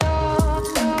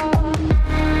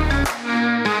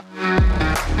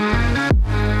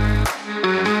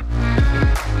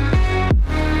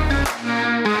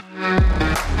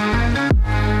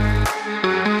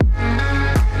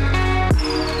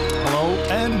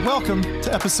welcome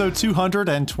to episode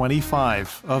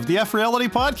 225 of the F-Reality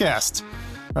Podcast.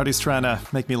 Rowdy's trying to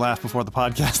make me laugh before the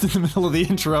podcast in the middle of the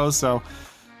intro, so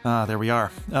there we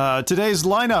are. Today's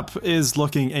lineup is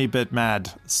looking a bit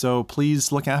mad, so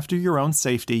please look after your own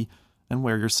safety and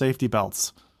wear your safety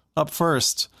belts. Up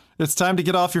first, it's time to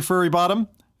get off your furry bottom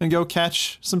and go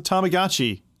catch some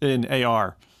Tamagotchi in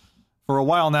AR. For a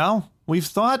while now, we've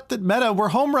thought that Meta were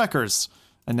homewreckers,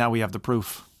 and now we have the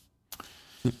proof.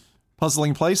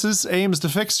 Puzzling Places aims to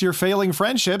fix your failing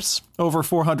friendships, over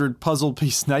 400 puzzle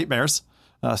piece nightmares,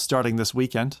 starting this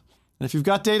weekend. And if you've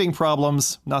got dating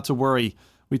problems, not to worry.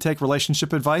 We take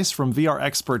relationship advice from VR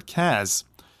expert Kaz.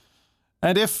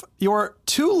 And if you're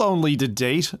too lonely to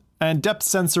date and depth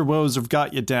sensor woes have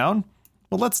got you down,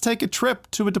 well, let's take a trip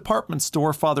to a department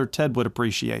store Father Ted would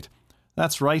appreciate.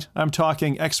 That's right, I'm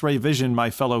talking X-ray vision,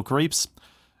 my fellow creeps.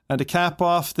 And to cap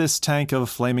off this tank of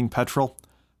flaming petrol,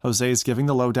 Jose's giving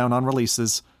the lowdown on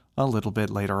releases a little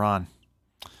bit later on.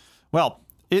 Well,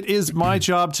 it is my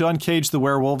job to uncage the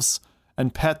werewolves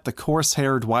and pet the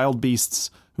coarse-haired wild beasts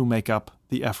who make up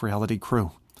the F-Reality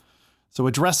crew. So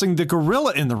addressing the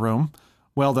gorilla in the room,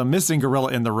 well, the missing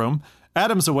gorilla in the room,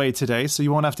 Adam's away today, so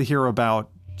you won't have to hear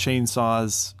about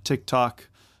chainsaws, TikTok,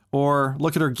 or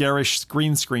look at her garish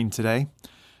green screen today.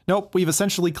 Nope, we've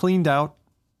essentially cleaned out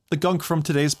the gunk from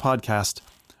today's podcast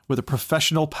with a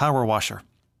professional power washer.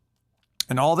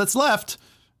 And all that's left,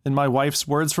 in my wife's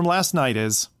words from last night,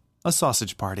 is a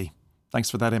sausage party. Thanks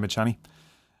for that image, honey.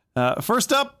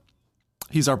 First up,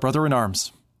 he's our brother in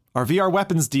arms, our VR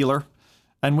weapons dealer.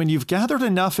 And when you've gathered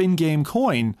enough in-game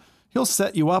coin, he'll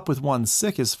set you up with one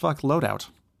sick as fuck loadout.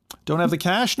 Don't have the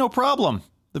cash? No problem.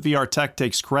 The VR tech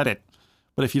takes credit.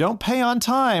 But if you don't pay on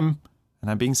time,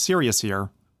 and I'm being serious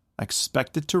here, I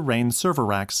expect it to rain server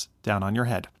racks down on your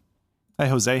head. Hey,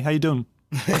 Jose, how you doing?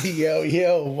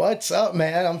 Yo, what's up,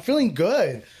 man? I'm feeling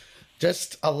good.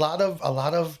 Just a lot of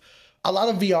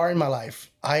VR in my life.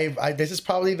 This is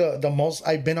probably the most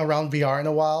I've been around VR in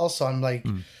a while, so I'm like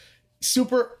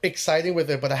super excited with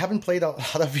it, but I haven't played a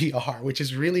lot of VR, which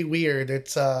is really weird.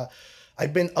 It's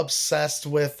I've been obsessed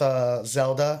with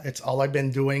Zelda. It's all I've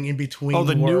been doing in between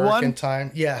the work new one? and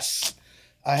time. Yes.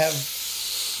 I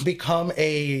have become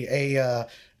a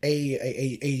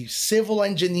civil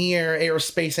engineer,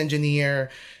 aerospace engineer,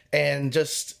 and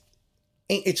just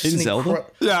it's just in Zelda.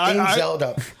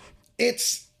 Zelda.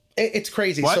 It's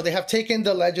crazy. What? So they have taken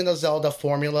the Legend of Zelda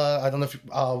formula. I don't know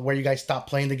if where you guys stopped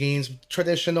playing the games.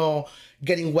 Traditional,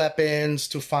 getting weapons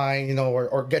to find,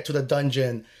 or get to the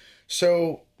dungeon.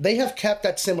 So they have kept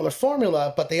that similar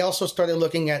formula, but they also started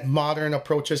looking at modern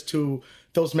approaches to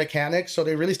those mechanics. So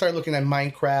they really started looking at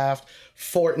Minecraft,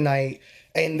 Fortnite.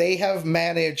 And they have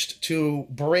managed to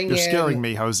bring You're scaring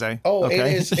me, Jose. Oh,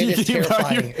 okay. it is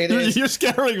terrifying. You're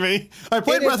scaring me. I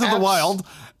played Breath of the Wild,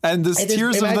 and this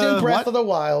Tears of the... Imagine Breath of the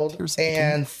Wild Tears of the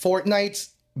and Fortnite's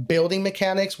building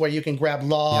mechanics where you can grab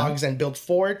logs and build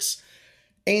forts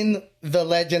in the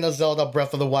Legend of Zelda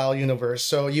Breath of the Wild universe.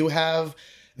 So you have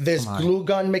this glue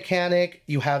gun mechanic.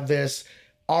 You have this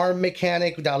arm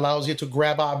mechanic that allows you to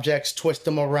grab objects, twist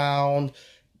them around.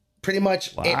 Pretty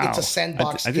much, it's a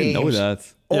sandbox game. I didn't know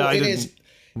that. Oh, yeah, it is.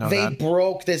 They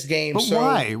broke this game. But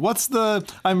why? What's the...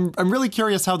 I'm really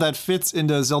curious how that fits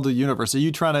into Zelda universe. Are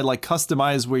you trying to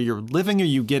customize where you're living? Are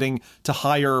you getting to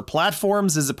higher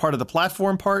platforms? Is it part of the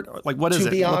platform part? What is it?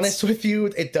 To be honest with you,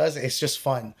 it does. It's just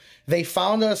fun. They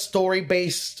found a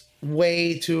story-based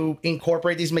way to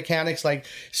incorporate these mechanics, like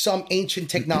some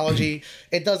ancient technology.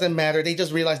 It doesn't matter. They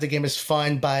just realized the game is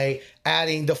fun by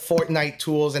adding the Fortnite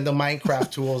tools and the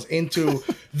Minecraft tools into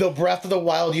the Breath of the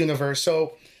Wild universe.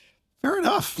 So fair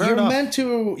enough. You're meant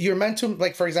to,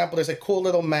 like, for example, there's a cool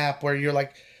little map where you're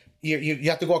like, you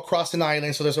have to go across an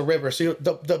island. So there's a river. So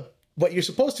what you're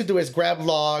supposed to do is grab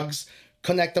logs,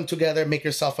 connect them together, make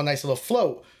yourself a nice little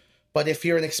float. But if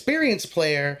you're an experienced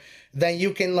player, then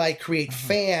you can create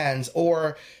fans,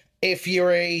 or if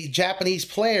you're a Japanese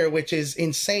player, which is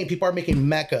insane, people are making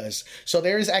mechas. So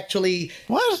there's actually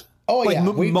what? Oh yeah,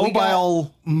 we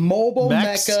got mobile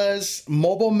mechs? mechas,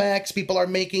 mobile mechs. People are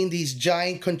making these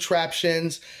giant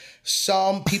contraptions.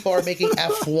 Some people are making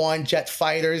F1 jet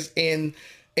fighters in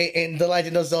the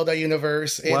Legend of Zelda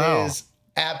universe. It is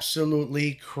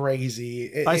absolutely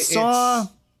crazy. I saw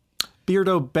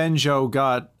Beardo Benjo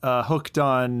got hooked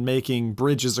on making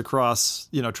bridges across,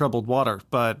 troubled water.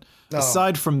 But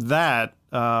aside from that,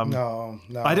 No.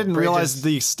 I didn't realize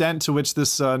the extent to which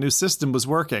this new system was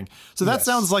working. So that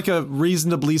sounds like a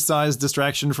reasonably sized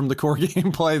distraction from the core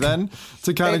gameplay then,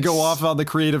 to kind of go off on the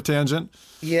creative tangent.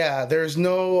 Yeah, there's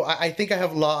I think I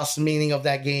have lost meaning of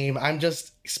that game. I'm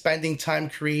just spending time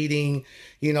creating,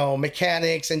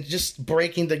 mechanics and just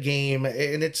breaking the game.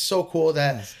 And it's so cool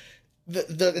that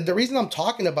the reason I'm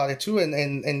talking about it too, and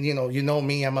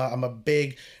me, I'm a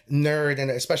big nerd, and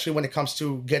especially when it comes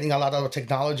to getting a lot of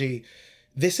technology.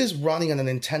 This is running on a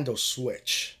Nintendo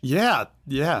Switch. Yeah.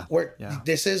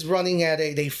 This is running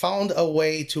they found a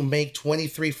way to make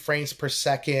 23 frames per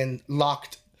second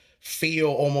locked feel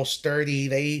almost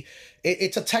 30.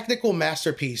 It's a technical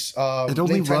masterpiece. It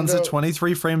only runs at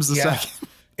 23 frames a second.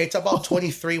 It's about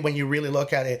 23 when you really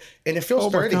look at it, and it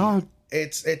feels 30. God.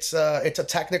 It's a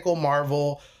technical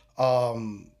marvel.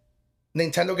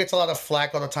 Nintendo gets a lot of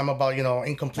flack all the time about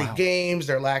incomplete games,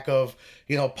 their lack of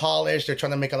polish. They're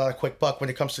trying to make a lot of quick buck when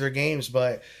it comes to their games,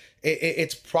 but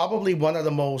it's probably one of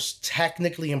the most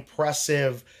technically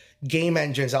impressive game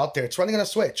engines out there. It's running on a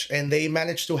Switch, and they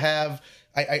managed to have,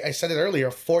 I said it earlier,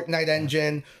 Fortnite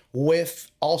engine with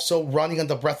also running on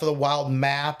the Breath of the Wild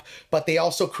map, but they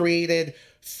also created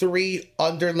 3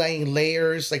 underlying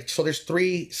layers. So there's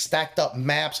 3 stacked up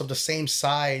maps of the same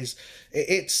size.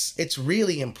 It's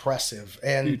really impressive.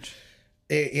 And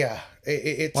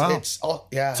it's all,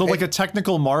 So like a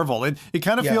technical marvel. It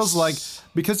kind of feels like,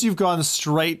 because you've gone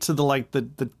straight to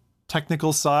the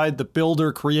technical side, the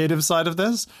builder creative side of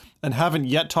this, and haven't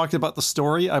yet talked about the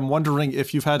story. I'm wondering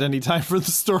if you've had any time for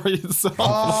the story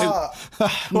itself.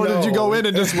 Or did you go in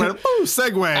and just went,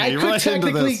 segue right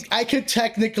into this? I could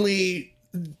technically.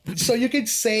 So you could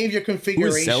save your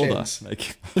configurations.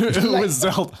 Who is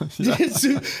Zelda?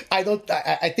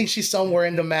 I think she's somewhere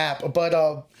in the map,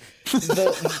 but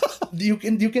you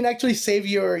can actually save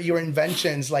your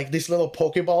inventions, like this little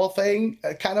Pokeball thing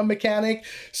kind of mechanic.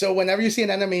 So whenever you see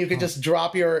an enemy, you can just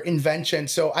drop your invention.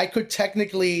 So I could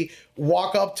technically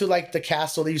walk up to the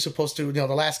castle that you're supposed to, the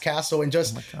last castle, and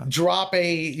just drop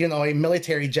a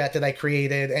military jet that I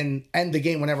created and end the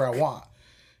game whenever I want.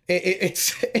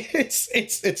 It's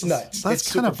nuts.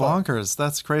 That's kind of bonkers.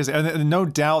 That's crazy. And no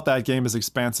doubt that game is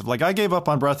expansive. I gave up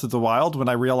on Breath of the Wild when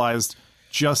I realized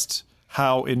just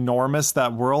how enormous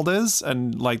that world is,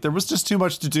 and there was just too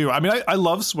much to do. I mean, I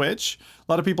love Switch.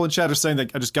 A lot of people in chat are saying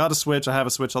that I just got a Switch, I have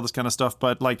a Switch, all this kind of stuff.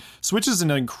 But Switch is an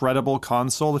incredible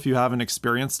console if you haven't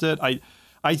experienced it.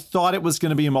 I thought it was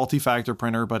going to be a multi-factor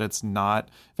printer, but it's not.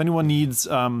 If anyone needs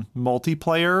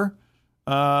multiplayer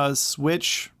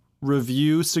Switch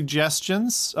review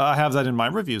suggestions, I have that in my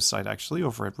reviews site, actually,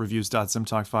 over at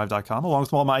reviews.zimtalk5.com, along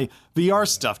with all my VR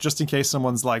stuff, just in case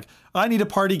someone's like, I need a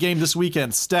party game this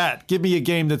weekend. Stat, give me a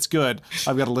game that's good.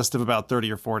 I've got a list of about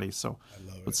 30 or 40, so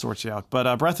let's sort you out.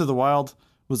 But Breath of the Wild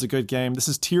was a good game. This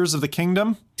is Tears of the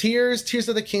Kingdom. Tears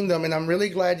of the Kingdom, and I'm really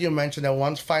glad you mentioned that.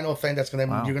 One final thing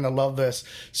you're gonna love this.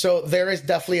 So there is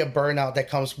definitely a burnout that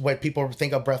comes when people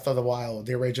think of Breath of the Wild,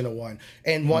 the original one.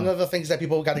 And one of the things that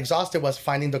people got exhausted was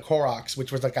finding the Koroks,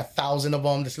 which was 1,000 of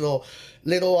them. This little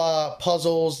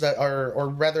puzzles that are, or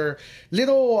rather,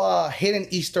 little hidden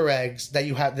Easter eggs that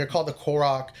you have. They're called the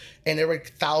Korok, and there were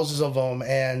thousands of them.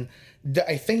 And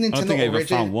I think Nintendo I don't think I ever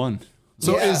found one.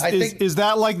 So is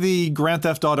that like the Grand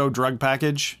Theft Auto drug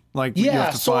package? You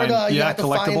have to find, you have to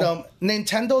find them.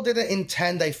 Nintendo didn't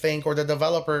intend, I think, or the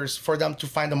developers, for them to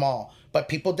find them all, but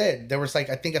people did. There was I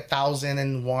think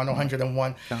 1,001 or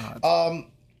 101. God.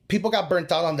 People got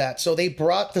burnt out on that, so they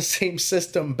brought the same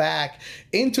system back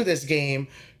into this game.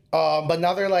 But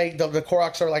now they're the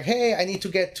Koroks are hey, I need to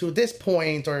get to this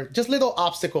point, or just little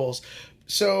obstacles.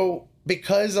 So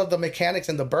because of the mechanics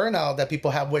and the burnout that people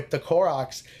have with the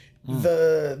Koroks,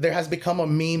 there has become a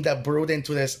meme that brewed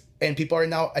into this, and people are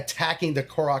now attacking the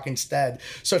Korok instead.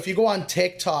 So if you go on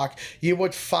TikTok, you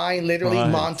would find literally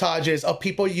montages of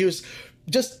people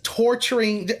just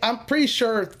torturing. I'm pretty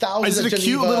sure thousands of Geneva. Is it a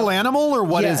cute little animal, or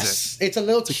what is it? It's a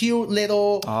little cute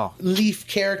little leaf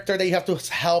character that you have to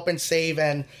help and save,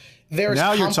 and there's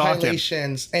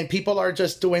compilations, and people are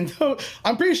just doing.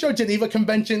 I'm pretty sure Geneva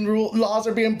Convention laws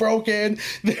are being broken.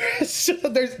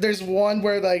 There's one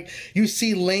where you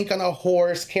see Link on a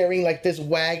horse carrying this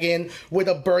wagon with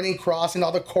a burning cross, and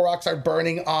all the Koroks are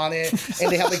burning on it, and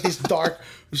they have this dark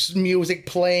music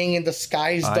playing, and the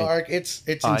sky's dark. It's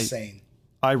insane.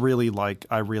 I really like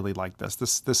this.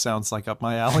 This sounds like up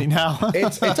my alley now.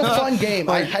 It's a fun game.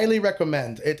 I highly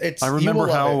recommend it. I remember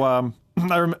how.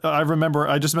 I remember,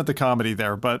 I just meant the comedy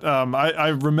there, but I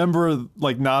remember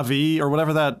Na'vi or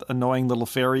whatever, that annoying little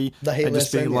fairy. The Hey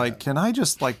just Listen, being can I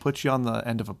just put you on the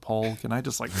end of a pole? Can I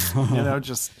just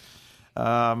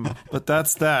But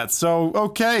that's that. So,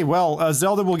 okay, well,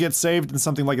 Zelda will get saved in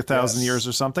something like 1,000 years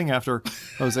or something after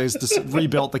Jose's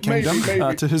rebuilt the kingdom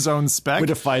Maybe. to his own spec. With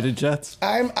a fighter jet.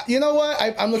 You know what?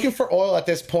 I'm looking for oil at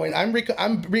this point. I'm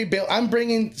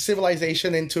bringing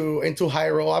civilization into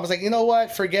Hyrule. I was like, you know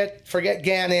what? Forget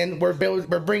Ganon.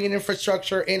 We're bringing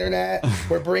infrastructure, internet.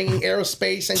 We're bringing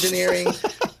aerospace engineering.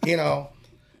 You know,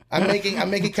 I'm making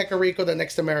Kakariko the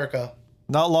next America.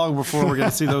 Not long before we're going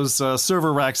to see those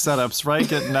server rack setups, right?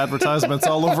 Getting advertisements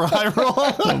all over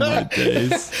Hyrule. Oh my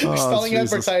days. Stalling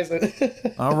advertisement.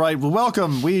 All right. Well,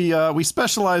 welcome. We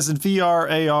specialize in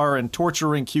VR, AR, and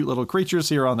torturing cute little creatures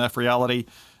here on F Reality.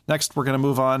 Next, we're going to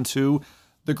move on to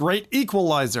the Great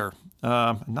Equalizer.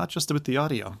 Not just with the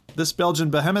audio. This Belgian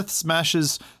behemoth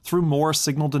smashes through more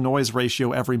signal-to-noise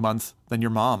ratio every month than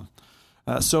your mom.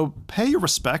 So pay your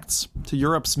respects to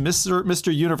Europe's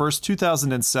Mr. Universe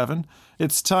 2007.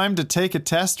 It's time to take a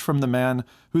test from the man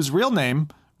whose real name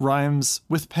rhymes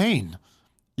with pain.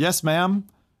 Yes, ma'am,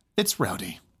 it's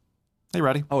Rowdy. Hey,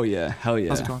 Rowdy. Oh, yeah. Hell yeah.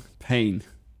 How's it going? Pain.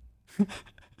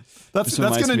 That's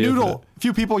going to noodle. A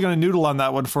few people are going to noodle on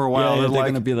that one for a while. Yeah, they're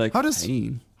going to be like,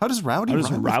 pain? How does Rowdy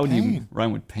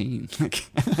rhyme with pain?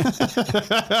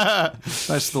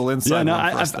 Nice little insight. Yeah, no,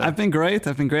 I've been great.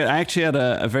 I actually had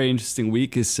a very interesting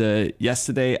week.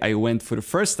 Yesterday I went for the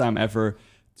first time ever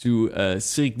to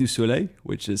Cirque du Soleil,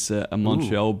 which is a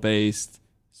Montreal-based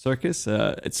circus.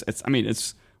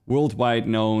 It's worldwide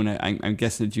known. I'm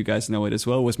guessing that you guys know it as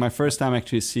well. It was my first time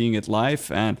actually seeing it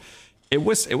live, and it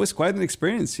was quite an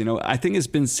experience. You know, I think it's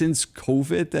been since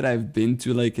COVID that I've been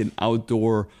to like an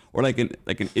outdoor or like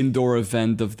an indoor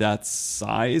event of that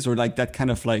size, or like that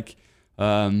kind of like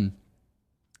I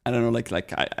don't know, like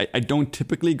I don't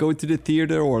typically go to the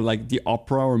theater or like the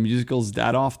opera or musicals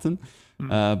that often,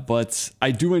 but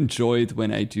I do enjoy it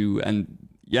when I do. And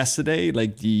yesterday,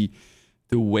 like the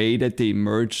way that they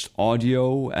merged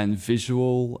audio and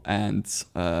visual and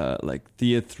like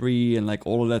theatre and like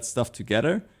all of that stuff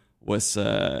together was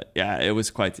it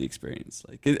was quite the experience.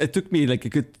 Like it took me like a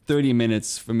good 30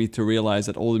 minutes for me to realize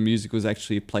that all the music was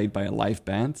actually played by a live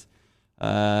band,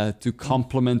 to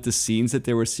complement the scenes that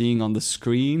they were seeing on the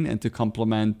screen and to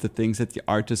complement the things that the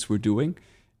artists were doing,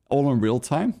 all in real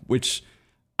time. Which,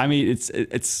 I mean,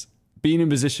 it's being a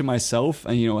musician myself,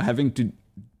 and having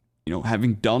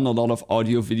done a lot of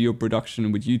audio video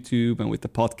production with YouTube and with the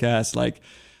podcast, like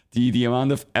the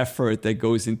amount of effort that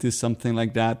goes into something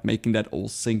like that, making that all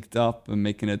synced up and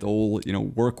making it all,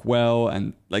 work well,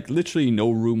 and like literally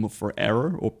no room for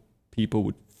error, or people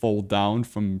would fall down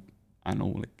from, I don't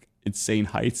know, like insane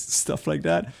heights and stuff like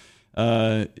that.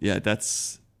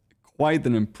 That's quite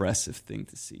an impressive thing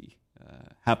to see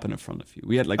happen in front of you.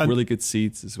 We had like really good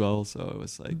seats as well, so it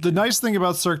was like... The nice thing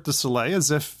about Cirque du Soleil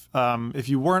is if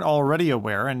you weren't already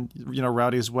aware, and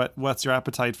Rowdy's whets your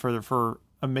appetite for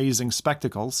amazing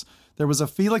spectacles, there was a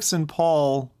Felix and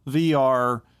Paul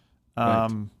VR how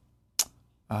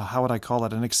would I call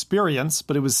it, an experience,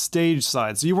 but it was stage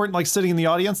side, so you weren't like sitting in the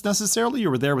audience necessarily, you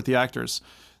were there with the actors.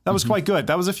 That was quite good.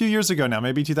 That was a few years ago now,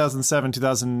 maybe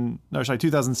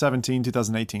 2017,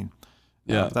 2018.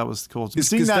 Yeah, that was cool.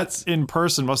 Seeing that in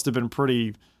person must have been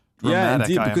pretty dramatic.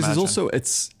 Yeah, indeed, because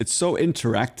it's so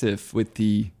interactive with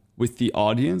the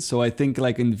audience. So I think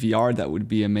like in VR that would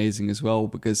be amazing as well,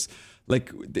 because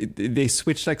like they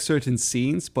switch like certain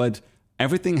scenes, but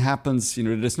everything happens,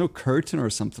 there's no curtain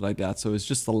or something like that. So it's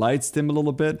just the lights dim a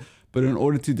little bit, but in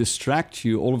order to distract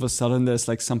you, all of a sudden there's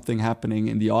like something happening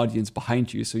in the audience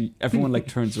behind you. So everyone like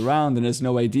turns around and there's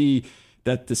no idea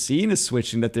that the scene is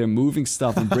switching, that they're moving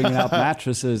stuff and bringing out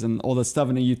mattresses and all that stuff.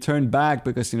 And then you turn back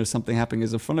because, something happening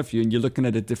is in front of you and you're looking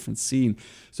at a different scene.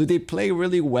 So they play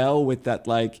really well with that,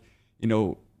 like,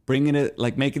 bringing it,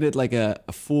 like making it like a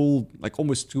full, like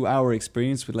almost 2-hour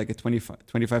experience with like a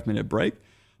 25 minute break.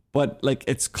 But like,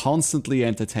 it's constantly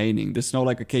entertaining. There's no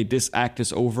like, okay, this act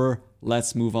is over,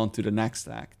 let's move on to the next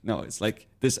act. No, it's like,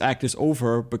 this act is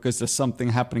over because there's something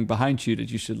happening behind you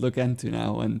that you should look into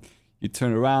now. And you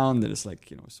turn around and it's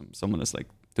like, someone is like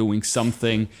doing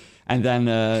something. And then,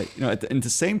 at the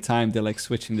same time, they're like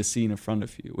switching the scene in front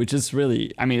of you, which is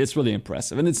really, it's really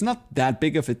impressive. And it's not that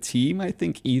big of a team, I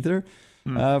think, either,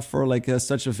 for like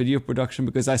such a video production,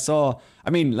 because I saw,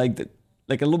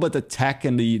 like a little bit the tech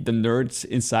and the nerds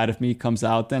inside of me comes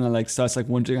out then and like starts like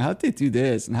wondering how they do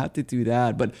this and how they do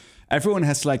that. But everyone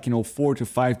has like, 4 to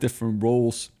 5 different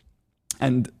roles.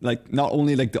 And like not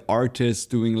only like the artists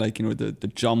doing like,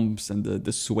 the jumps and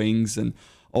the swings and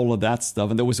all of that stuff.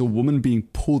 And there was a woman being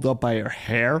pulled up by her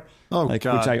hair, which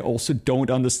I also don't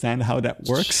understand how that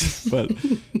works. But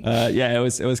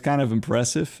it was kind of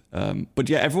impressive. But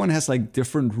yeah, everyone has like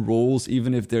different roles,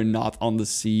 even if they're not on the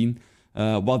scene.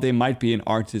 while they might be an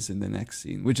artist in the next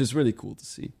scene, which is really cool to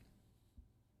see.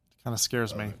 Kind of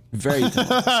scares me. Very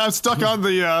talented. I'm stuck on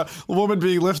the woman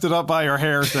being lifted up by her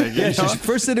hair thing. Yeah, she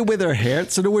first did it with her hair.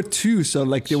 So there were two. So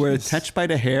like they were attached by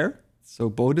the hair. So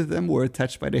both of them were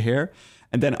attached by the hair.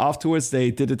 And then afterwards they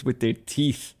did it with their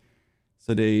teeth.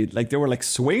 So they were like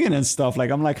swinging and stuff. Like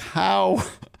I'm like, how?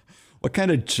 What kind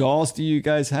of jaws do you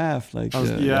guys have? Like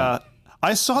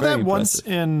I saw Very that once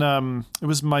impressive. in it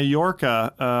was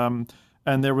Mallorca.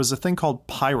 And there was a thing called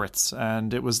Pirates,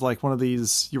 and it was like one of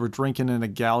these, you were drinking in a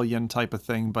galleon type of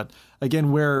thing. But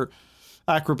again, where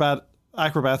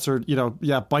acrobats are,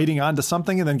 biting onto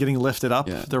something and then getting lifted up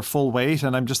their full weight.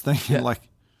 And I'm just thinking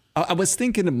I was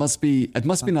thinking it must be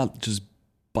not just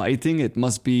biting, it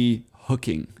must be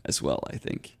hooking as well, I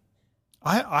think.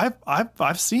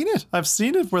 I've seen it. I've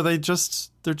seen it where they're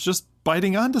just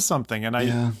biting onto something. And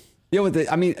well, they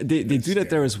do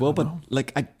that there as well. But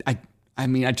like,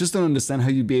 I just don't understand how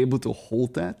you'd be able to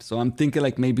hold that. So I'm thinking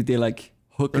like maybe they like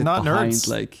hook They're it not behind, nerds.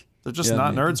 like they're just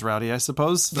not maybe. nerds, Rowdy, I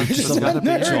suppose. They're They're just just got not a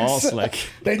big nerds. jaws, like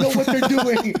They know what they're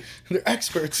doing. They're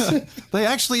experts. They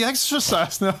actually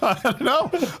exercise. No, I don't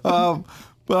know.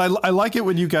 But I like it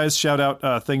when you guys shout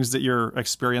out things that you're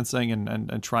experiencing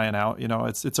and trying out.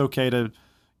 It's okay to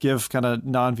give kind of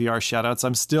non-VR shout outs.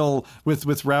 I'm still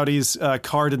with Rowdy's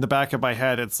card in the back of my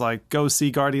head. It's like, go see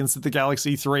Guardians of the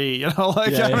Galaxy 3.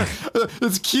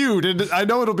 It's queued. And I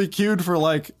know it'll be queued for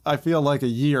I feel like a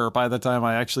year by the time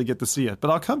I actually get to see it. But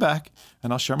I'll come back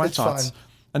and I'll share my thoughts. Fun.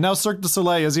 And now Cirque du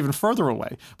Soleil is even further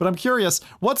away. But I'm curious,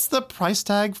 what's the price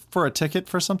tag for a ticket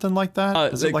for something like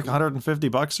that? Is it like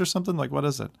 $150 or something? Like, what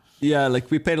is it? Yeah,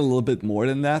 like we paid a little bit more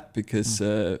than that because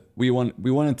we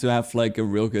wanted to have like a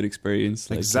real good experience.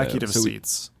 Like, Executive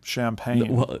seats,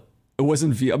 champagne. Well, it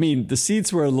wasn't I mean, the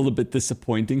seats were a little bit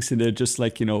disappointing. So they're just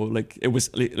like, like it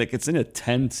was like it's in a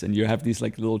tent and you have these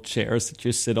like little chairs that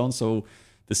you sit on. So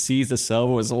the seats itself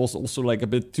was also like a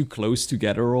bit too close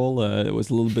together all. It was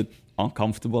a little bit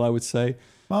uncomfortable, I would say.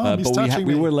 But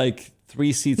we were like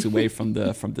 3 seats away from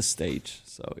the stage.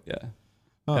 So yeah,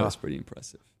 that was pretty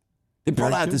impressive. They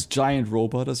brought out this giant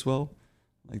robot as well.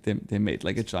 Like they made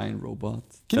like a giant robot.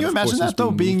 Can you imagine that though,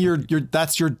 being your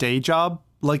that's your day job?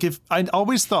 Like if I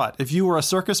always thought if you were a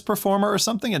circus performer or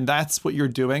something and that's what you're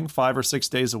doing 5 or 6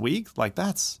 days a week, like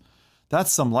that's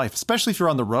some life, especially if you're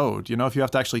on the road, if you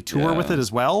have to actually tour with it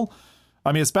as well.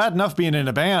 I mean, it's bad enough being in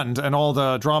a band and all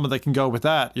the drama that can go with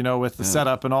that, with the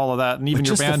setup and all of that, and even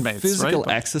your bandmates, physical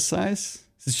right? exercise.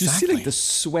 Did you see like the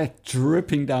sweat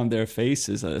dripping down their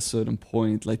faces at a certain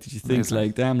point? Like, did you think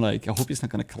like, damn, like I hope he's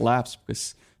not going to collapse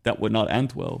because that would not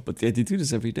end well. But they do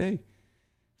this every day.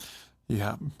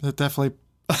 Yeah, it definitely.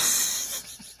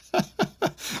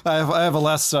 I have a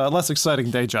less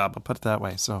exciting day job. I'll put it that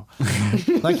way. So,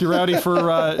 thank you, Rowdy,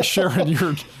 for sharing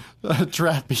your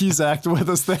trapeze act with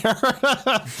us there.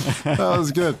 That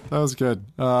was good.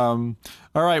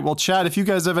 All right, well, chat, if you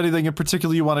guys have anything in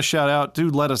particular you want to shout out, do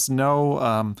let us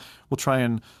know. We'll try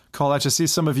and call out. You see,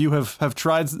 some of you have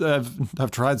tried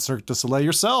Cirque du Soleil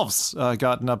yourselves,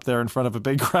 gotten up there in front of a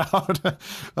big crowd,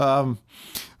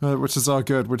 which is all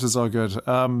good.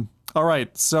 All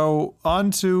right, so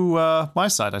on to my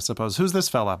side, I suppose. Who's this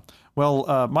fella?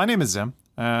 Well, my name is Zim,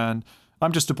 and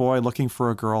I'm just a boy looking for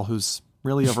a girl who's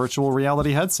really a virtual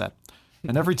reality headset.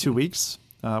 And every 2 weeks,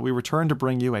 we return to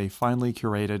bring you a finely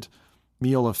curated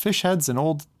meal of fish heads and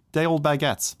day-old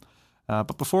baguettes.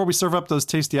 But before we serve up those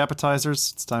tasty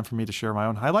appetizers, it's time for me to share my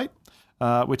own highlight,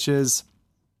 which is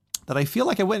that I feel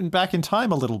like I went back in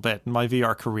time a little bit in my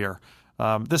VR career.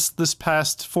 This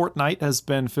past fortnight has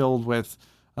been filled with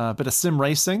a bit of sim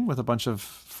racing with a bunch of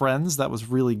friends. That was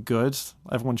really good.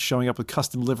 Everyone's showing up with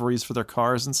custom liveries for their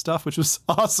cars and stuff, which was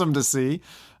awesome to see.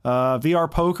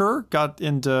 VR poker, got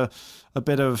into a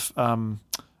bit of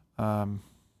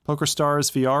Poker Stars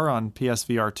VR on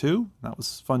PSVR 2. That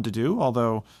was fun to do,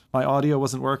 although my audio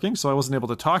wasn't working, so I wasn't able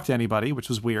to talk to anybody, which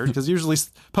was weird, because usually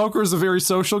poker is a very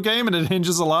social game, and it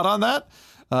hinges a lot on that,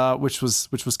 which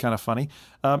was kind of funny.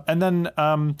 And then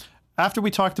after we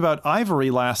talked about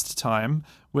Ivory last time,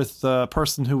 with the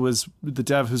person who was the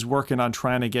dev who's working on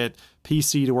trying to get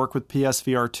PC to work with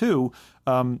PSVR 2,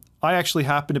 I actually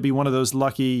happen to be one of those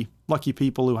lucky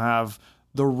people who have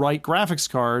the right graphics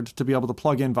card to be able to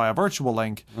plug in via Virtual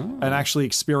Link and actually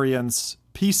experience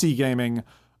PC gaming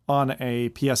on a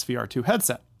PSVR 2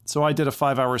 headset. So I did a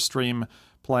 5-hour stream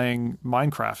playing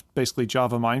Minecraft, basically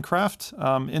Java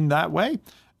Minecraft, in that way,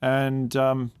 and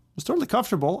was totally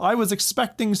comfortable. I was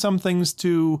expecting some things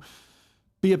to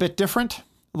be a bit different.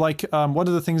 Like one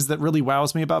of the things that really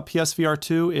wows me about PSVR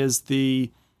 2 is the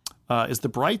is the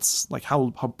brights, like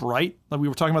how bright. Like we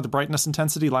were talking about the brightness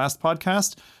intensity last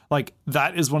podcast. Like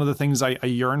that is one of the things I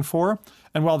yearn for.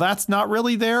 And while that's not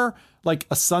really there, like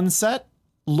a sunset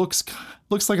looks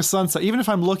like a sunset. Even if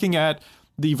I'm looking at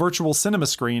the virtual cinema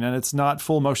screen and it's not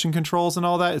full motion controls and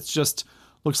all that, it's just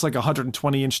looks like a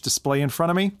 120-inch display in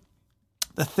front of me.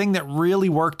 The thing that really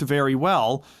worked very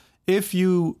well, if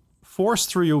you force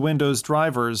through your Windows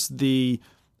drivers the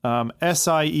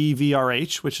SIE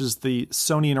VRH, which is the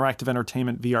Sony Interactive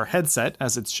Entertainment VR headset,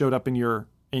 as it's showed up in your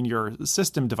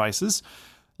system devices,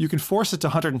 you can force it to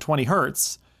 120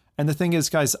 hertz. And the thing is,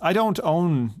 guys, I don't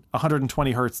own a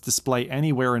 120 hertz display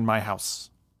anywhere in my house.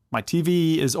 My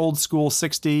TV is old school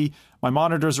 60. My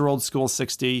monitors are old school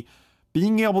 60.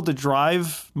 Being able to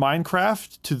drive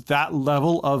Minecraft to that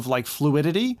level of like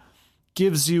fluidity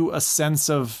gives you a sense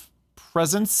of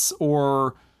presence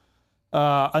or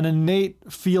an innate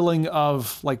feeling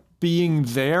of like being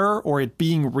there or it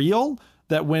being real,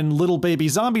 that when little baby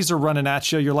zombies are running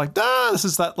at you, you're like, this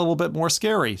is that little bit more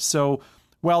scary. So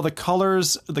while the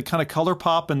colors, the kind of color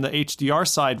pop and the HDR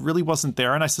side really wasn't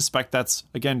there, and I suspect that's,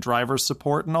 again, driver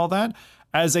support and all that,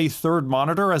 as a third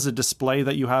monitor, as a display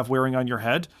that you have wearing on your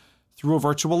head through a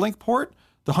virtual link port,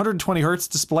 the 120 hertz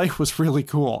display was really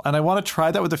cool. And I want to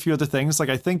try that with a few other things. Like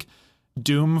I think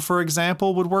Doom, for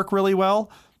example, would work really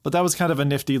well, but that was kind of a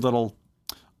nifty little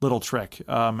trick.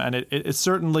 And it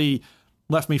certainly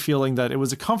left me feeling that it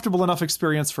was a comfortable enough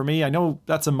experience for me. I know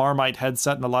that's a Marmite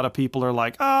headset and a lot of people are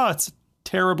like, it's a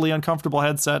terribly uncomfortable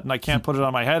headset and I can't put it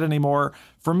on my head anymore.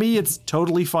 For me, it's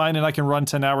totally fine and I can run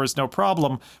 10 hours, no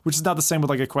problem, which is not the same with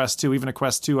like a Quest 2. Even a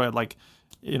Quest 2, I like,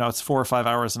 it's 4 or 5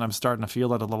 hours and I'm starting to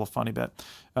feel it a little funny bit.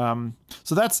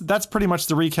 So that's pretty much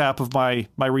the recap of my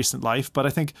recent life. But I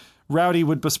think Rowdy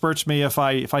would besmirch me if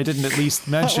I didn't at least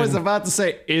mention. I was about to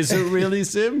say, is it really,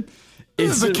 Sim?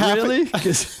 Is it really?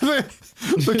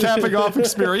 The capping off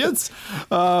experience,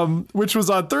 which was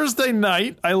on Thursday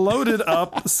night. I loaded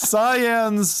up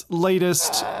Cyan's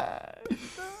latest.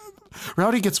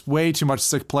 Rowdy gets way too much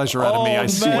sick pleasure out of me, I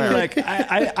swear. Like,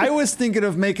 I was thinking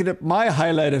of making it my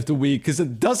highlight of the week because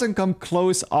it doesn't come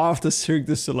close after Cirque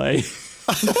du Soleil.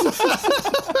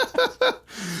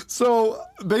 So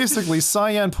basically,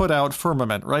 Cyan put out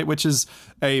Firmament, right, which is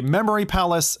a memory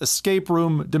palace, escape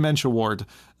room, dementia ward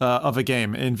of a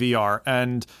game in VR.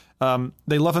 And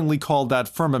they lovingly called that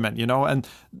Firmament, and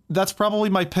that's probably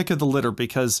my pick of the litter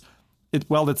because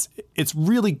it's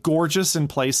really gorgeous in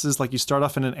places. Like you start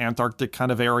off in an Antarctic kind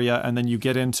of area and then you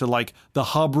get into like the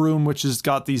hub room, which has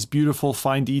got these beautiful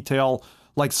fine detail,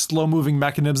 like slow moving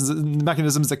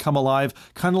mechanisms that come alive,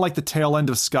 kind of like the tail end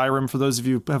of Skyrim for those of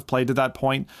you who have played to that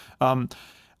point.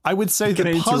 I would say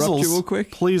the puzzles. Interrupt you real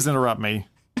quick? Please interrupt me.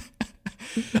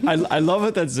 I love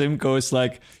it that Zim goes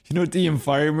like, the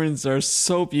environments are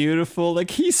so beautiful.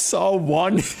 Like he saw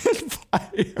one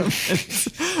environment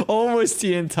almost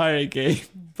the entire game.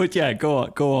 But yeah, go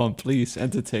on, please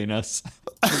entertain us.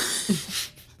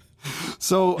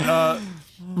 So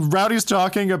Rowdy's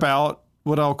talking about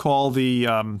what I'll call the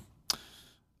it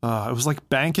was like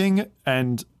banking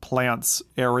and plants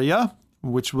area,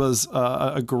 which was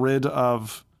a grid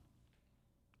of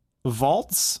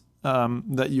vaults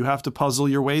that you have to puzzle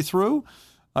your way through.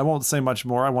 I won't say much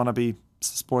more. I want to be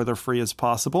spoiler free as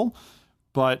possible,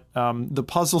 but the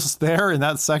puzzles there in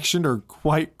that section are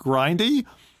quite grindy,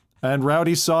 and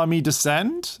Rowdy saw me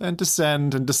descend and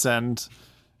descend and descend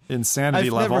insanity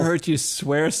level. I've never heard you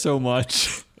swear so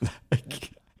much.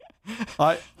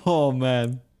 Oh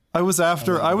man. I was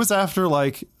after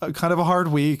like a kind of a hard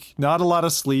week, not a lot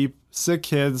of sleep, sick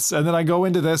kids, and then I go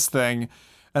into this thing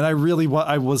and I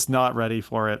was not ready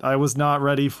for it. I was not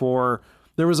ready for.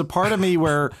 There was a part of me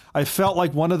where I felt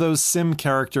like one of those sim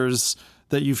characters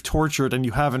that you've tortured and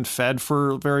you haven't fed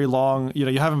for very long.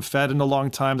 You haven't fed in a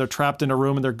long time. They're trapped in a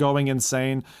room and they're going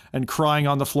insane and crying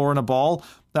on the floor in a ball.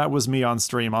 That was me on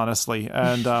stream, honestly.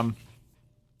 And the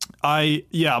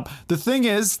thing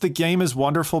is, the game is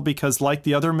wonderful because like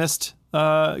the other Myst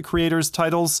creators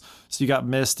titles, so you got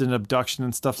Myst and Abduction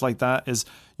and stuff like that, is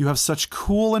you have such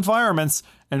cool environments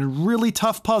and really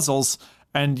tough puzzles,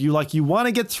 and you want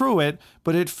to get through it,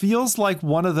 but it feels like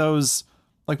one of those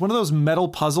metal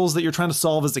puzzles that you're trying to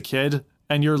solve as a kid,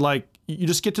 and you're like, you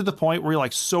just get to the point where you're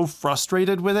like so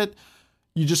frustrated with it,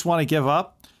 you just want to give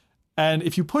up. And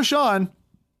if you push on,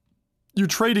 you're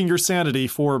trading your sanity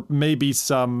for maybe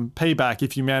some payback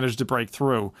if you manage to break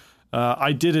through.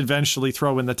 I did eventually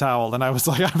throw in the towel, and I was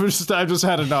like, I've just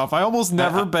had enough. I almost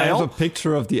never bailed. I have a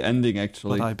picture of the ending,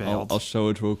 actually. But I bailed. I'll show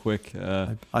it real quick.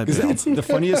 I bailed. The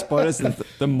funniest part is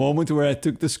the moment where I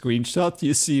took the screenshot,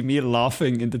 you see me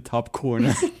laughing in the top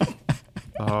corner.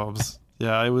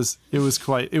 Yeah, it was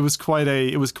quite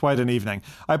an evening.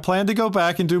 I plan to go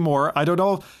back and do more. I don't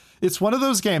know. It's one of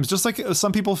those games, just like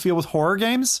some people feel with horror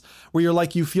games, where you're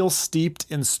like, you feel steeped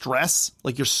in stress.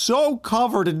 Like you're so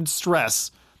covered in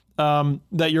stress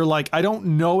that you're like, I don't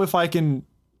know if I can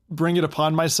bring it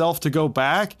upon myself to go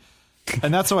back.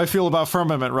 And that's how I feel about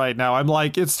Firmament right now. I'm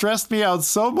like, it stressed me out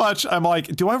so much. I'm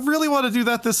like, do I really want to do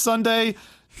that this Sunday?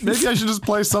 Maybe I should just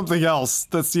play something else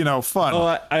that's, fun.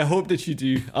 Oh, I hope that you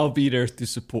do. I'll be there to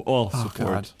support. Support.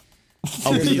 God.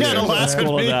 I'll be there. Yeah, Let's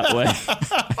call it that way.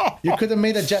 You could have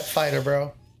made a jet fighter,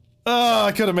 bro.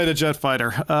 I could have made a jet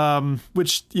fighter.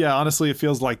 Which, yeah, honestly, it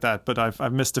feels like that. But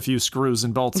I've missed a few screws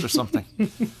and bolts or something.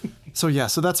 So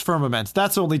that's Firmament.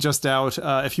 That's only just out.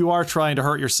 If you are trying to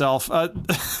hurt yourself,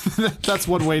 that's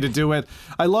one way to do it.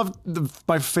 I love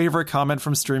my favorite comment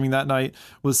from streaming that night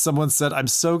was someone said, "I'm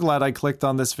so glad I clicked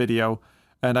on this video,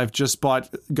 and I've just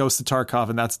bought Ghost of Tarkov,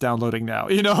 and that's downloading now."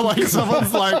 Like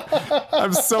someone's like,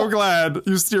 "I'm so glad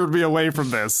you steered me away from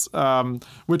this,"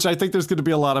 which I think there's going to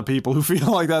be a lot of people who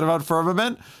feel like that about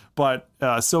Firmament. But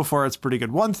so far, it's pretty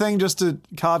good. One thing, just to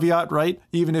caveat, right?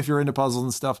 Even if you're into puzzles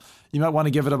and stuff, you might want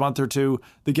to give it a month or two.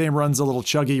 The game runs a little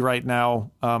chuggy right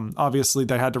now. Obviously,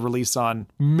 they had to release on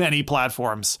many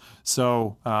platforms.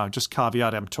 So just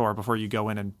caveat emptor before you go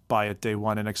in and buy it day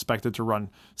one and expect it to run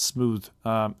smooth.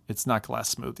 It's not glass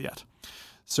smooth yet.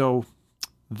 So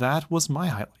that was my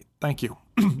highlight. Thank you.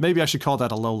 Maybe I should call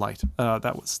that a low light.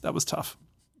 That was tough.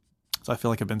 So I feel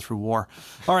like I've been through war.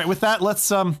 All right, with that, let's...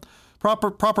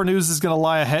 Proper news is going to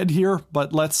lie ahead here,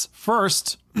 but let's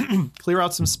first clear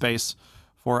out some space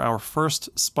for our first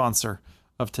sponsor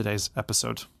of today's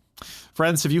episode.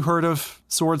 Friends, have you heard of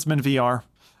Swordsman VR?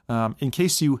 In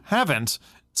case you haven't,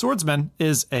 Swordsman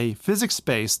is a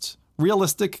physics-based,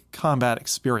 realistic combat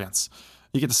experience.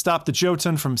 You get to stop the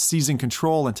Jotun from seizing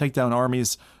control and take down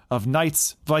armies of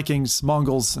knights, Vikings,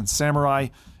 Mongols, and samurai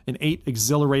in 8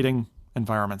 exhilarating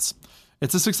environments.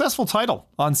 It's a successful title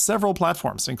on several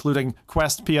platforms, including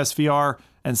Quest, PSVR,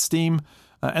 and Steam.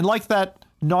 And like that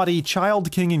naughty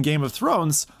Child King in Game of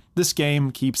Thrones, this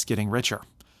game keeps getting richer.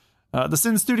 The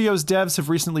Sin Studios devs have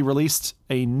recently released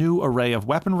a new array of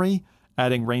weaponry.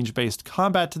 Adding range-based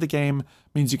combat to the game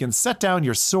means you can set down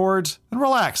your sword and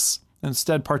relax,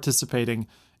 instead participating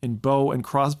in bow and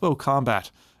crossbow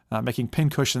combat, making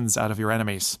pincushions out of your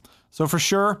enemies. So for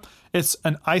sure, it's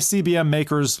an ICBM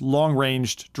maker's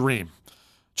long-ranged dream.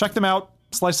 Check them out,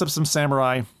 slice up some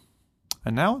samurai,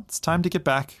 and now it's time to get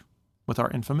back with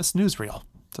our infamous newsreel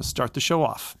to start the show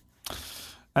off.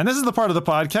 And this is the part of the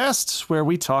podcast where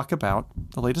we talk about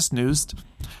the latest news,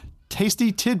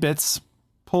 tasty tidbits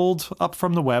pulled up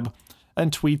from the web,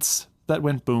 and tweets that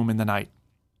went boom in the night.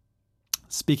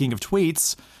 Speaking of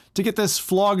tweets, to get this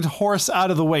flogged horse out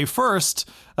of the way first,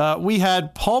 we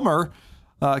had Palmer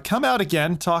come out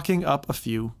again talking up a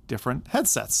few different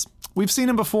headsets. We've seen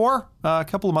him before, a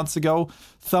couple of months ago,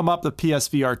 thumb up the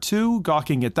PSVR 2,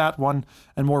 gawking at that one,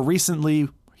 and more recently,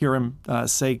 hear him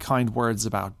say kind words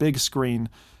about big screen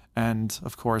and,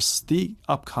 of course, the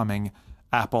upcoming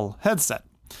Apple headset.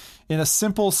 In a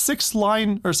simple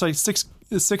six-word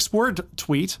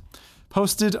tweet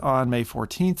posted on May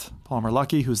 14th, Palmer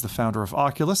Luckey, who's the founder of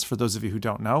Oculus, for those of you who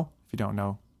don't know, if you don't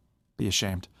know, be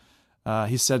ashamed.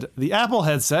 He said, "The Apple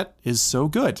headset is so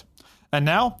good." And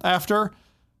now, after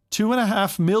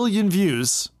 2.5 million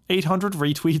views, 800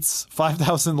 retweets,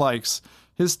 5,000 likes,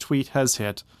 his tweet has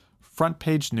hit front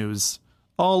page news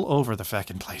all over the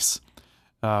feckin' place.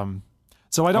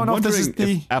 So I don't know if this is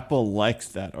if Apple likes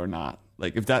that or not.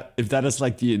 Like if that is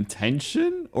like the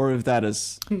intention, or if that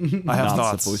is I have not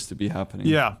thoughts. supposed to be happening.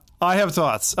 Yeah, I have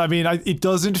thoughts. I mean, it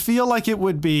doesn't feel like it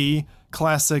would be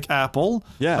classic Apple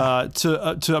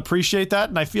to appreciate that,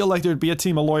 and I feel like there'd be a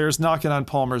team of lawyers knocking on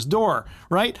Palmer's door,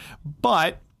 right?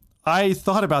 But I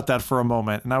thought about that for a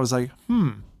moment, and I was like,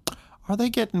 are they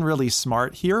getting really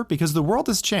smart here? Because the world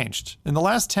has changed. In the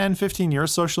last 10, 15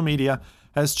 years, social media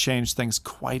has changed things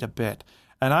quite a bit.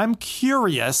 And I'm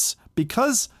curious,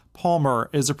 because Palmer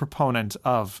is a proponent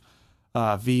of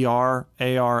VR,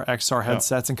 AR, XR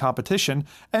headsets in competition,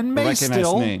 and may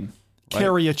still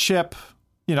carry a chip,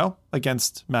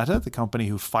 against Meta, the company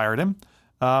who fired him.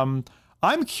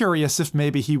 I'm curious if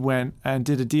maybe he went and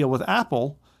did a deal with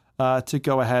Apple to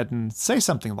go ahead and say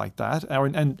something like that.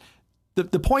 And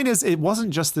the point is, it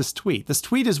wasn't just this tweet. This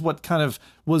tweet is what kind of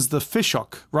was the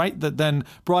fishhook, right? That then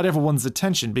brought everyone's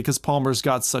attention because Palmer's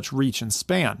got such reach and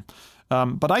span.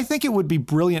 But I think it would be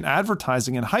brilliant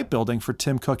advertising and hype building for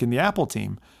Tim Cook and the Apple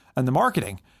team and the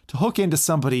marketing to hook into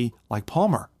somebody like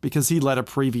Palmer, because he led a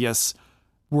previous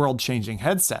world-changing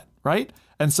headset, right?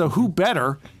 And so who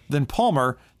better than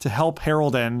Palmer to help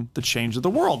herald in the change of the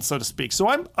world, so to speak. So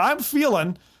I'm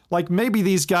feeling like maybe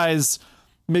these guys,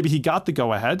 maybe he got the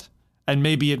go ahead, and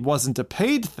maybe it wasn't a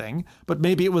paid thing, but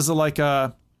maybe it was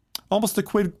almost a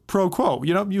quid pro quo.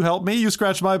 You help me, you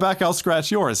scratch my back, I'll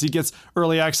scratch yours. He gets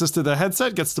early access to the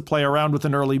headset, gets to play around with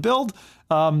an early build,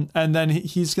 and then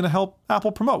he's going to help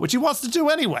Apple promote, which he wants to do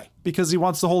anyway, because he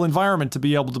wants the whole environment to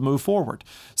be able to move forward.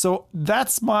 So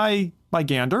that's my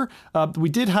gander. We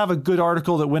did have a good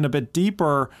article that went a bit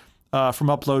deeper from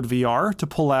Upload VR to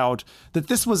pull out that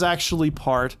this was actually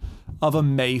part of a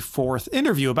May 4th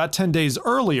interview about 10 days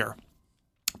earlier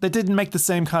that didn't make the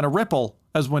same kind of ripple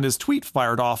as when his tweet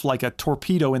fired off like a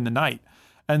torpedo in the night.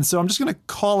 And so I'm just going to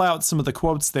call out some of the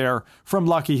quotes there from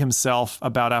Lucky himself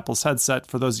about Apple's headset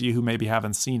for those of you who maybe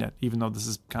haven't seen it, even though this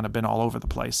has kind of been all over the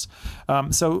place.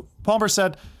 So Palmer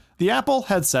said, "The Apple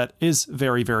headset is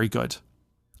very, very good.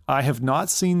 I have not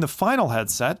seen the final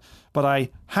headset, but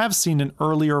I have seen an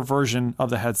earlier version of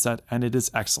the headset, and it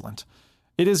is excellent.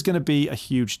 It is going to be a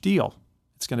huge deal.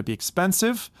 It's going to be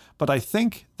expensive, but I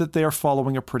think that they are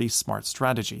following a pretty smart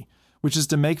strategy, which is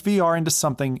to make VR into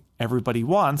something everybody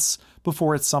wants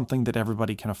before it's something that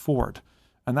everybody can afford.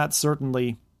 And that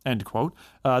certainly," end quote,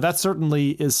 that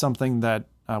certainly is something that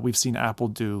we've seen Apple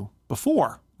do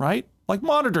before, right? Like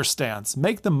monitor stands.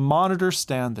 Make the monitor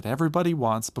stand that everybody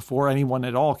wants before anyone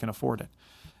at all can afford it.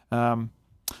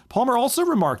 Palmer also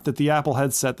remarked that the Apple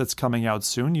headset that's coming out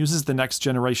soon uses the next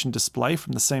generation display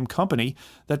from the same company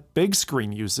that Big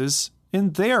Screen uses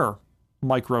in their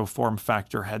micro form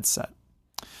factor headset.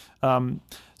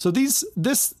 So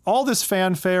all this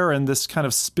fanfare and this kind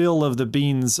of spill of the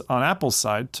beans on Apple's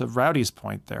side, to Rowdy's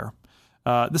point there,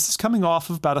 this is coming off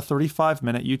of about a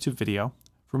 35-minute YouTube video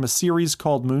from a series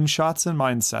called Moonshots and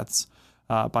Mindsets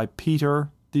by Peter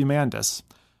Diamandis,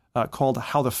 called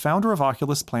How the Founder of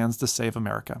Oculus Plans to Save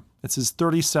America. It's his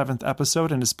 37th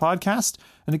episode in his podcast,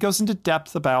 and it goes into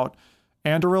depth about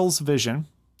Anduril's vision,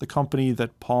 the company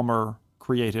that Palmer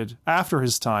created after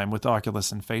his time with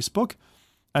Oculus and Facebook,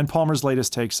 and Palmer's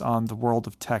latest takes on the world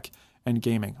of tech and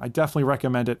gaming. I definitely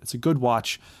recommend it. It's a good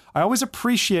watch. I always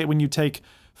appreciate when you take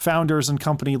founders and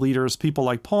company leaders, people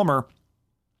like Palmer,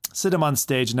 sit them on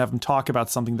stage and have them talk about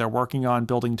something they're working on,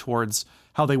 building towards,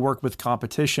 how they work with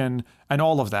competition, and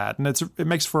all of that. And it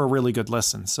makes for a really good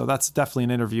listen. So that's definitely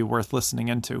an interview worth listening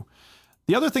into.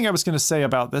 The other thing I was going to say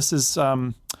about this is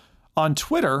on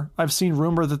Twitter, I've seen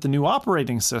rumor that the new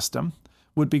operating system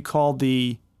would be called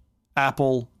the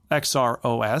Apple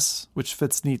xrOS, which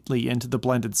fits neatly into the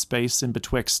blended space in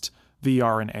betwixt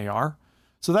VR and AR.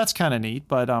 So that's kind of neat.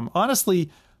 But honestly,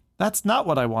 that's not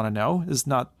what I want to know, is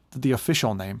not the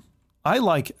official name. I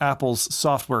like Apple's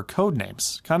software code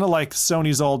names, kind of like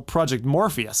Sony's old Project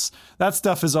Morpheus. That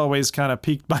stuff has always kind of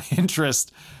piqued my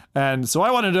interest. And so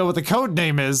I want to know what the code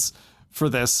name is for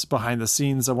this behind the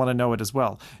scenes. I want to know it as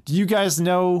well. Do you guys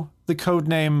know the code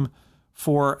name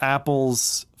for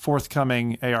Apple's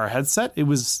forthcoming AR headset? It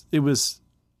was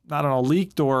I don't know,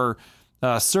 leaked or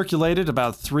circulated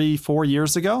about 3-4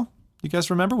 years ago. You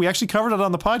guys remember? We actually covered it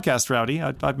on the podcast, Rowdy.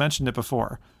 I've mentioned it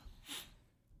before.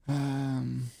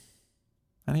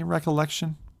 Any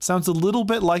recollection? Sounds a little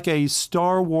bit like a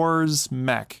Star Wars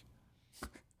mech.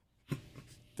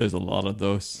 There's a lot of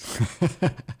those.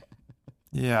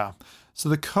 Yeah. So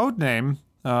the code name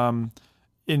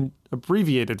in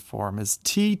abbreviated form is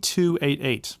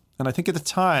T288. And I think at the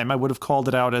time I would have called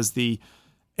it out as the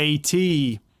AT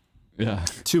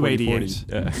 288.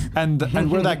 Yeah. And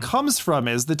where that comes from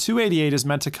is the 288 is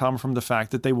meant to come from the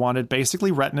fact that they wanted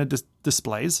basically retina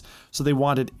displays. So they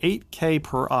wanted 8K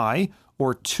per eye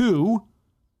or two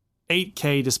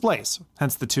 8K displays,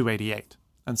 hence the 288.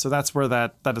 And so that's where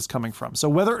that is coming from. So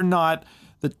whether or not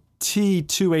the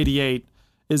T288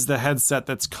 is the headset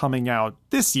that's coming out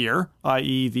this year,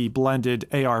 i.e. the blended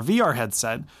AR VR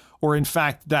headset, or in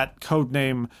fact that code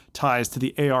name ties to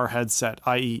the AR headset,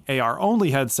 i.e. AR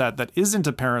only headset that isn't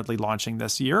apparently launching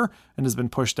this year and has been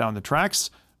pushed down the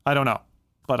tracks, I don't know,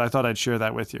 but I thought I'd share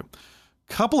that with you.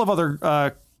 Couple of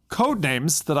other code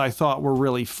names that I thought were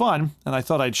really fun and I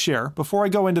thought I'd share. Before I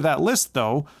go into that list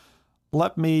though,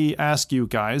 let me ask you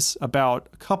guys about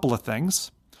a couple of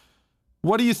things.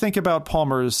 What do you think about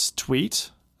Palmer's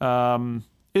tweet?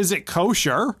 Is it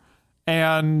kosher?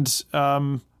 And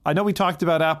I know we talked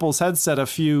about Apple's headset a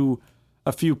few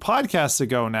podcasts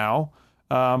ago now,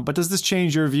 but does this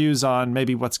change your views on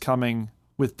maybe what's coming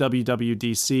with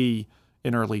WWDC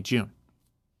in early June?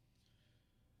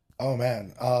 Oh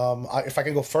man, if I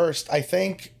can go first, I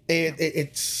think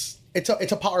it's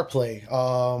a power play.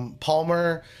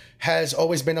 Palmer has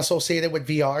always been associated with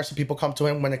VR, so people come to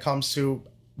him when it comes to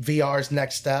VR's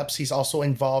next steps. He's also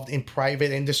involved in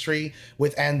private industry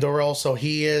with Anduril. So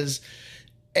he is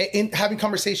in having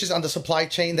conversations on the supply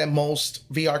chain that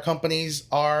most VR companies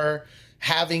are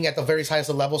having at the very highest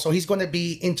level. So he's going to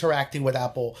be interacting with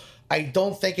Apple. I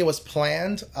don't think it was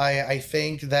planned. I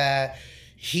think that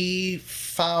he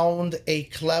found a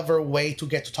clever way to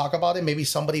get to talk about it. Maybe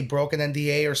somebody broke an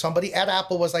NDA or somebody at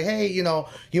Apple was like, hey,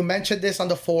 you mentioned this on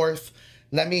the 4th.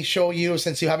 Let me show you,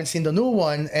 since you haven't seen the new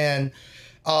one. And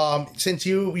since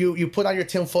you put on your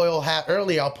tinfoil hat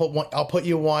earlier, I'll put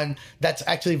you one that's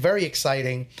actually very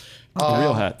exciting.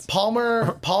 Real hat.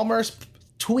 Palmer's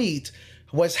tweet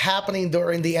was happening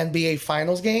during the NBA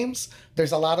Finals games.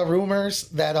 There's a lot of rumors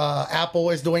that Apple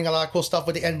is doing a lot of cool stuff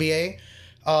with the NBA.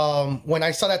 When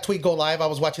I saw that tweet go live, I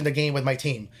was watching the game with my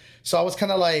team. So I was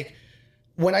kind of like,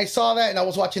 when I saw that and I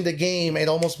was watching the game, it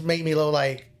almost made me look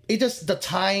like the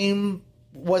time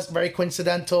was very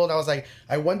coincidental. And I was like,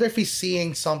 I wonder if he's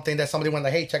seeing something that somebody went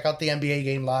like, hey, check out the NBA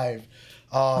game live.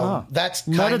 That's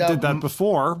kind Meta of did that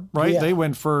before, right? Yeah. They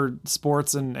went for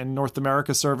sports and North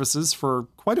America services for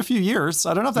quite a few years.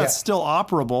 I don't know if that's still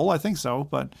operable. I think so,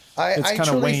 but it's kind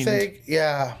of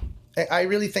waned. I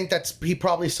really think that's he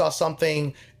probably saw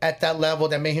something at that level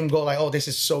that made him go like, oh, this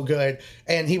is so good.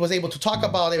 And he was able to talk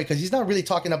about it because he's not really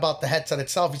talking about the headset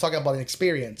itself. He's talking about an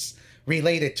experience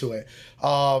related to it,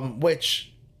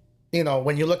 which,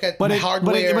 when you look at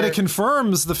hardware. But it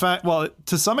confirms the fact, well,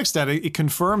 to some extent, it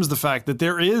confirms the fact that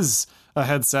there is a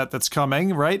headset that's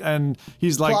coming, right? And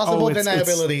he's like, plausible it's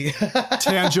deniability.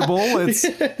 Tangible. It's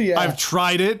I've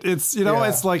tried it. It's,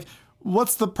 it's like,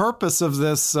 what's the purpose of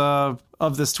this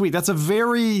tweet? That's a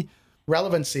very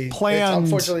relevancy planned,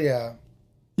 it's unfortunately,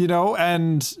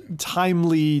 and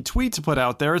timely tweet to put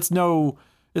out there. It's no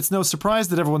surprise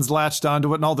that everyone's latched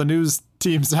onto it, and all the news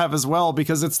teams have as well,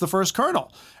 because it's the first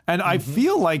kernel. And I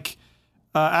feel like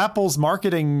Apple's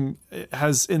marketing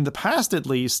has, in the past at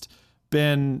least,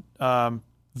 been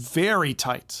very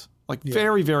tight,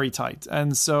 very, very tight.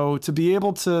 And so to be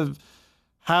able to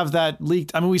have that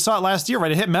leaked, I mean, we saw it last year,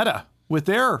 right? It hit Meta with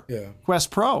their Quest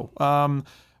Pro.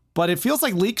 But it feels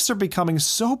like leaks are becoming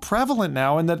so prevalent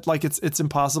now, and that it's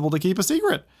impossible to keep a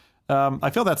secret.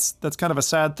 I feel that's kind of a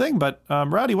sad thing. But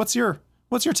Rowdy, what's your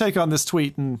take on this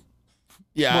tweet and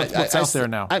what's out there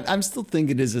now? I'm still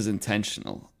thinking this is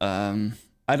intentional.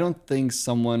 I don't think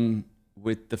someone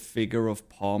with the figure of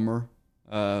Palmer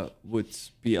would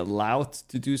be allowed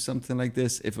to do something like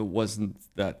this if it wasn't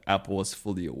that Apple was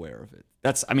fully aware of it.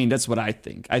 That's what I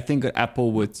think. I think that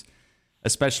Apple would,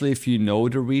 especially if you know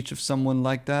the reach of someone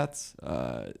like that,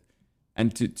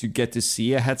 and to get to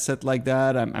see a headset like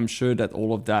that, I'm sure that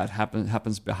all of that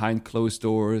happens behind closed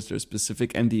doors. There's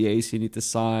specific NDAs you need to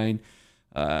sign.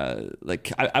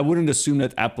 I wouldn't assume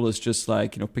that Apple is just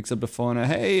picks up the phone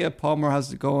and, hey, Palmer,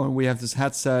 how's it going? We have this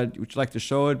headset. Would you like to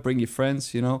show it? Bring your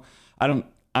friends. I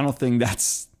don't think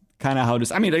that's kind of how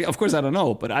this. I mean, of course, I don't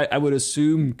know, but I would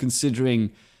assume,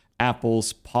 considering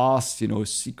Apple's past,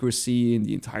 secrecy and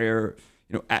the entire,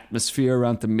 atmosphere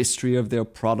around the mystery of their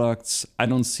products, I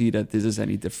don't see that this is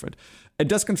any different. It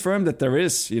does confirm that there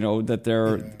is, that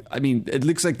they're, it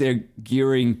looks like they're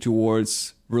gearing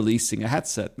towards releasing a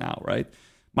headset now, right?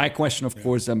 My question, of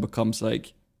course, then becomes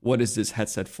what is this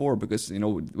headset for? Because,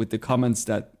 with the comments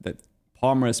that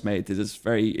Palmer has made, this is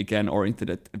very, again, oriented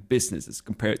at business as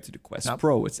compared to the Quest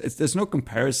Pro. There's no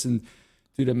comparison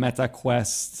to the Meta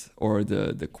Quest or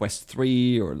the Quest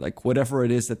 3 or whatever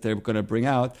it is that they're going to bring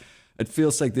out. It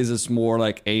feels like this is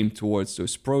more aimed towards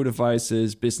those pro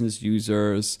devices, business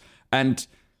users, and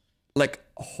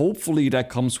hopefully that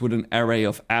comes with an array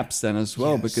of apps then as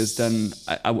well, because then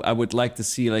I would like to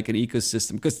see an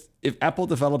ecosystem, because if Apple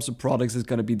develops a product, it's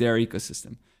going to be their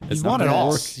ecosystem. It's not going to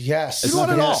work. Yes. You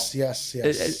want it all. Yes.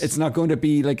 It's not going to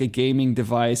be a gaming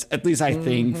device, at least I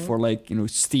think, for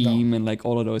Steam and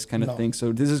all of those kind of things.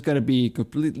 So this is going to be a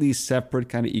completely separate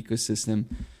kind of ecosystem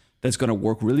that's going to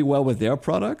work really well with their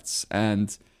products,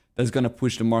 and that's going to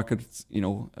push the market,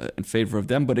 in favor of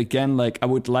them. But again, I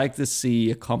would like to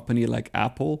see a company like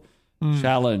Apple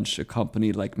challenge a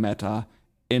company like Meta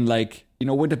in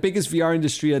where the biggest VR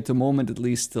industry at the moment, at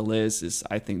least, still is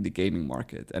I think the gaming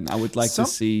market. And I would like to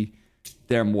see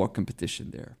there more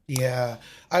competition there. Yeah.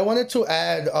 I wanted to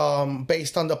add,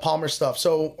 based on the Palmer stuff.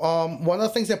 So one of the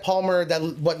things that Palmer,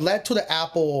 what led to the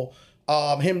Apple,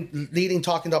 him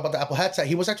talking about the Apple headset,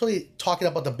 he was actually talking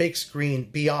about the big screen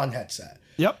beyond headset.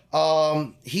 Yep.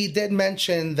 He did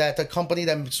mention that the company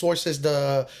that sources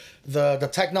the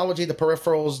technology, the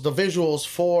peripherals, the visuals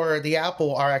for the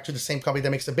Apple are actually the same company that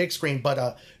makes the big screen, but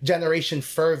a generation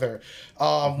further.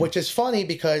 Which is funny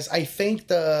because I think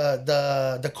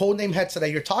the codename headset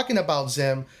that you're talking about,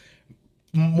 Zim,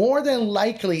 more than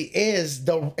likely is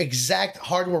the exact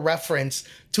hardware reference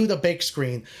to the big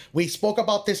screen. We spoke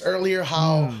about this earlier,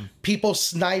 how people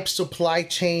snipe supply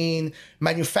chain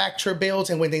manufacturer builds,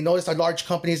 and when they notice a large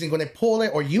company isn't going to pull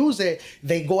it or use it,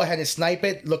 they go ahead and snipe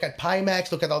it. Look at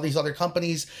Pimax, look at all these other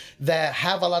companies that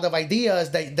have a lot of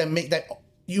ideas that make that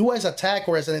you as a tech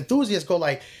or as an enthusiast go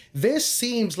like, this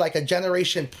seems like a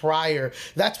generation prior.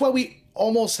 That's why we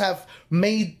almost have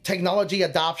made technology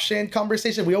adoption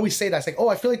conversation. We always say that. It's like, oh,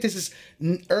 I feel like this is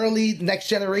early next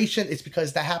generation. It's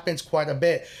because that happens quite a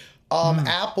bit.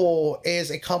 Apple is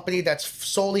a company that's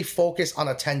solely focused on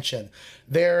attention.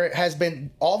 There has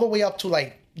been all the way up to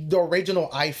like the original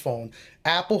iPhone.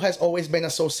 Apple has always been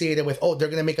associated with, oh, they're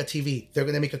going to make a TV, they're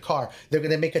going to make a car, they're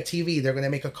going to make a TV, they're going to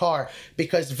make a car,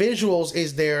 because visuals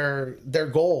is their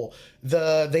goal.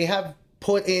 They have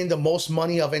put in the most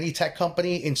money of any tech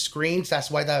company in screens.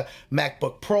 That's why the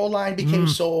MacBook Pro line became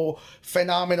so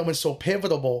phenomenal and so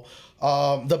pivotal.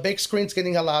 The big screen's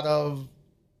getting a lot of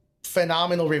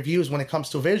phenomenal reviews when it comes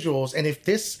to visuals. And if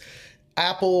this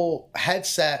Apple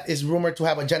headset is rumored to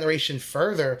have a generation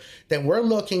further, then we're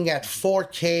looking at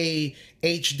 4K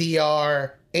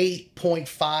HDR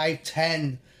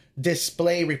 8.510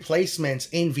 display replacements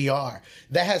in VR.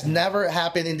 That has never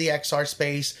happened in the XR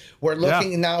space. We're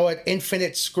looking now at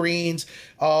infinite screens.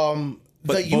 But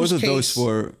both of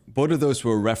those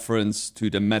were referenced to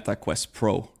the Meta Quest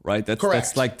Pro, right?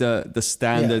 That's like the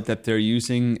standard that they're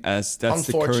using, as that's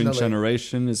the current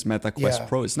generation is Meta Quest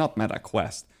Pro. It's not Meta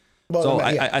Quest. Well, so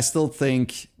I still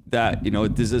think that,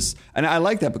 this is, and I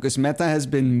like that because Meta has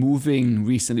been moving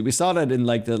recently. We saw that in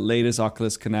like the latest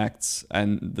Oculus Connects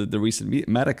and the recent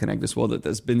Meta Connect as well, that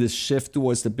there's been this shift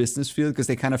towards the business field, because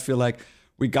they kind of feel like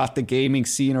we got the gaming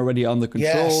scene already under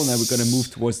control, and then we're going to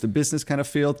move towards the business kind of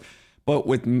field. But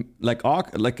with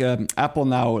Apple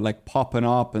now like popping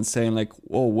up and saying like,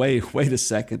 oh, wait a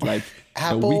second, like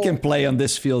we can play on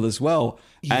this field as well.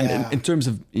 And in terms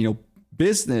of,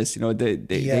 business, they've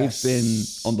been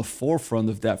on the forefront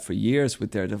of that for years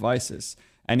with their devices.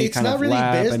 It's not really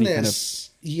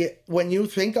business. When you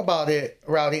think about it,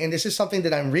 Rowdy, and this is something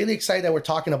that I'm really excited that we're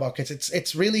talking about, because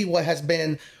it's really what has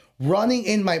been running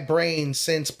in my brain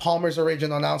since Palmer's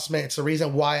original announcement. It's the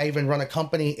reason why I even run a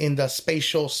company in the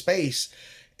spatial space,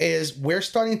 is we're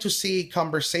starting to see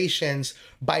conversations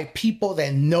by people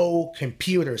that know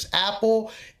computers.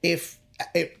 Apple,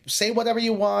 say whatever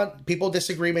you want, people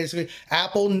disagree.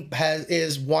 Apple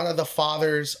is one of the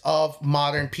fathers of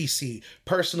modern PC,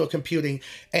 personal computing,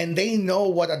 and they know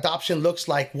what adoption looks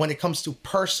like when it comes to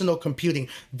personal computing.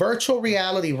 Virtual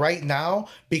reality right now,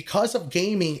 because of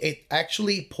gaming, it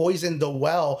actually poisoned the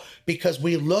well, because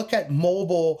we look at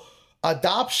mobile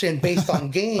adoption based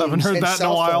on games haven't heard and that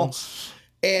cell in a while. phones.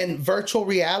 And virtual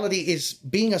reality is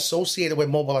being associated with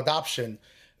mobile adoption.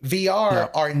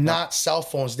 VR are not cell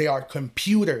phones, they are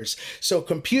computers. So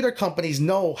computer companies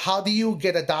know, how do you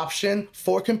get adoption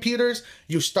for computers?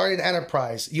 You start in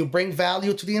enterprise. You bring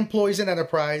value to the employees in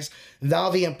enterprise. Now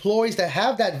the employees that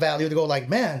have that value, they go like,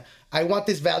 man, I want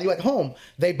this value at home.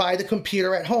 They buy the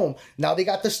computer at home. Now they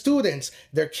got the students,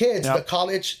 their kids, the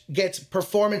college gets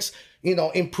performance,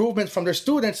 improvement from their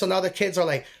students. So now the kids are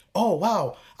like, oh,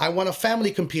 wow, I want a family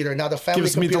computer. Now the family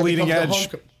gives computer me the leading becomes edge.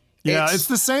 the home. Yeah, it's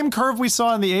the same curve we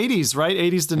saw in the 80s, right?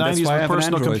 80s to 90s with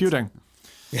personal computing.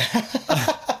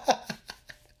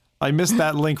 I missed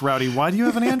that link, Rowdy. Why do you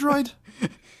have an Android?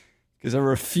 Because I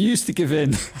refuse to give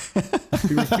in.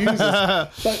 He refuses.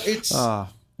 But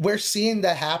we're seeing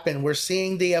that happen. We're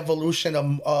seeing the evolution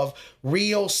of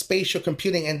real spatial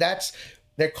computing, and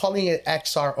they're calling it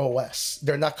xrOS.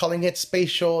 They're not calling it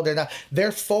spatial.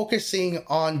 They're focusing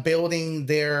on building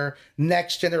their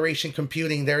next generation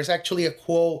computing. There's actually a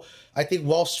quote, I think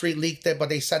Wall Street leaked it, but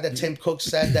they said that Tim Cook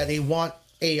said that they want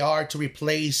AR to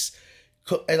replace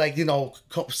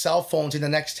cell phones in the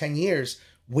next 10 years.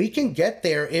 We can get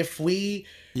there if we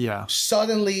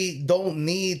suddenly don't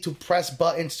need to press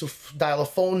buttons to dial a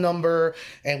phone number,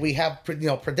 and we have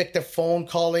predictive phone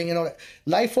calling.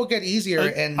 Life will get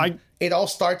easier, it all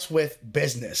starts with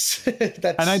business.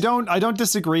 And I don't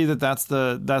disagree that's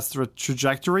the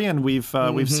trajectory, and we've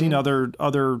seen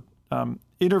other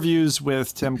interviews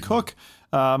with Tim Cook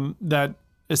that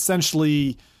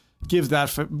essentially give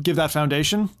that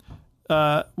foundation.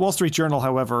 Wall Street Journal,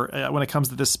 however, when it comes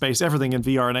to this space, everything in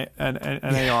VR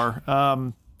and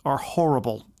AR are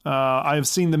horrible. I have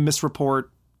seen them misreport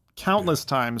countless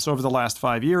times over the last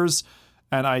 5 years,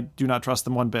 and I do not trust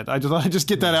them one bit. I just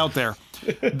get that out there.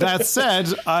 That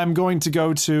said, I'm going to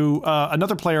go to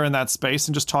another player in that space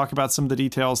and just talk about some of the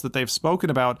details that they've spoken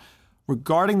about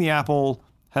regarding the Apple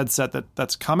headset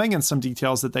that's coming, and some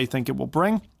details that they think it will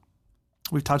bring.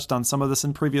 We've touched on some of this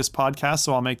in previous podcasts,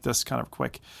 so I'll make this kind of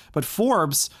quick. But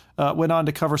Forbes went on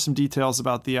to cover some details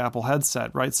about the Apple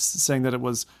headset, right? Saying that it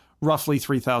was roughly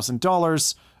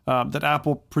 $3,000, that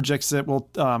Apple projects it will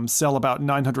sell about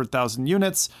 900,000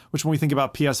 units, which when we think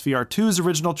about PSVR 2's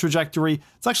original trajectory,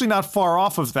 it's actually not far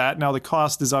off of that. Now, the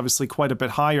cost is obviously quite a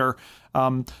bit higher.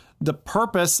 The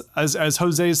purpose, as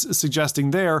Jose's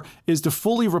suggesting there, is to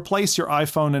fully replace your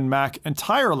iPhone and Mac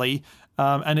entirely,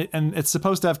 and it's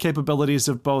supposed to have capabilities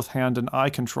of both hand and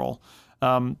eye control.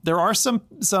 There are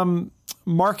some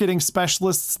marketing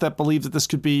specialists that believe that this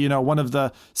could be, one of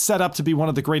the set up to be one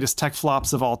of the greatest tech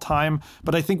flops of all time.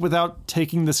 But I think without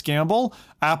taking this gamble,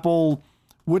 Apple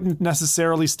wouldn't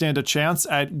necessarily stand a chance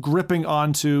at gripping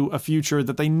onto a future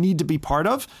that they need to be part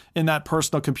of in that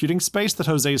personal computing space that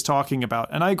Jose is talking about.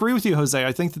 And I agree with you, Jose.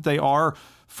 I think that they are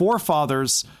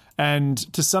forefathers, and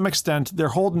to some extent, they're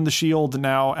holding the shield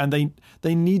now, and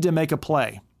they need to make a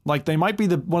play. Like, they might be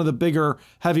one of the bigger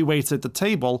heavyweights at the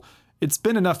table. It's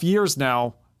been enough years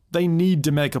now. They need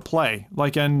to make a play.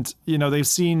 They've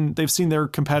seen their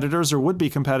competitors or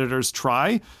would-be competitors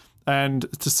try. And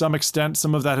to some extent,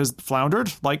 some of that has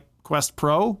floundered, like Quest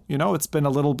Pro. It's been a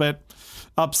little bit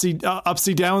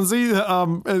upsy-downsy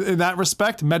in that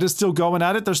respect. Meta's still going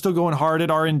at it. They're still going hard at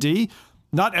R&D.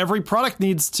 Not every product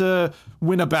needs to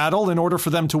win a battle in order for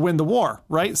them to win the war,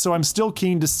 right? So I'm still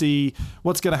keen to see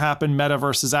what's going to happen Meta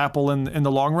versus Apple in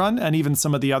the long run, and even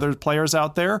some of the other players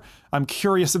out there. I'm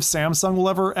curious if Samsung will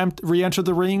ever re-enter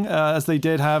the ring, as they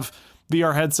did have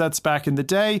VR headsets back in the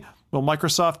day. Will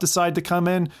Microsoft decide to come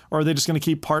in, or are they just going to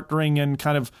keep partnering and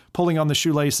kind of pulling on the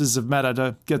shoelaces of Meta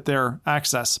to get their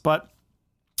access? But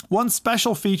one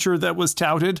special feature that was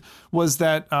touted was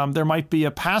that there might be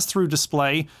a pass-through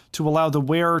display to allow the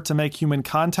wearer to make human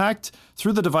contact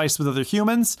through the device with other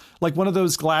humans, like one of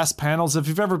those glass panels. If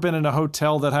you've ever been in a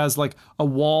hotel that has like a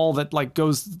wall that like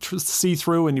goes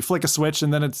see-through and you flick a switch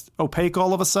and then it's opaque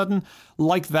all of a sudden,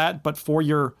 like that, but for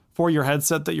your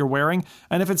headset that you're wearing.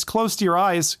 And if it's close to your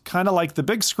eyes, kind of like the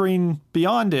big screen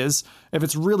beyond is, if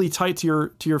it's really tight to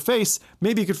your face,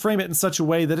 maybe you could frame it in such a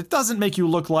way that it doesn't make you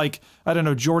look like, I don't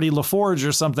know, Geordie LaForge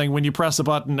or something when you press a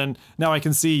button and now I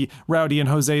can see Rowdy and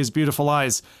Jose's beautiful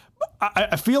eyes.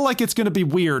 I feel like it's going to be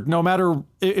weird no matter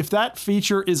if that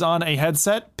feature is on a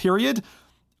headset, period.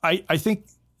 I think,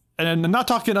 and I'm not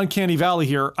talking Uncanny Valley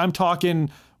here, I'm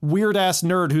talking weird ass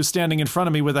nerd who's standing in front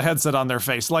of me with a headset on their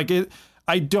face. Like it,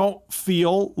 I don't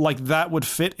feel like that would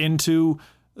fit into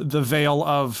the veil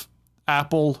of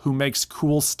Apple, who makes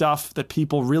cool stuff that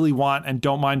people really want and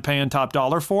don't mind paying top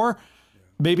dollar for.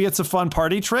 Maybe it's a fun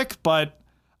party trick, but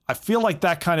I feel like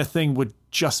that kind of thing would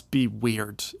just be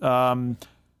weird.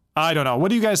 I don't know. What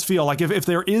do you guys feel? Like if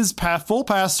there is full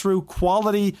pass-through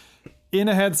quality in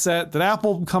a headset that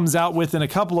Apple comes out with in a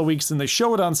couple of weeks and they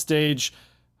show it on stage,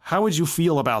 how would you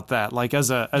feel about that? Like as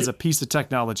a piece of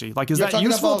technology, like is that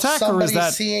useful tech, or is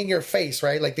that seeing your face,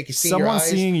 right? Like they can see your eyes.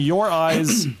 Someone seeing your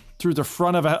eyes through the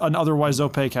front of an otherwise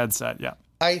opaque headset. Yeah.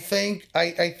 I think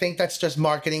that's just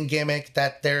marketing gimmick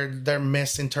that they're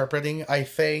misinterpreting. I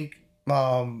think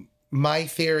my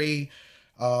theory,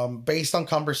 based on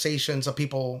conversations of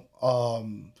people,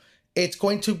 it's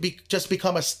going to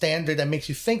become a standard that makes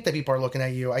you think that people are looking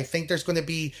at you. I think there's going to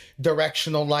be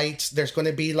directional lights. There's going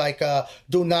to be like a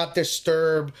do not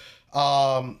disturb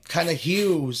kind of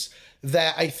hues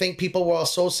that I think people will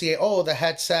associate. Oh, the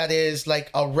headset is like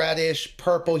a reddish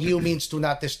purple hue means do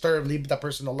not disturb, leave the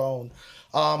person alone.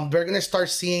 We're going to start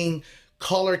seeing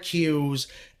color cues,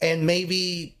 and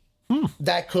maybe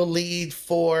that could lead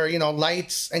for,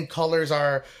 lights and colors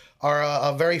are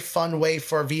a very fun way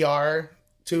for VR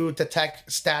to detect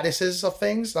statuses of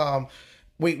things.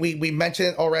 We mentioned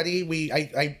it already.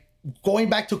 I going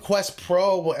back to Quest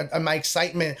Pro and my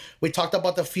excitement, we talked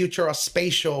about the future of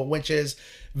spatial, which is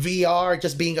VR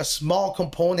just being a small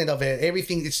component of it.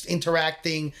 Everything is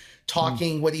interacting,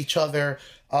 talking with each other.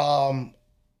 I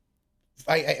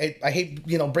hate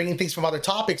bringing things from other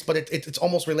topics, but it's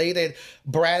almost related.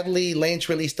 Bradley Lynch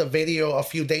released a video a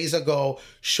few days ago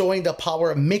showing the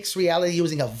power of mixed reality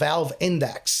using a Valve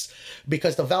Index,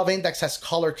 because the Valve Index has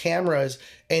color cameras,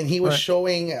 and he was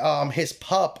showing his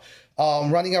pup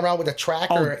running around with a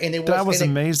tracker, and it was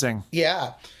amazing.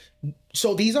 Yeah.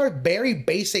 So these are very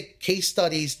basic case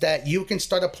studies that you can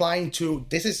start applying to.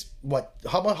 This is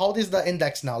how old is the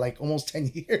Index now? Like almost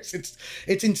 10 years.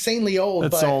 It's insanely old.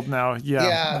 It's old now.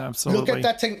 Yeah, absolutely. Look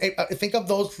at that. Think of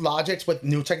those logics with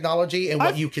new technology and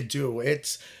what you could do.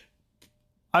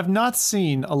 I've not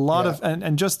seen a lot of,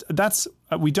 and just that's,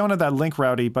 we don't have that link,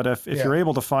 Rowdy, but if you're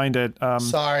able to find it.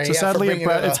 Sorry. So sadly,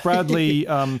 it's Bradley.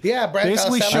 Brad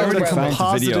basically showed a video.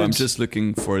 composite. I'm just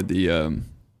looking for the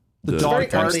The It's dog very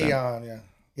part. early on, yeah.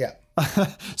 Yeah.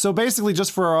 So basically,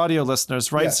 just for our audio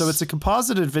listeners, right? Yes. So it's a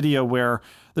composited video where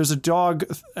there's a dog,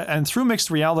 and through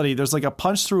mixed reality, there's like a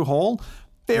punch-through hole,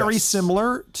 very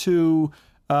similar to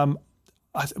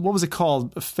what was it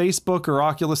called? Facebook or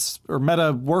Oculus or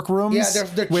Meta Workrooms? Yeah,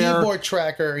 their keyboard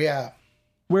tracker, yeah.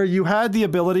 Where you had the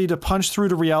ability to punch through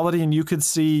to reality and you could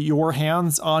see your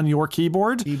hands on your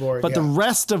keyboard. But the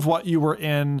rest of what you were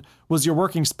in was your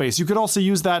working space. You could also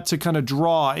use that to kind of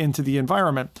draw into the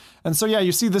environment. And so, yeah,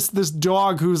 you see this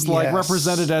dog who's like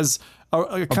represented as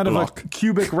a kind of a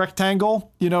cubic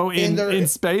rectangle, you know, in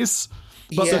space.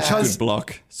 But such a good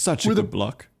block. Such a good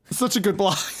block. Such a good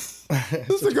block. This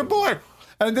is a good boy.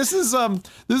 And this is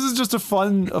just a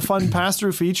fun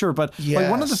pass-through feature, but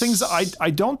like one of the things I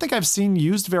don't think I've seen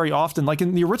used very often, like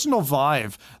in the original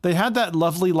Vive, they had that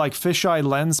lovely like fisheye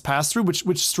lens pass-through,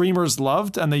 which streamers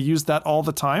loved, and they used that all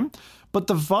the time. But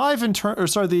the Vive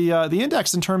the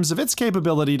Index in terms of its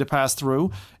capability to pass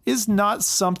through is not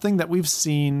something that we've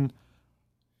seen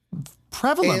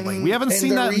prevalently. We haven't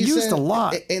seen that used a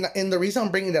lot. And the reason I'm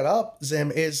bringing that up,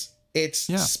 Zim, is it's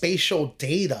spatial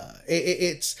data.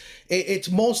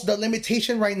 The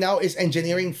limitation right now is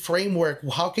engineering framework.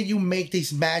 How can you make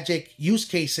these magic use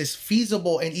cases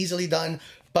feasible and easily done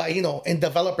by, and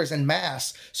developers en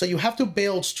masse? So you have to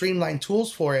build streamlined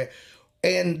tools for it.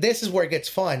 And this is where it gets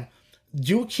fun.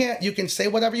 You can say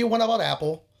whatever you want about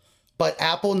Apple, but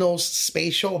Apple knows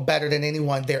spatial better than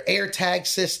anyone. Their AirTag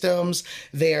systems,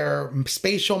 their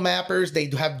spatial mappers, they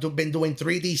have been doing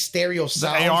 3D stereo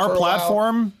sound. The AR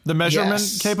platform, the measurement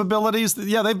capabilities.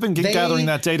 Yeah, they've been gathering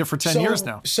that data for 10 years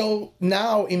now. So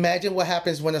now imagine what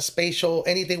happens when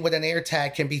anything with an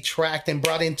AirTag can be tracked and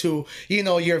brought into,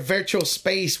 your virtual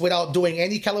space without doing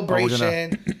any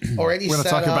calibration or any setup. We're going to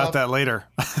talk about that later.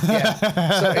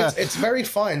 So it's very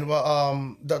fun,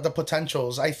 the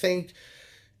potentials. I think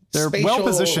they're well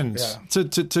positioned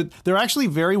to they're actually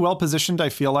very well positioned, I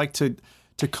feel like, to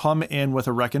come in with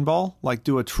a wrecking ball, like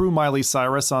do a true Miley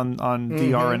Cyrus on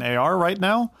VR and AR right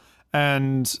now.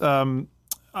 And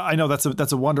I know that's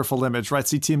a wonderful image, right?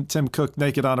 See Tim Cook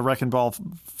naked on a wrecking ball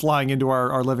flying into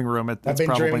our living room. I've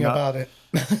been dreaming about it.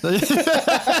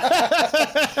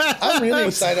 I'm really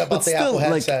excited about the Apple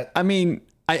headset.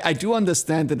 I do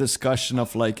understand the discussion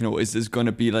of is this going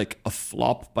to be like a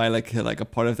flop by like a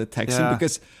part of the tech scene?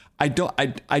 Because I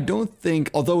don't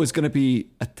think, although it's going to be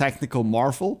a technical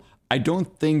marvel, I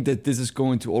don't think that this is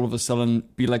going to all of a sudden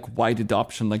be like wide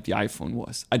adoption like the iPhone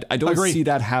was. I don't see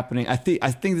that happening. I think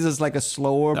this is like a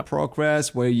slower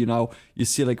progress where you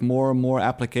see like more and more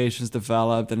applications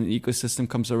developed and an ecosystem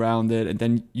comes around it, and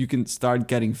then you can start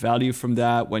getting value from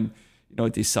that when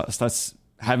they starts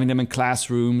having them in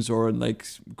classrooms or in like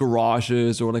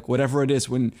garages or like whatever it is.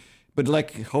 But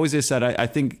like Jose said, I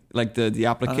think like the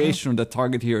application or the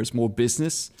target here is more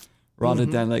business rather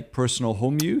than like personal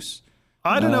home use.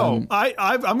 I don't know.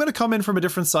 I'm going to come in from a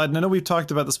different side, and I know we've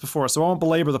talked about this before, so I won't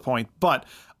belabor the point. But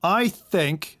I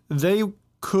think they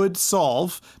could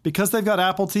solve, because they've got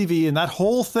Apple TV and that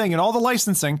whole thing and all the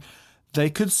licensing, they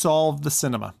could solve the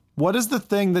cinema. What is the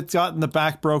thing that's gotten the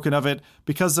back broken of it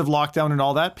because of lockdown and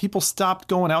all that? People stopped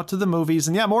going out to the movies,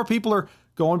 and more people are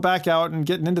going back out and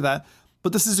getting into that.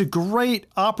 But this is a great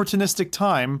opportunistic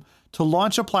time to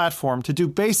launch a platform to do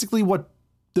basically what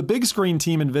the big screen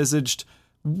team envisaged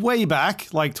way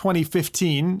back, like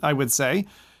 2015, I would say,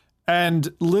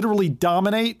 and literally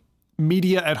dominate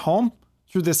media at home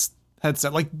through this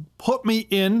headset. Like, put me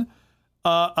in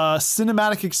a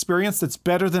cinematic experience that's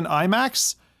better than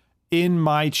IMAX in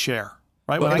my chair,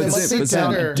 right? When I can sit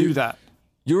down and do that.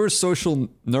 You're a social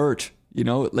nerd,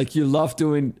 like you love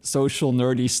doing social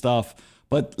nerdy stuff.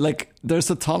 But like, there's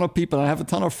a ton of people, and I have a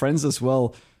ton of friends as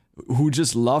well, who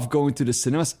just love going to the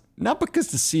cinemas, not because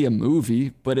to see a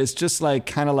movie, but it's just like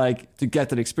kind of like to get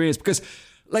that experience. Because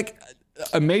like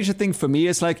a major thing for me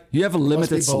is like you have a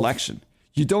limited selection.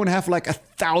 You don't have like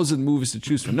 1,000 movies to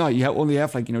choose from. No, you only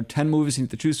have like 10 movies you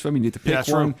need to choose from. You need to pick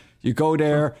one. You go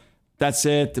there. That's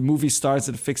it. The movie starts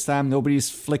at a fixed time. Nobody's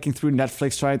flicking through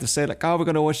Netflix trying to say like, oh, we're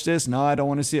going to watch this. No, I don't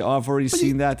want to see it. Oh, I've already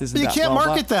seen that. This you can't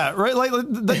market that, right? Like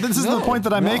this is the point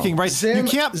that I'm making, right? Zim,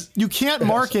 you can't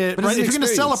market, right? If you're going to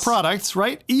sell a product,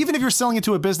 right? Even if you're selling it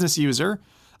to a business user,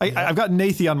 I've got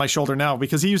Nathan on my shoulder now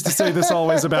because he used to say this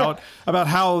always about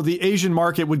how the Asian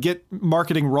market would get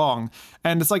marketing wrong.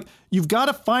 And it's like, you've got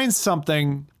to find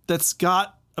something that's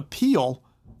got appeal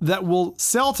that will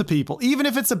sell to people, even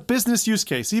if it's a business use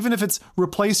case, even if it's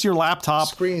replace your laptop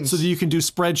screens so that you can do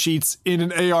spreadsheets in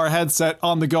an AR headset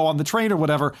on the go on the train or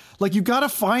whatever. Like, you got to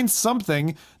find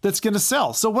something that's going to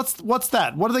sell. So what's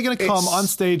that? What are they going to come on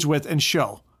stage with and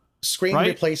show? screen right?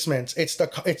 replacements. It's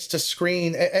the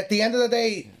screen. At the end of the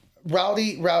day,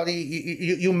 Rowdy,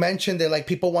 you mentioned it, like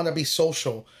people want to be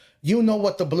social. You know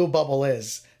what the blue bubble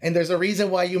is. And there's a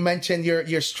reason why you mentioned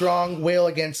your strong will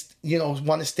against,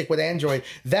 want to stick with Android.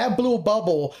 That blue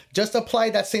bubble, just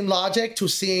apply that same logic to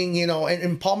seeing,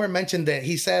 and Palmer mentioned it.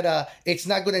 He said it's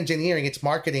not good engineering, it's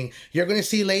marketing. You're going to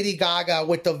see Lady Gaga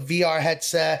with the VR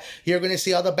headset. You're going to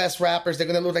see all the best rappers. They're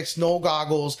going to look like snow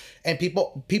goggles. And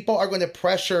people are going to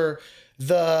pressure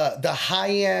the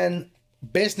high-end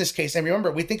business case. And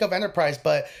remember, we think of enterprise,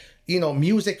 but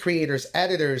music creators,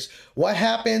 editors, what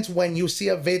happens when you see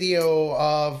a video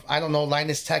of, I don't know,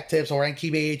 Linus Tech Tips or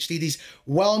NKB HD, these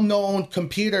well-known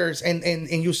computers, and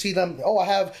you see them, I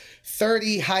have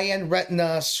 30 high-end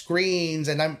Retina screens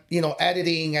and I'm,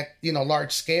 editing at,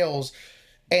 large scales.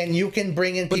 And you can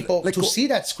bring in people to see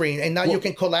that screen, and now you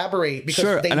can collaborate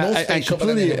because they know spatial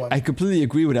better than anyone. I completely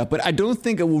agree with that, but I don't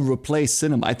think it will replace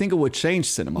cinema. I think it would change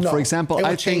cinema. No, for example,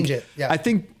 I think it. Yeah. I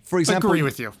think, for example, agree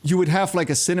with you. You would have like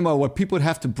a cinema where people would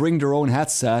have to bring their own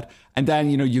headset, and then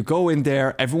you go in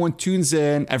there, everyone tunes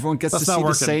in, everyone gets to see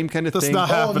the same kind of thing. That's not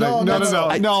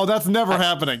happening. No, that's never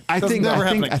happening. I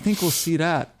think we'll see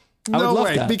that. No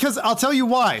way, because I'll tell you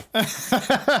why.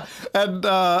 And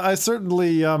I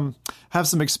certainly have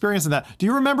some experience in that. Do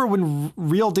you remember when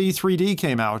Real D 3D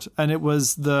came out, and it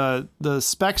was the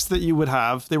specs that you would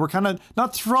have? They were kind of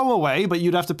not throwaway, but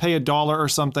you'd have to pay $1 or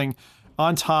something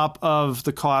on top of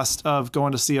the cost of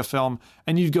going to see a film,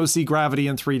 and you'd go see Gravity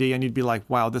in 3D, and you'd be like,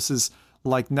 wow, this is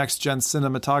like next gen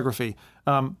cinematography.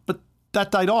 But that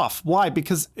died off. Why?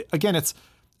 Because again, it's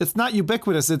not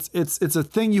ubiquitous. It's a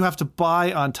thing you have to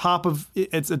buy on top of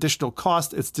its additional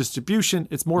cost, its distribution.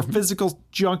 It's more physical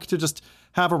junk to just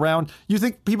have around. You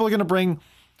think people are going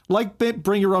to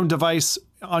bring your own device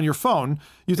on your phone?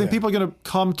 You think people are going to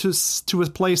come to a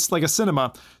place like a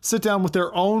cinema, sit down with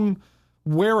their own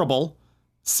wearable,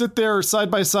 sit there side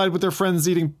by side with their friends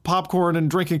eating popcorn and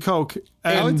drinking Coke,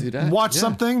 and watch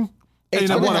something? And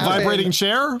a vibrating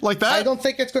chair like that? I don't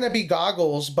think it's going to be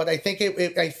goggles, but I think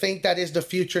I think that is the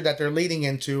future that they're leading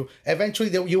into. Eventually,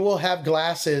 you will have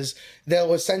glasses that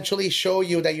will essentially show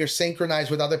you that you're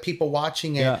synchronized with other people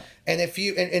watching it. Yeah. And if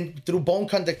you and through bone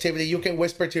conductivity, you can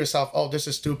whisper to yourself, "Oh, this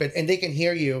is stupid," and they can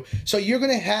hear you. So you're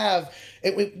going to have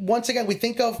once again. We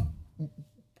think of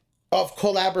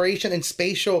collaboration and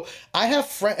spatial. I have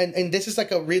friends, and this is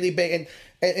like a really big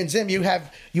and Zim, you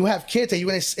have kids,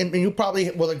 and you probably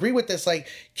will agree with this. Like,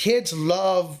 kids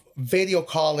love video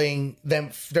calling their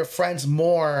friends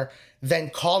more than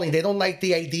calling. They don't like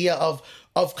the idea of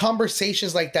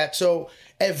conversations like that. So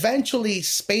eventually,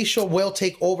 spatial will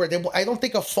take over. I don't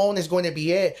think a phone is going to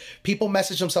be it. People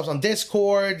message themselves on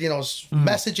Discord,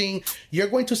 messaging. You're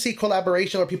going to see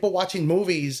collaboration or people watching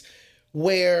movies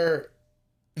where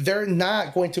they're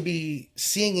not going to be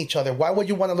seeing each other. Why would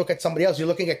you want to look at somebody else? You're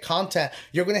looking at content.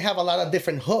 You're going to have a lot of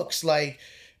different hooks. Like,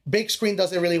 big screen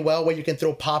does it really well where you can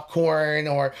throw popcorn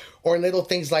or little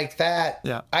things like that.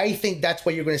 Yeah. I think that's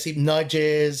where you're going to see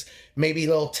nudges, maybe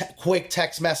little quick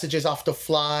text messages off the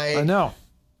fly. I know.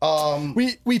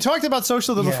 We talked about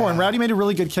social before, and Rowdy made a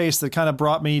really good case that kind of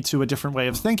brought me to a different way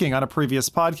of thinking on a previous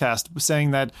podcast,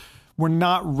 saying that we're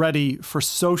not ready for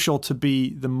social to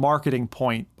be the marketing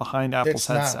point behind Apple's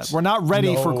headset. We're not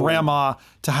ready for grandma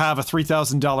to have a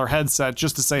 $3,000 headset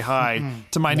just to say hi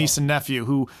to my niece and nephew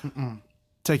who,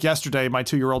 take yesterday, my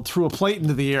 2-year-old threw a plate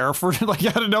into the air for like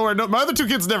out of nowhere. No, my other 2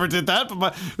 kids never did that,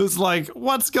 but it was like,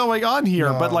 what's going on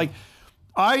here? No. But like,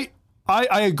 I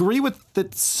agree with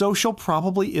that. Social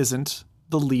probably isn't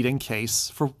the leading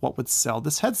case for what would sell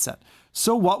this headset.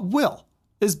 So what will?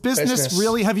 Is business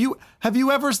really? Have you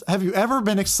ever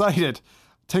been excited?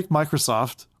 Take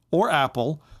Microsoft or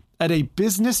Apple at a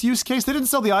business use case. They didn't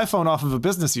sell the iPhone off of a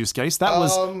business use case. That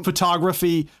was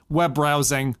photography, web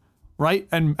browsing, right?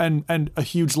 And a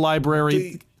huge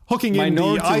library hooking in the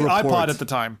iPod at the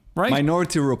time, right?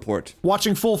 Minority Report,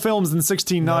 watching full films in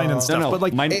 16:9 and stuff. No. But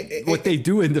like what they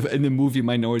do in the movie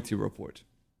Minority Report,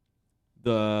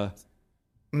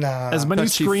 as many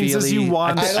screens as you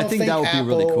want. I think that would be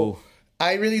really cool.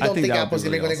 I really don't think Apple's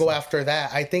even going to go after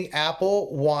that. I think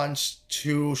Apple wants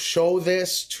to show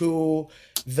this to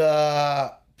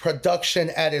the production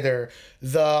editor,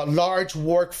 the large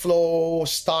workflow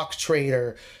stock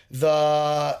trader,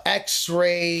 the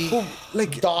X-ray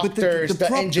doctors,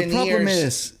 the engineers. The problem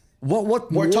is,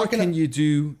 what more can you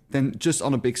do than just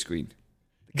on a big screen?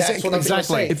 That's what I'm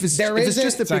Exactly. saying. If it's isn't-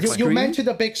 just a big you screen. mentioned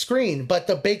the big screen, but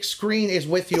the big screen is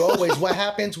with you always. What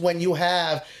happens when you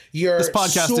have your This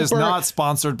podcast is not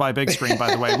sponsored by Big Screen,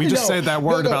 by the way. We just said that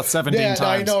word about 17 times.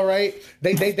 I know, right?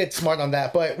 They did smart on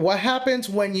that. But what happens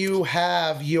when you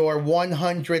have your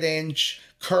 100-inch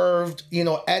curved,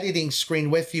 editing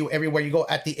screen with you everywhere you go,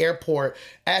 at the airport,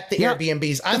 at the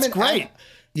Airbnbs? That's great.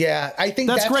 I think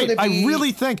That's great. I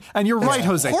really think, and you're right,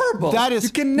 Jose. Horrible. That is,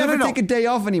 you can never take a day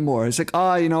off anymore. It's like,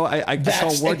 I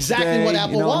That's saw work exactly today. what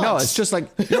Apple wants. No, it's just like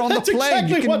you're on the That's plane.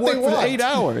 exactly You can what work they for want. 8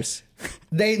 hours.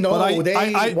 They know.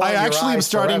 I actually am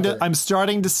starting forever. I'm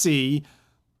starting to see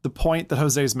the point that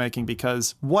Jose is making,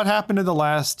 because what happened in the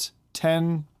last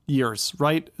 10 years,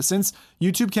 right? Since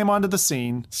YouTube came onto the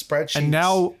scene, Spreadsheets. and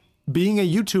now being a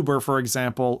YouTuber, for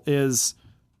example, is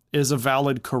a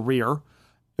valid career.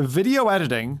 Video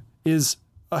editing is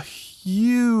a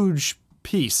huge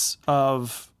piece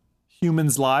of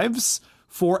humans' lives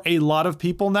for a lot of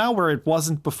people now, where it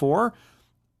wasn't before.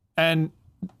 And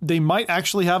they might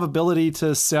actually have ability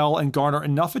to sell and garner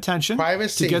enough attention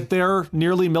Privacy. to get their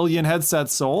nearly million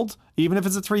headsets sold, even if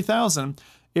it's at 3,000,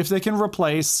 if they can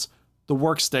replace the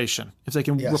workstation. If they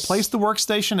can replace the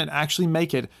workstation and actually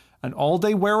make it an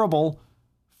all-day wearable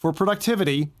for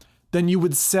productivity, then you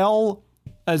would sell,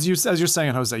 as you're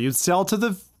saying, Jose, you'd sell to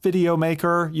the video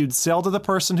maker, you'd sell to the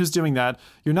person who's doing that.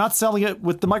 You're not selling it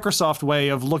with the Microsoft way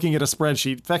of looking at a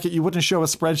spreadsheet. In fact, you wouldn't show a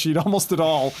spreadsheet almost at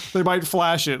all. They might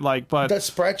flash it, but the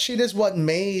spreadsheet is what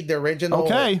made the original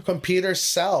computer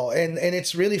sell, and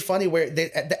it's really funny where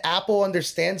the Apple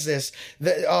understands this.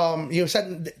 You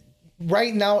said.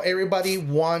 Right now, everybody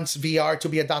wants VR to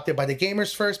be adopted by the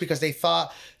gamers first, because they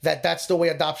thought that that's the way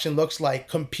adoption looks like.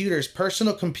 Computers,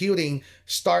 personal computing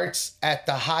starts at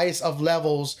the highest of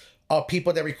levels of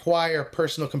people that require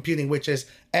personal computing, which is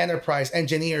enterprise,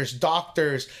 engineers,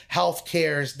 doctors,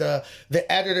 healthcares,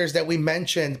 the editors that we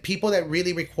mentioned, people that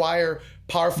really require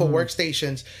powerful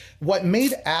workstations. What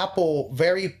made Apple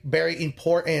very, very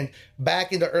important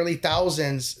back in the early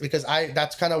thousands, because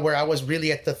that's kind of where I was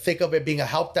really at the thick of it, being a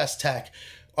help desk tech.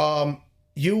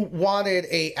 You wanted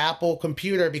a Apple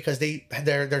computer because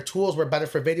their tools were better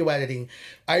for video editing.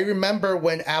 I remember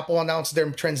when Apple announced their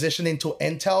transitioning to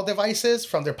Intel devices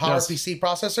from their PowerPC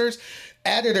processors,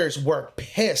 editors were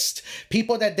pissed.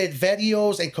 People that did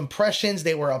videos and compressions,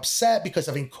 they were upset because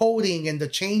of encoding and the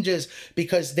changes,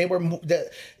 because there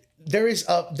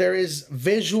is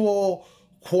visual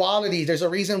quality. There's a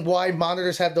reason why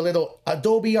monitors have the little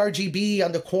Adobe RGB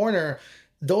on the corner.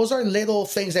 Those are little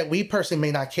things that we personally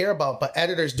may not care about, but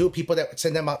editors do. People that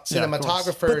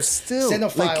cinematographers, but still,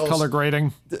 cinephiles, like color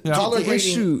grading.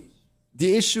 The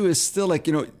issue is still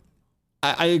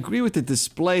I agree with the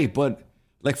display, but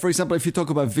like, for example, if you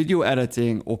talk about video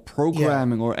editing or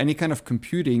programming or any kind of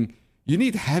computing, you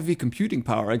need heavy computing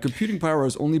power. And computing power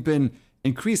has only been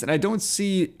increased. And I don't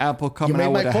see Apple coming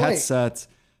out with a headset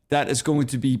that is going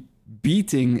to be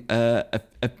beating a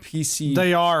PC.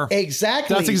 They are.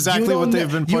 Exactly. That's exactly what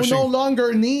they've been pushing. You no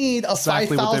longer need a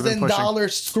Exactly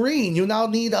 $5,000 screen. You now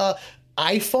need a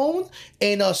iPhone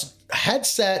and a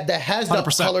headset that has the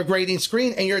 100%. color grading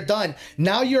screen, and you're done.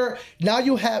 Now you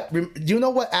have. You know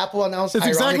what Apple announced? It's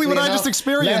exactly what I just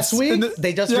experienced last week.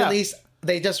 They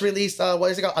just released.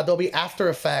 What is it called? Adobe After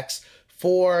Effects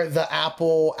for the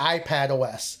Apple iPad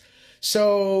OS.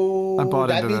 So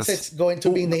that means it's going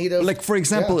to be native. Like, for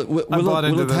example, will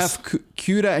it have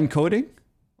CUDA encoding,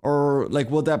 or like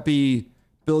will that be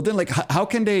built in? Like, how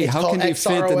can they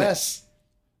xrOS. fit?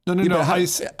 No.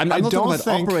 I'm not talking about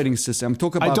operating system. I'm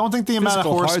talking about. I don't think the amount of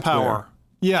horsepower. Hardware.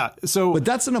 Yeah. So, but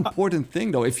that's an important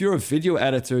thing, though. If you're a video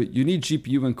editor, you need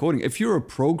GPU encoding. If you're a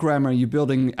programmer, you're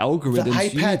building algorithms. The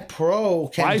iPad Pro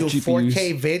can do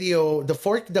 4K video. The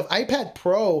iPad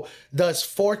Pro does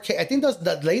 4K. I think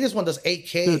the latest one does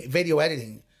 8K video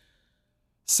editing.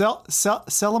 Sell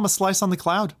them a slice on the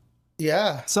cloud.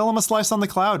 Yeah. Sell them a slice on the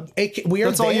cloud.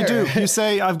 That's all you do. You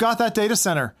say, I've got that data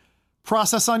center.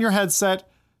 Process on your headset.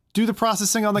 Do the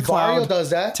processing on the cloud. Vario does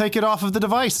that. Take it off of the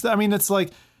device. I mean, it's like...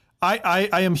 I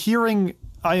am hearing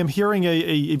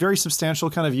a very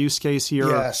substantial kind of use case here.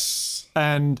 Yes.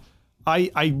 And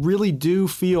I really do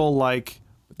feel like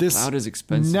this cloud is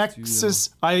expensive nexus.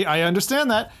 too, I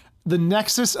understand that. The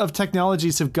nexus of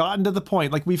technologies have gotten to the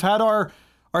point. Like, we've had our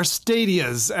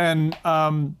Stadias and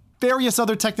various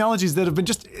other technologies that have been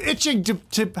just itching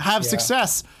to have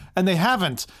success, and they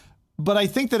haven't. But I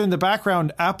think that in the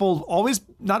background, Apple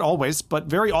not always, but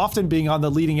very often being on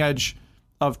the leading edge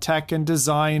of tech and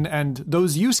design and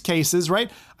those use cases, right?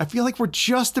 I feel like we're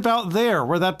just about there.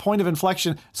 We're that point of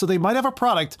inflection. So they might have a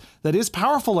product that is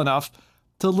powerful enough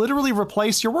to literally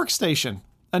replace your workstation.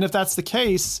 And if that's the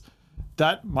case,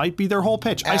 that might be their whole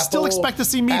pitch. I still expect to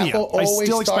see media. Apple I always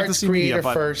still expect to starts see media, creator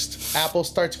but first. Apple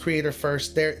starts creator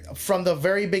first. They're from the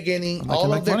very beginning.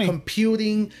 All of their money.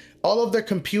 computing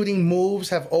moves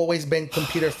have always been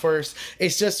computer first.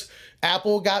 It's just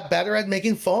Apple got better at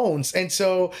making phones, and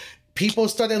so people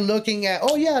started looking at,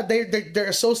 oh yeah, they're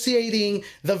associating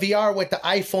the VR with the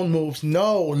iPhone moves.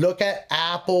 No, look at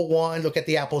Apple One, look at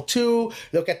the Apple II,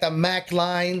 look at the Mac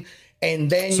line, and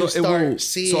then you start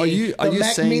seeing. So are the you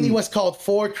Mac saying, Mini was called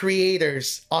for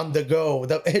creators on the go.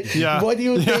 What do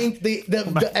you think the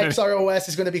xrOS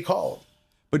is going to be called?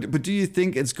 But do you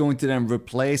think it's going to then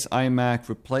replace iMac,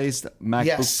 replace the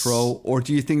MacBook Pro, or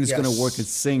do you think it's going to work in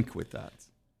sync with that?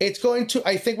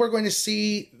 I think we're going to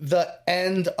see the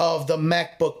end of the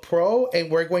MacBook Pro,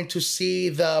 and we're going to see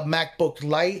the MacBook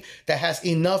Lite that has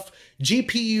enough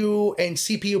GPU and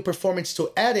CPU performance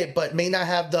to edit, but may not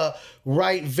have the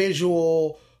right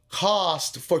visual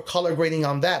cost for color grading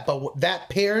on that. But that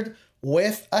paired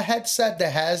with a headset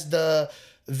that has the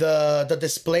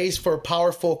displays for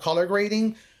powerful color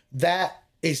grading, I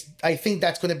think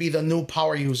that's going to be the new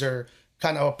power user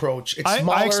kind of approach. It's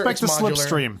smaller, I expect it's a modular.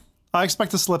 slipstream. I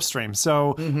expect a slipstream.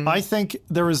 So I think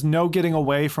there is no getting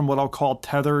away from what I'll call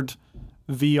tethered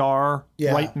VR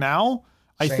right now.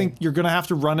 I think you're going to have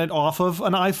to run it off of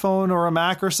an iPhone or a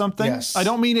Mac or something. Yes. I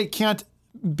don't mean it can't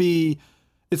be,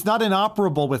 it's not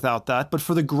inoperable without that, but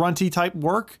for the grunty type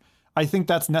work, I think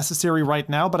that's necessary right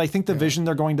now. But I think the vision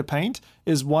they're going to paint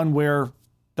is one where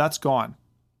that's gone.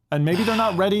 And maybe they're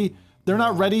not ready. They're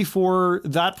not ready for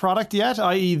that product yet,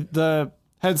 i.e. the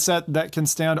headset that can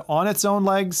stand on its own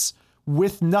legs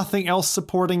with nothing else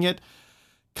supporting it.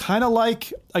 Kind of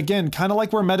like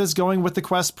where Meta's going with the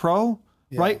Quest Pro,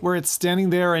 right? Where it's standing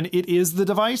there and it is the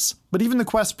device. But even the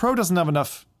Quest Pro doesn't have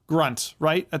enough grunt,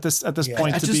 right? At this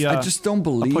point I just don't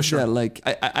believe that. Like,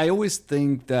 I always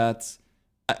think that,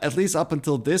 at least up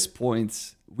until this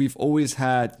point, we've always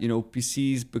had,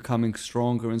 PCs becoming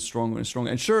stronger and stronger and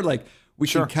stronger. And sure, like, we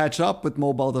can catch up with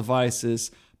mobile devices,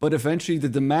 but eventually the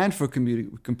demand for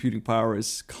computing power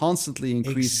is constantly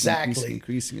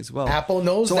increasing as well. Apple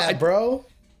knows that, bro.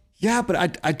 Yeah,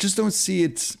 but I just don't see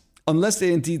it, unless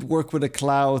they indeed work with a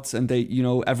cloud and they,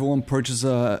 everyone purchases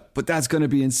but that's going to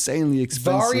be insanely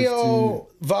expensive.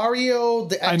 Vario,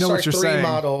 the XR3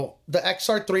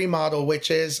 model, which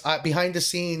is behind the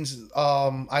scenes.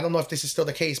 I don't know if this is still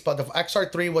the case, but the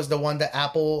XR3 was the one that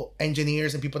Apple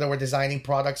engineers and people that were designing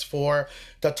products for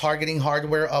the targeting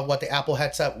hardware of what the Apple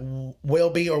headset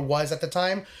will be or was at the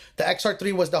time. The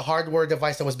XR3 was the hardware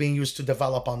device that was being used to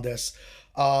develop on this.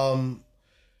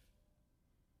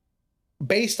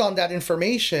 Based on that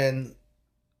information,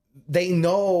 they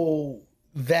know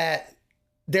that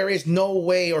there is no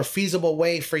way or feasible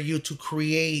way for you to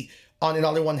create on an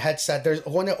all-in-one headset. There's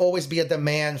going to always be a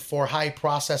demand for high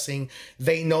processing.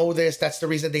 They know this. That's the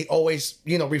reason they always,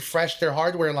 refresh their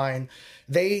hardware line.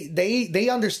 They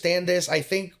understand this. I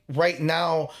think right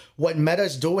now what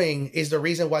Meta's doing is the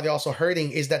reason why they're also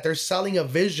hurting is that they're selling a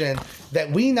vision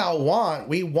that we now want.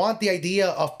 We want the idea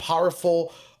of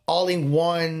powerful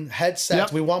all-in-one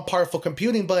headsets. We want powerful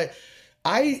computing, but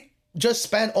I just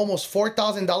spent almost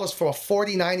 $4,000 for a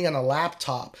 4090 on a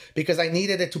laptop because I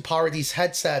needed it to power these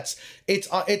headsets.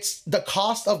 It's the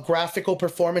cost of graphical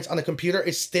performance on a computer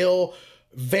is still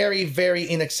very, very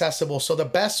inaccessible. So the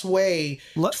best way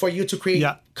for you to create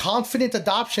confident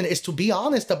adoption is to be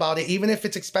honest about it, even if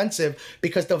it's expensive,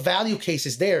 because the value case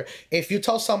is there. If you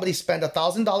tell somebody spend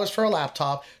 $1,000 for a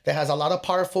laptop that has a lot of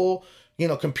powerful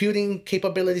computing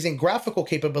capabilities and graphical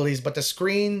capabilities, but the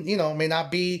screen, may not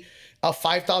be a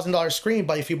 $5,000 screen.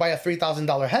 But if you buy a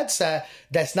 $3,000 headset,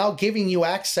 that's now giving you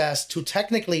access to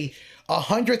technically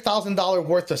 $100,000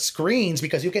 worth of screens,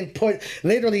 because you can put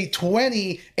literally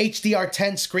 20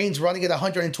 HDR10 screens running at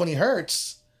 120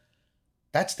 hertz.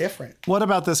 That's different. What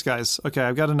about this, guys? Okay,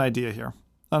 I've got an idea here.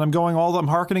 And I'm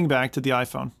harkening back to the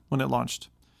iPhone when it launched.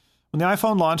 When the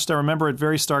iPhone launched, I remember it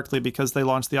very starkly because they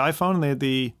launched the iPhone and they had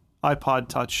the iPod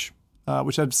Touch,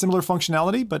 which had similar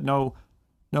functionality, but no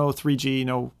 3G,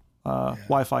 no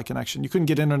Wi-Fi connection. You couldn't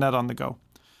get internet on the go.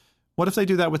 What if they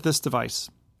do that with this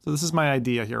device? So this is my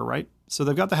idea here, right? So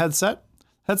they've got the headset.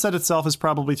 Headset itself is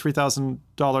probably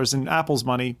 $3,000 in Apple's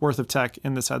money worth of tech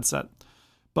in this headset.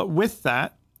 But with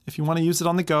that, if you want to use it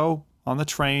on the go, on the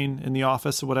train, in the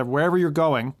office, or whatever, wherever you're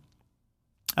going,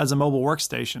 as a mobile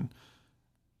workstation,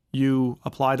 you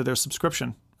apply to their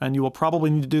subscription. And you will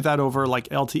probably need to do that over like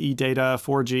LTE data,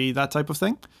 4G, that type of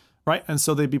thing, right? And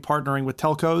so they'd be partnering with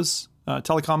telcos,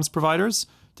 telecoms providers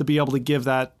to be able to give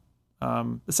that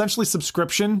essentially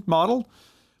subscription model.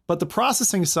 But the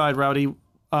processing side, Rowdy,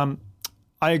 I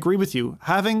agree with you.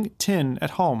 Having tin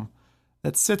at home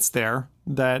that sits there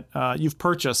that you've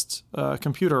purchased a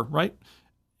computer, right,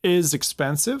 is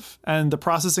expensive, and the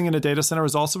processing in a data center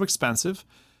is also expensive.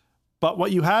 But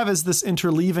what you have is this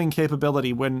interleaving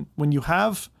capability. When you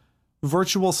have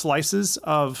virtual slices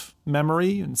of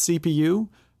memory and CPU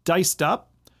diced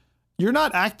up, you're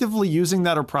not actively using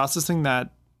that or processing that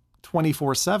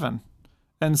 24/7.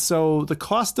 And so the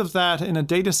cost of that in a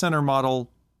data center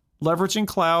model, leveraging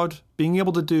cloud, being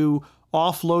able to do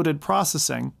offloaded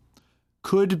processing,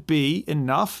 could be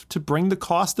enough to bring the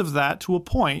cost of that to a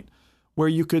point where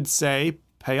you could say,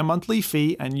 pay a monthly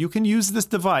fee and you can use this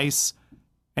device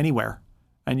anywhere.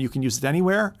 And you can use it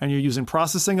anywhere, and you're using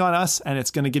processing on us, and it's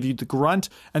going to give you the grunt.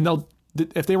 And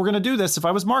if they were going to do this, if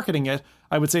I was marketing it,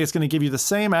 I would say it's going to give you the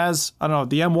same as, I don't know,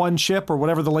 the M1 chip or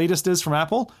whatever the latest is from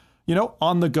Apple,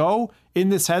 on the go in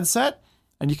this headset,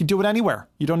 and you can do it anywhere.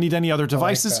 You don't need any other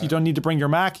devices. You don't need to bring your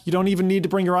Mac. You don't even need to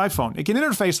bring your iPhone. It can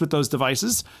interface with those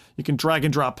devices. You can drag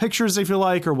and drop pictures if you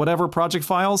like, or whatever, project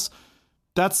files.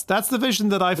 That's the vision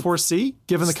that I foresee,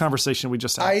 given the conversation we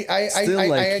just had. I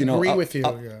agree with you.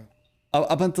 Yeah.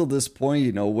 Up until this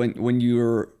point, when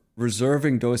you're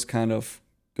reserving those kind of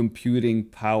computing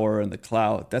power in the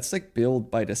cloud, that's like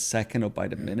billed by the second or by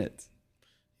the minute.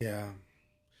 Yeah.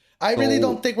 I really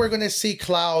don't think we're going to see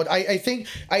cloud. I think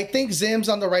Zim's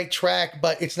on the right track,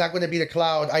 but it's not going to be the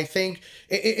cloud. I think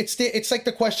it's like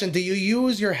the question, do you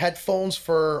use your headphones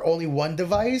for only one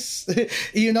device?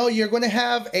 You're going to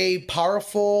have a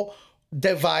powerful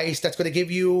device that's going to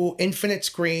give you infinite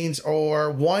screens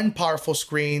or one powerful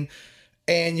screen,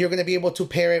 and you're going to be able to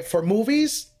pair it for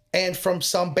movies and from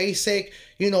some basic,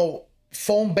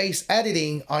 phone-based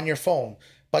editing on your phone.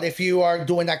 But if you are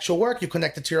doing actual work, you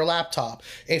connect it to your laptop.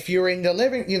 If you're in the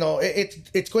living,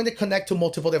 it's going to connect to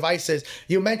multiple devices.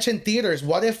 You mentioned theaters.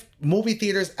 What if movie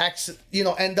theaters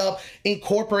end up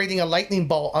incorporating a lightning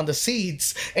bolt on the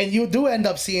seats, and you do end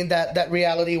up seeing that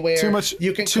reality where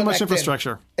you can too much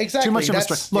infrastructure. Exactly. Too much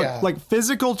infrastructure. Look, like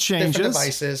physical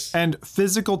changes and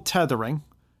physical tethering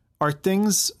are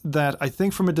things that I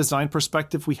think from a design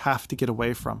perspective we have to get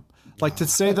away from. Like to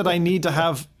say that I need to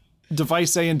have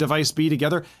device A and device B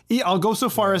together. I'll go so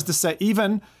far as to say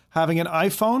even having an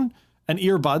iPhone and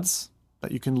earbuds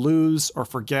that you can lose or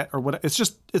forget or what. It's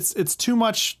just, it's too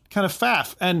much kind of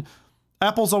faff. And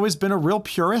Apple's always been a real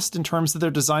purist in terms of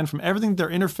their design, from everything, their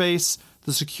interface,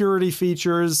 the security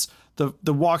features, the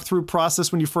walkthrough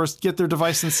process when you first get their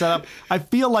device and set up. I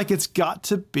feel like it's got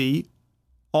to be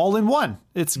all in one.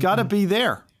 It's got to be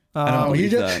there.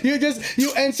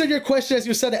 You answered your question as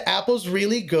you said that Apple's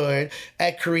really good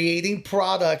at creating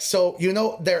products. So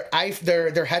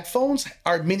their headphones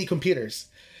are mini computers.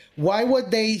 Why would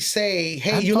they say,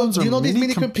 "Hey, you know these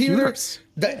mini computers?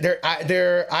 Their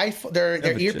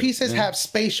earpieces have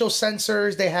spatial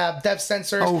sensors. They have depth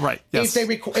sensors. Oh, right. Yes.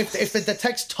 If it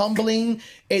detects tumbling,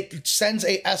 it sends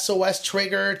a SOS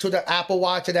trigger to the Apple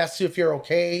Watch and asks you if you're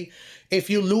okay. If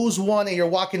you lose one and you're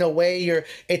walking away,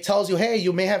 it tells you, hey,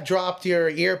 you may have dropped your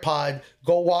earpod.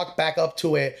 Go walk back up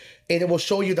to it, and it will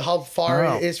show you how far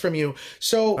it is from you.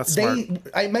 So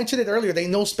I mentioned it earlier. They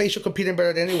know spatial computing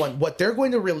better than anyone. What they're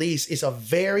going to release is a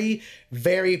very,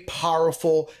 very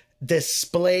powerful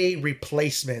display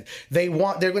replacement. They're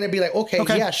going to be like, okay,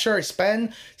 yeah, sure,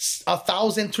 spend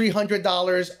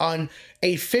 $1,300 on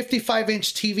a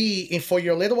 55-inch TV for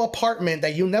your little apartment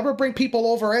that you never bring people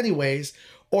over anyways.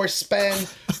 Or spend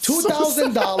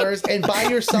 $2,000 and buy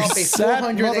yourself a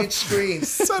 400-inch screen.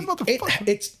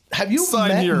 Have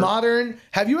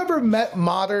you ever met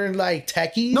modern like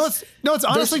techies? No, it's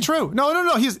honestly true.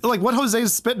 No. He's like, what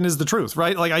Jose's spitting is the truth,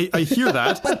 right? Like I hear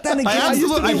that. But then again, I hear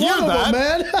that,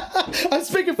 man. I'm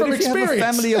speaking from experience. If you have a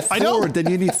family of four, then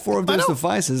you need 4 of those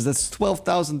devices. That's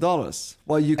 $12,000.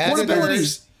 Well, you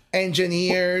editors,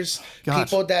 engineers,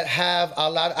 people that have a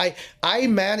lot. I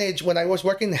manage, when I was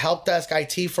working help desk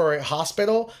IT for a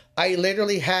hospital, I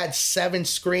literally had 7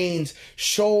 screens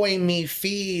showing me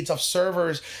feeds of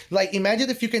servers. Like, imagine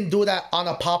if you can do that on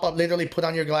a pop-up, literally put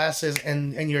on your glasses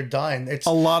and you're done.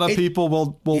 A lot of people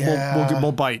will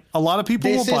bite. A lot of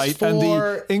people will bite, and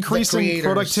the increasing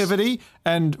productivity.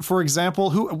 And for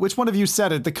example, which one of you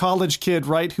said it? The college kid,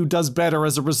 right? Who does better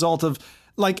as a result of,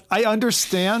 like, I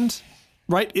understand.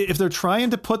 Right, if they're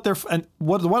trying to put and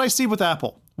what I see with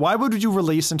Apple, why would you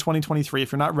release in 2023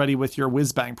 if you're not ready with your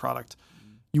whiz-bang product?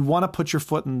 You want to put your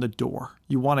foot in the door.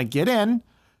 You want to get in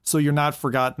so you're not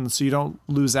forgotten, so you don't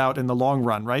lose out in the long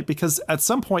run, right? Because at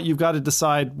some point you've got to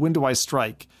decide, when do I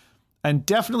strike? And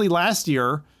definitely last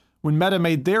year, when Meta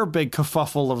made their big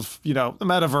kerfuffle of, the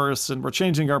metaverse and we're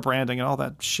changing our branding and all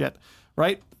that shit,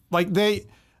 right? Like they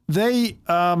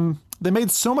They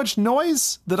made so much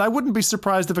noise that I wouldn't be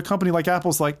surprised if a company like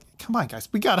Apple's like, come on, guys,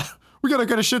 we gotta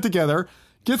get a shit together,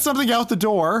 get something out the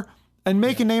door, and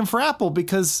make a name for Apple,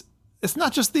 because it's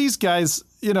not just these guys,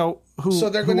 who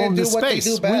they're going to do this what space.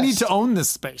 they do best. We need to own this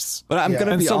space. But I'm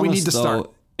gonna be so honest, we need to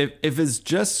start. If it's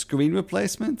just screen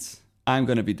replacements, I'm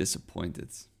gonna be disappointed.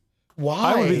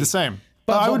 Why? I would be the same.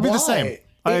 I would be the same.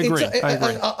 I agree.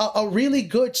 A really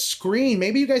good screen.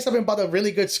 Maybe you guys haven't bought a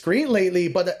really good screen lately,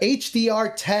 but the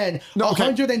HDR10,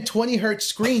 120 hertz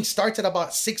screen starts at about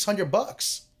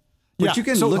 $600. But you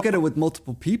can look at it with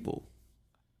multiple people.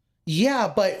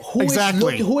 Yeah, but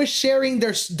who is sharing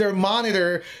their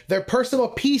monitor, their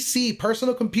personal PC,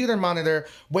 personal computer monitor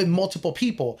with multiple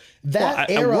people?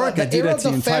 The era of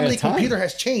the family computer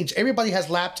has changed. Everybody has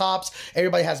laptops.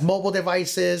 Everybody has mobile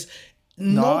devices.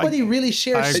 Nobody really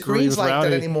shares screens like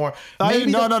that anymore.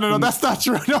 No, that's not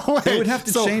true. No way. They would have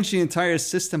to change the entire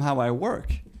system how I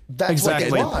work. That's exactly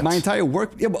what they want. My entire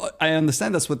work. Yeah, but I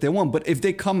understand that's what they want. But if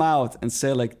they come out and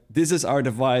say, like, this is our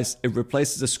device, it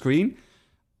replaces the screen.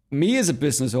 Me as a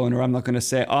business owner, I'm not going to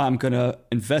say, I'm going to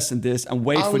invest in this and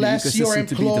wait for the ecosystem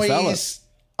to be developed.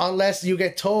 Unless you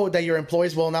get told that your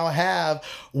employees will now have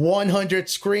 100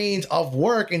 screens of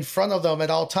work in front of them at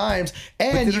all times,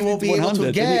 and you will be able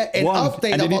to get an update of all the screens that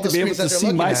they're looking at. And they need to be able to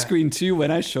see my screen too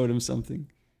when I show them something.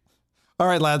 All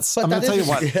right, lads, I'm going to tell you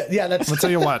what. Yeah, I'm going to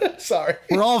tell you what. Sorry.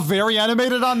 We're all very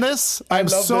animated on this. I'm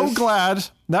so glad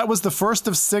that was the first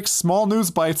of 6 small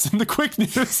news bites in the quick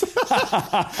news.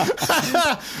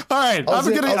 All right. How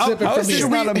is this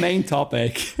not a main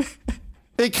topic?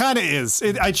 It kind of is.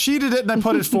 I cheated it and I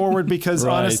put it forward because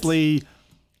honestly,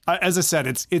 as I said,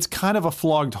 it's kind of a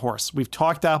flogged horse. We've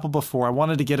talked Apple before. I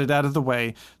wanted to get it out of the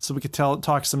way so we could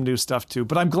talk some new stuff too.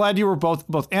 But I'm glad you were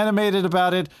both animated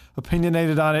about it,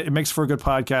 opinionated on it. It makes for a good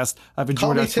podcast. I've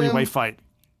enjoyed our 3-way fight.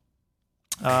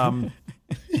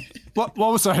 What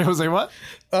was I? Jose, what?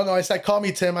 Oh no, I said call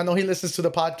me Tim. I know he listens to the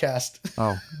podcast.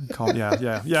 Oh,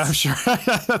 yeah, I'm sure.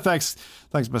 Thanks,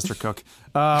 Mr. Cook.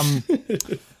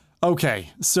 Okay,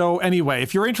 so anyway,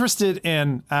 if you're interested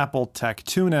in Apple tech,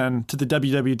 tune in to the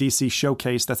WWDC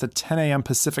showcase. That's at 10 a.m.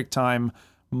 Pacific time,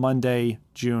 Monday,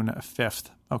 June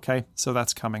 5th. Okay, so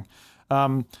that's coming.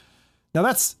 Now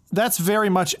that's very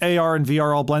much AR and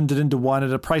VR all blended into one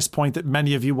at a price point that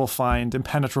many of you will find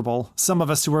impenetrable. Some of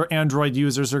us who are Android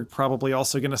users are probably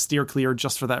also going to steer clear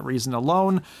just for that reason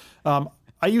alone.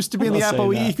 I used to be in the Apple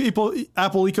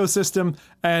ecosystem,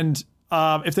 and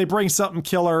if they bring something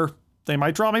killer, they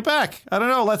might draw me back. I don't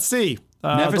know. Let's see.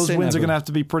 Those wins are going to have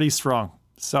to be pretty strong.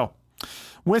 So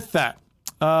with that,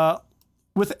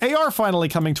 with AR finally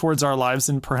coming towards our lives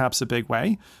in perhaps a big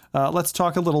way, let's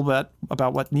talk a little bit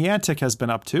about what Niantic has been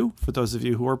up to for those of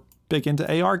you who are big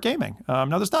into AR gaming. Now,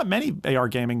 there's not many AR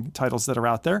gaming titles that are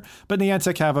out there, but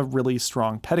Niantic have a really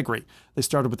strong pedigree. They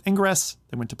started with Ingress.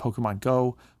 They went to Pokemon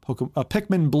Go,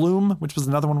 Pikmin Bloom, which was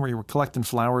another one where you were collecting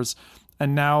flowers,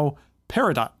 and now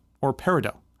Peridot, or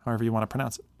Perido, however you want to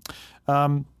pronounce it.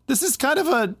 This is kind of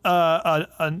an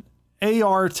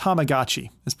AR Tamagotchi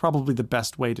is probably the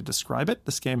best way to describe it.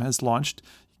 This game has launched.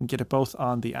 You can get it both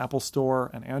on the Apple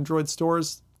Store and Android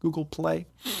stores, Google Play.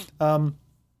 The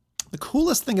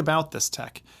coolest thing about this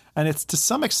tech, and it's to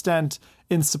some extent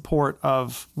in support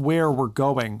of where we're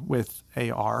going with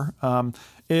AR,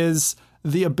 is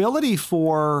the ability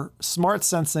for smart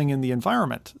sensing in the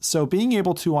environment. So being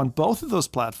able to, on both of those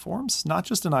platforms, not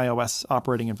just an iOS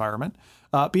operating environment,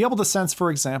 be able to sense, for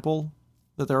example,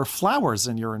 that there are flowers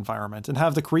in your environment and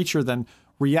have the creature then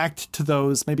react to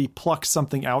those, maybe pluck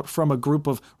something out from a group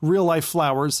of real life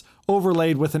flowers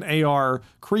overlaid with an AR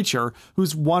creature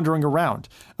who's wandering around.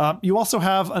 You also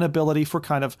have an ability for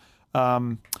kind of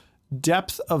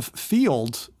depth of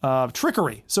field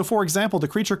trickery. So for example, the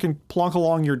creature can plonk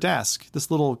along your desk, this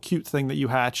little cute thing that you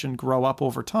hatch and grow up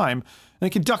over time, and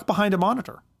it can duck behind a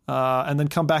monitor and then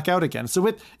come back out again. So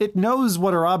it knows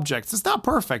what are objects. It's not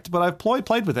perfect, but I've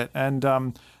played with it, and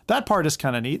that part is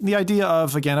kind of neat. And the idea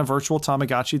of, again, a virtual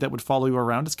Tamagotchi that would follow you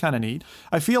around is kind of neat.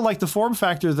 I feel like the form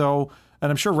factor, though, and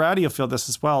I'm sure Rowdy will feel this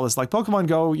as well, is like Pokemon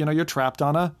Go, you're trapped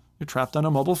on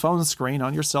a mobile phone screen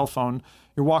on your cell phone.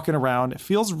 You're walking around. It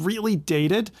feels really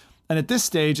dated. And at this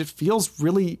stage, it feels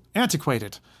really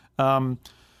antiquated.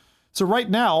 So right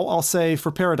now, I'll say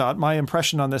for Peridot, my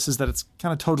impression on this is that it's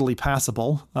kind of totally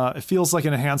passable. It feels like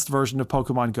an enhanced version of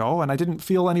Pokemon Go. And I didn't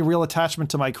feel any real attachment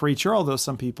to my creature, although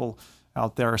some people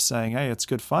out there are saying, hey, it's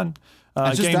good fun.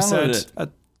 I just downloaded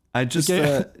it. I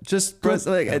just press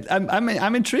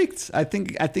I'm intrigued. I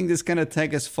think this kind of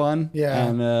tech is fun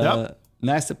and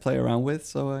nice to play around with.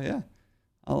 So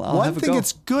I'll One have a thing go.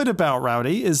 it's good about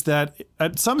Rowdy is that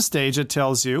at some stage it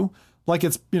tells you, like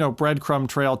it's, breadcrumb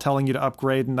trail telling you to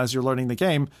upgrade. And as you're learning the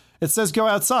game, it says go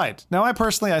outside. Now, I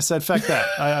said, feck that.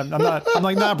 I'm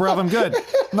like, nah, bro, I'm good.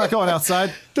 I'm not going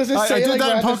outside. Does it say I did like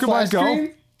that in right Pokemon Go.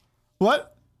 Screen?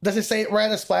 What? Does it say it right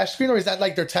on the splash screen, or is that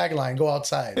like their tagline, go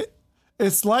outside?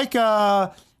 It's like,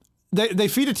 they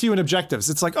feed it to you in objectives.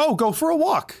 It's like, oh, go for a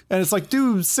walk. And it's like,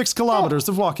 do 6 kilometers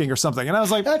of walking or something. And I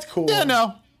was like, that's cool. Yeah,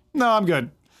 no, I'm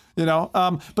good.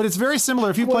 But it's very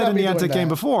similar. If you played a Niantic game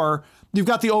before, you've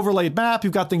got the overlaid map,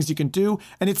 you've got things you can do.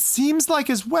 And it seems like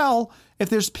as well, if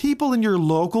there's people in your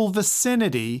local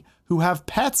vicinity who have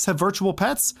pets, have virtual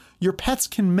pets, your pets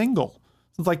can mingle.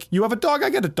 It's like, you have a dog, I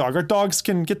get a dog. Our dogs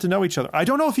can get to know each other. I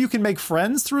don't know if you can make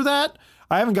friends through that.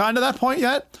 I haven't gotten to that point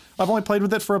yet. I've only played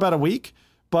with it for about a week.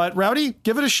 But Rowdy,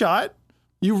 give it a shot.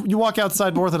 You walk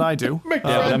outside more than I do. But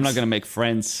I'm not gonna make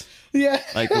friends. Yeah,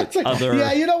 like with other.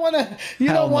 Yeah, you don't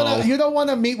want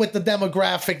to meet with the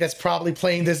demographic that's probably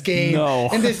playing this game. No,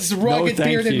 and this rugged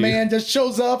bearded man just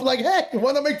shows up like, hey,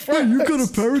 want to make friends? Hey, you got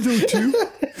a Peridot too?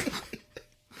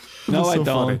 No, I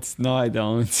don't. Funny. No, I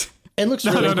don't. It looks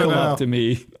really cool up to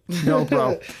me. No,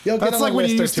 bro. That's like when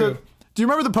you used to. Do you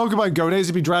remember the Pokemon Go days?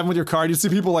 You'd be driving with your car, you see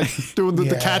people like doing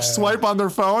the catch swipe on their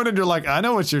phone, and you're like, I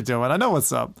know what you're doing. I know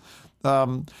what's up.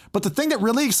 But the thing that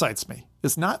really excites me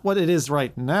is not what it is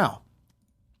right now,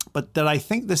 but that I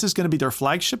think this is going to be their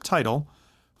flagship title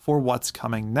for what's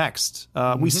coming next.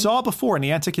 We saw before,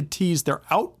 Niantic had teased their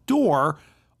outdoor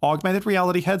augmented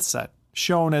reality headset,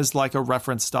 shown as like a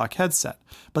reference stock headset.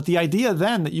 But the idea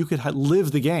then that you could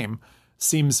live the game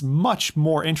seems much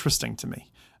more interesting to me.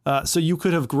 So you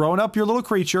could have grown up your little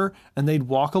creature and they'd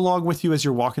walk along with you as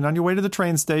you're walking on your way to the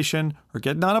train station or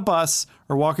getting on a bus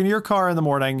or walking to your car in the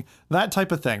morning, that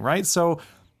type of thing, right? So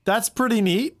that's pretty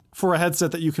neat for a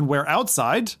headset that you can wear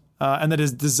outside and that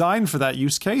is designed for that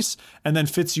use case and then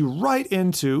fits you right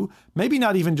into maybe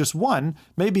not even just one,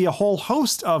 maybe a whole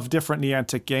host of different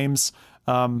Niantic games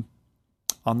on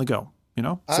the go,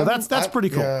 So that's pretty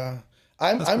cool. Yeah.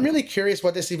 I'm really curious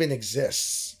what this even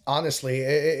exists. Honestly,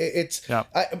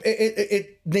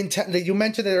 Nintendo. You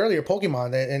mentioned it earlier,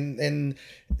 Pokemon, and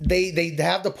they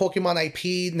have the Pokemon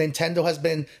IP.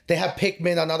 Nintendo they have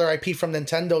Pikmin, another IP from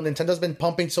Nintendo. Nintendo's been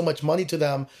pumping so much money to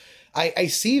them. I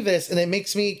see this and it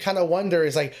makes me kind of wonder,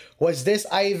 is like, was this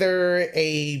either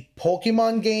a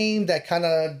Pokemon game that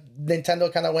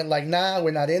Nintendo kind of went like, nah,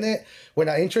 we're not in it, we're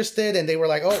not interested, and they were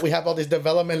like, oh, we have all this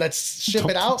development, let's ship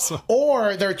it out,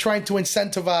 or they're trying to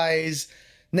incentivize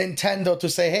Nintendo to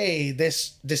say, hey,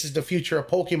 this is the future of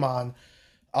Pokemon.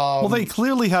 Well, they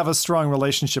clearly have a strong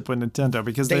relationship with Nintendo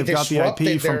because they've got the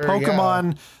IP from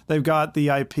Pokemon, they've got the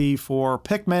IP for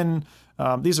Pikmin.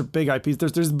 These are big IPs.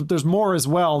 There's more as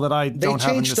well that I don't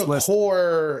have in this list. They changed the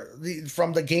core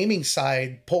from the gaming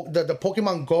side. The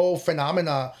Pokemon Go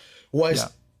phenomena was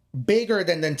bigger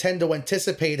than Nintendo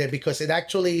anticipated because it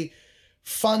actually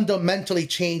fundamentally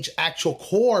changed actual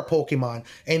core Pokemon.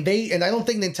 And I don't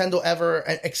think Nintendo ever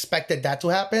expected that to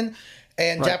happen.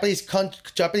 And Japanese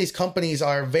companies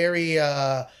are very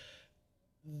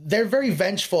they're very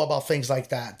vengeful about things like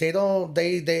that. They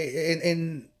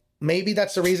maybe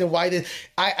that's the reason why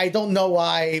I don't know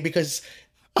why, because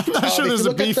I'm not sure there's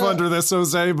a beef under this,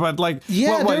 Jose, but like,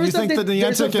 what you think that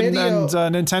Niantic and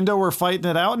Nintendo were fighting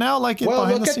it out now? Like,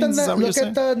 behind the scenes? Look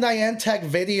at the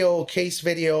Niantic case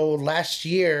video last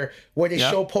year where they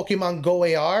show Pokemon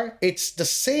Go AR. It's the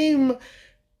same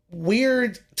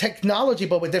weird technology,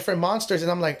 but with different monsters.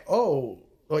 And I'm like, oh,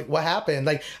 like what happened?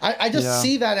 Like, I just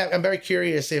see that. I'm very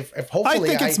curious if hopefully. I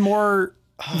think it's more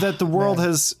that the world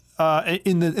has.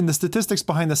 In the statistics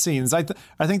behind the scenes, I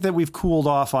think that we've cooled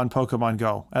off on Pokemon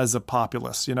Go as a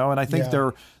populace, and I think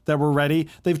that we're ready.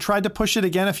 They've tried to push it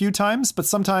again a few times, but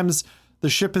sometimes the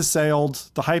ship has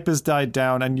sailed, the hype has died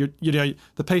down, and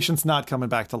the patient's not coming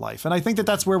back to life. And I think that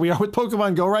that's where we are with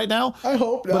Pokemon Go right now. I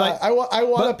hope not. I want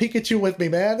a Pikachu with me,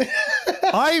 man.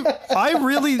 I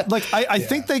really I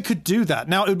think they could do that.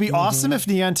 Now, it would be awesome if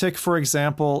Niantic, for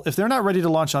example, if they're not ready to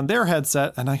launch on their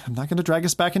headset, and I'm not going to drag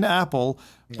us back into Apple,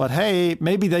 but hey,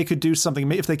 maybe they could do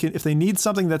something. If they need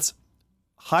something that's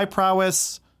high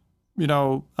prowess,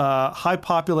 high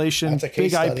population,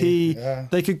 big IP,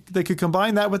 they could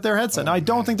combine that with their headset. Now, I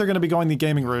don't think they're going to be going the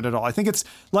gaming route at all. I think it's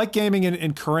like gaming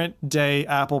in current day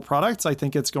Apple products. I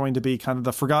think it's going to be kind of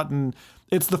the forgotten.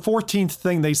 It's the 14th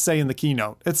thing they say in the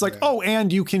keynote. It's like, oh,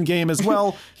 and you can game as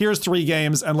well. Here's 3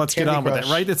 games and let's get on with it,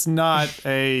 right? It's not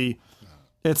a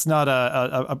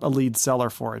lead seller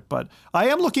for it. But I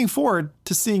am looking forward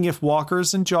to seeing if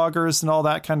walkers and joggers and all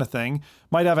that kind of thing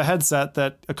might have a headset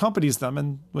that accompanies them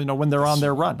and when they're on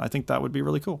their run. I think that would be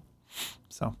really cool.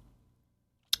 So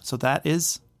that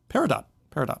is Peridot.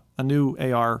 paired up. A new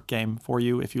AR game for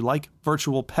you if you like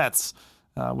virtual pets,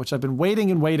 which I've been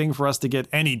waiting for us to get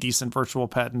any decent virtual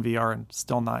pet in VR, and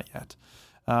still not yet.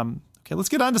 Okay, let's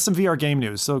get on to some VR game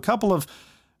news. So a couple of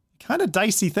kind of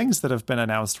dicey things that have been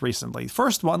announced recently.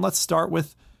 First one, let's start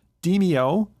with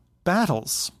Demeo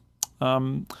Battles.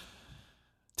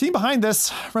 Team behind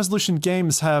this, Resolution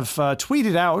Games, have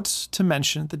tweeted out to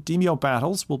mention that Demeo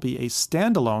Battles will be a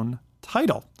standalone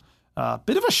title.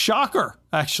 Bit of a shocker,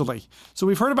 actually. So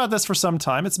we've heard about this for some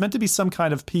time. It's meant to be some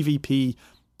kind of PvP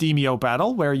Demeo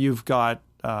battle where you've got,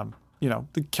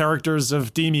 the characters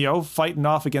of Demeo fighting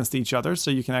off against each other. So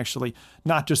you can actually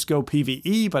not just go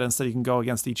PvE, but instead you can go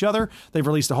against each other. They've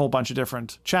released a whole bunch of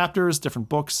different chapters, different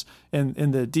books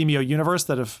in the Demeo universe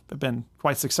that have been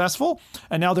quite successful.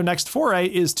 And now their next foray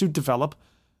is to develop,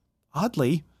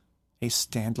 oddly, a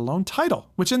standalone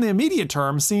title, which in the immediate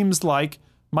term seems like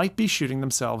might be shooting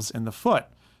themselves in the foot.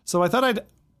 So I thought I'd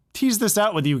tease this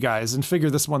out with you guys and figure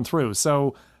this one through.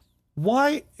 So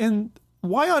why on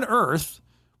earth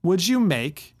would you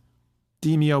make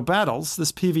Demeo Battles,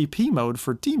 this PvP mode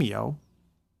for Demeo,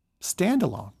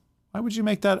 standalone? Why would you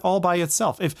make that all by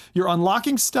itself? If you're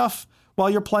unlocking stuff while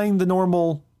you're playing the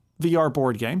normal VR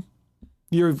board game,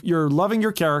 you're loving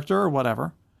your character or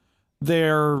whatever,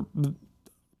 they're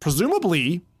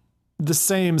presumably the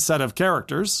same set of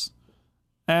characters,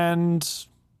 and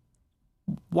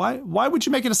why would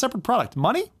you make it a separate product?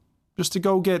 Money? Just to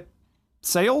go get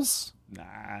sales?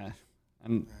 Nah,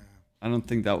 I don't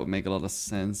think that would make a lot of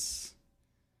sense.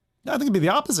 I think it'd be the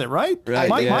opposite, right? Right,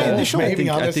 My initial... Maybe, I think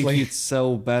honestly. you'd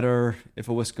sell better if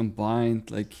it was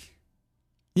combined.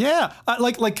 Yeah,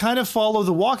 like kind of follow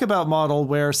the Walkabout model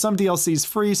where some DLC's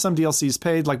free, some DLC's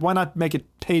paid. Like, why not make it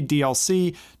paid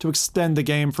DLC to extend the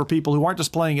game for people who aren't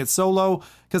just playing it solo?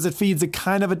 Because it feeds a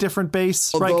kind of a different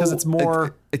base, right? Because it's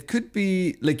more... It could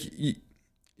be, like, you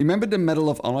remember the Medal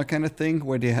of Honor kind of thing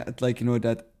where they had, like,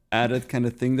 that added kind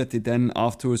of thing that they then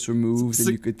afterwards removed and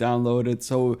you could download it.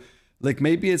 So, like,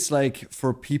 maybe it's like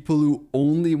for people who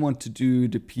only want to do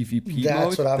the PvP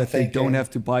That's mode, what I'm that thinking. they don't have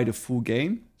to buy the full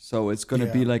game. So it's going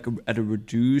to be like at a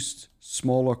reduced,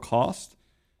 smaller cost.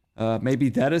 Maybe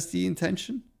that is the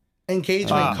intention.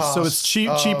 Engagement costs. So it's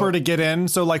cheaper to get in.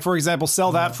 So, like, for example,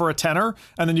 sell that for $10,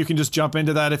 and then you can just jump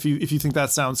into that if you think that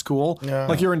sounds cool. Yeah.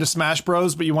 Like, you're into Smash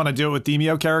Bros, but you want to do it with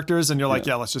Demeo characters, and you're like,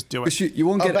 yeah, let's just do it. Because you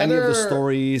won't get any of the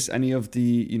stories, any of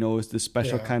the, the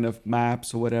special kind of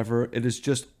maps or whatever. It is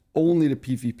just only the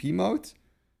PvP mode.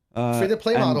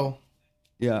 Free-to-play model.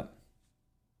 Yeah.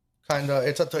 Kind of,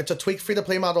 it's a tweak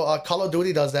free-to-play model. Call of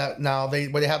Duty does that now.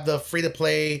 Where they have the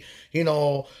free-to-play,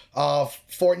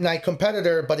 Fortnite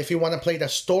competitor. But if you want to play the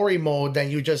story mode, then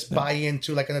you just buy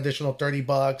into like an additional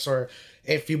 $30, or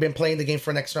if you've been playing the game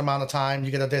for an extra amount of time,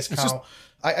 you get a discount.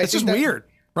 It's just weird,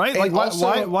 right? Like,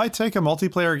 also, why take a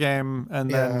multiplayer game and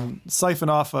then siphon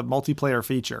off a multiplayer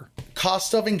feature?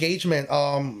 Cost of engagement.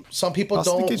 Some people Cost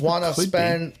of don't engagement want to could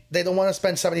spend. They don't want to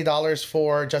spend $70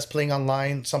 for just playing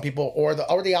online. Some people, or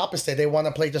the opposite, they want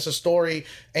to play just a story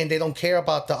and they don't care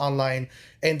about the online.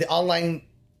 And the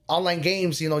online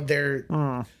games, they're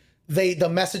the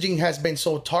messaging has been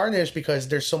so tarnished because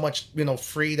there's so much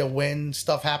free to win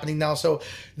stuff happening now. So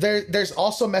there's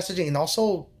also messaging, and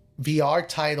also VR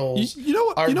titles. You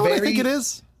know what I think it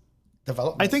is?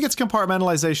 Development. I think it's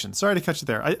compartmentalization. Sorry to cut you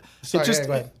there. Go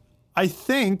ahead. I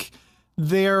think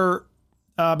they're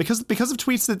because of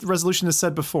tweets that Resolution has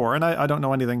said before, and I don't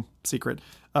know anything secret.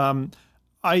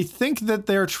 I think that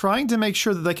they're trying to make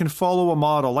sure that they can follow a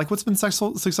model like what's been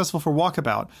successful for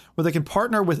Walkabout, where they can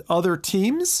partner with other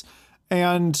teams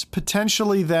and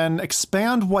potentially then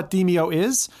expand what Demeo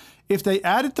is. If they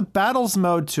added the battles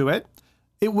mode to it,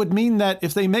 it would mean that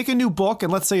if they make a new book,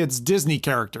 and let's say it's Disney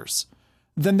characters,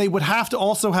 then they would have to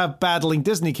also have battling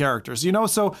Disney characters,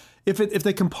 So if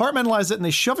they compartmentalize it and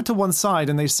they shove it to one side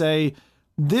and they say,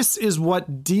 this is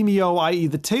what Demeo, i.e.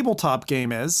 the tabletop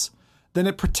game is, then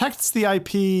it protects the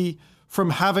IP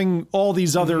from having all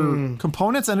these other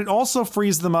components, and it also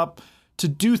frees them up to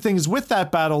do things with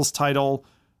that battles title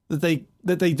that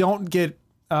they don't get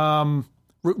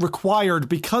required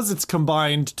because it's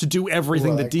combined to do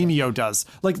everything that Demeo does.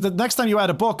 Like, the next time you add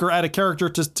a book or add a character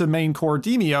to main core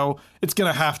Demeo, it's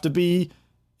going to have to be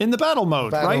in the battle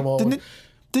mode, right? Mode.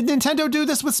 Did Nintendo do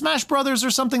this with Smash Brothers or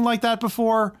something like that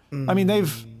before? I mean,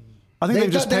 they've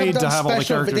just paid to have all the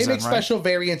characters They make in, right? special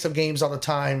variants of games all the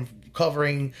time,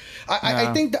 covering.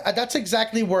 I think that's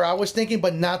exactly where I was thinking,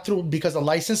 but not because of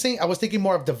licensing. I was thinking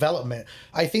more of development.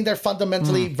 I think they're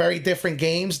fundamentally very different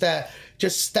games that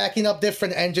just stacking up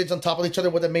different engines on top of each other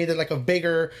would have made it like a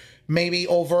bigger, maybe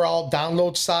overall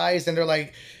download size. And they're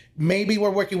like, maybe we're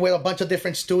working with a bunch of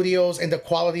different studios and the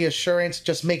quality assurance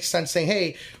just makes sense saying,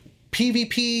 hey,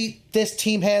 PvP, this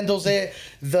team handles it.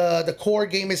 The core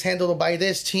game is handled by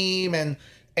this team and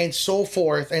so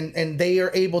forth. And they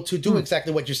are able to do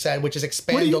exactly what you said, which is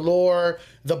expand the lore,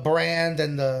 the brand,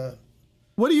 and the...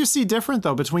 What do you see different,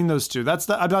 though, between those two?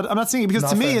 I'm not saying it because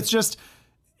to me, it's just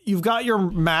you've got your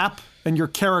map and your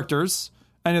characters,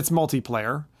 and it's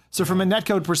multiplayer. So from a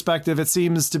netcode perspective, it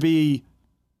seems to be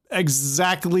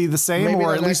exactly the same, maybe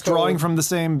or at least drawing from the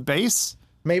same base.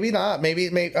 Maybe not. Maybe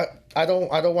I don't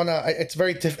want to. It's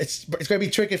very it's going to be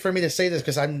tricky for me to say this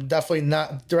because I'm definitely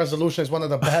not. The Resolution is one of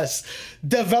the best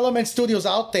development studios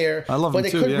out there. I love but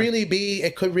them too, it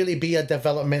could really be a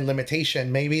development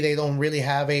limitation. Maybe they don't really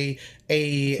have an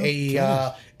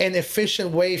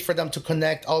efficient way for them to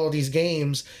connect all of these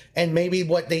games, and maybe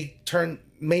what they turn.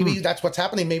 Maybe that's what's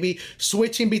happening. Maybe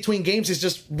switching between games is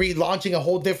just relaunching a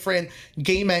whole different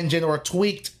game engine or a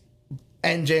tweaked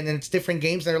engine, and it's different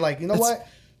games. They're like, you know what?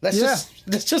 Let's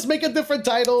just make a different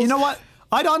title. You know what?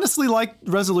 I'd honestly like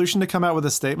Resolution to come out with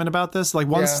a statement about this, like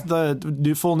once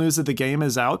the full news of the game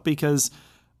is out, because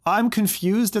I'm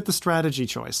confused at the strategy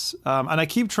choice, and I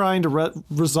keep trying to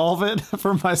resolve it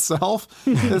for myself.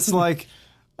 It's like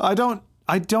I don't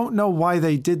know why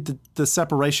they did the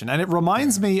separation, and it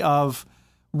reminds me of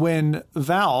when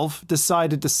Valve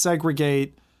decided to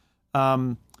segregate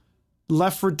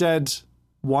Left 4 Dead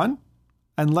 1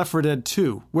 and Left 4 Dead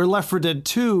 2, where Left 4 Dead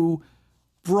 2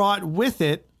 brought with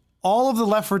it all of the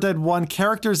Left 4 Dead 1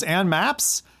 characters and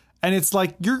maps, and it's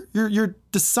like you're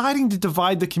deciding to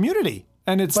divide the community.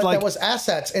 And it's that was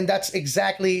assets, and that's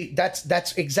exactly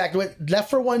what Left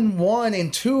 4 Dead 1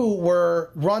 and 2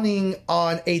 were running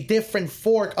on a different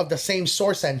fork of the same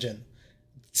source engine.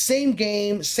 Same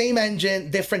game, same engine,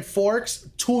 different forks,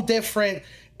 two different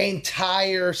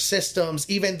entire systems,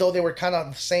 even though they were kind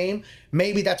of the same.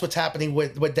 Maybe that's what's happening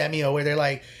with Demio, where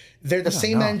they're the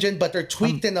same engine, but they're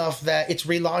tweaked enough that it's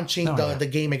relaunching the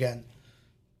game again.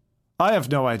 I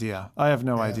have no idea.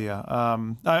 Idea.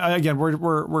 Again,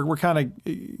 we're kind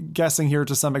of guessing here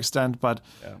to some extent, but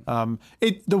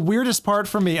the weirdest part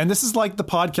for me, and this is like the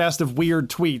podcast of weird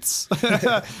tweets,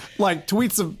 like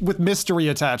tweets with mystery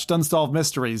attached, unsolved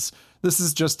mysteries. This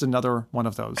is just another one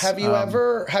of those. Have you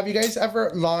guys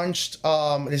ever launched?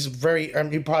 This is very.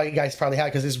 You guys probably had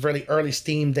because it's really early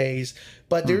Steam days.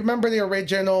 But do you remember the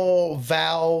original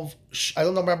Valve? I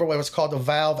don't remember what it was called. The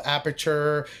Valve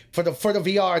Aperture for the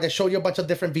VR. They showed you a bunch of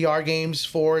different VR games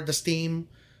for the Steam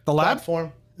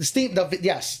platform. The Steam.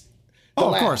 Yes. The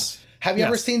lab. Of course. Have you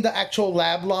ever seen the actual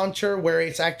lab launcher where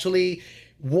it's actually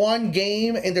one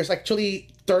game and there's actually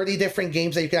 30 different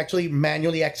games that you can actually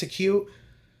manually execute?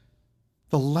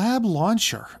 The lab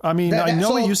launcher. I mean, I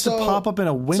know it used to pop up in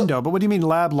a window, but what do you mean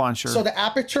lab launcher? So the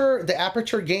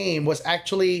Aperture game was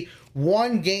actually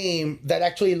one game that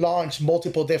actually launched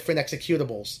multiple different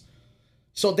executables.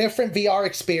 So different VR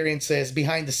experiences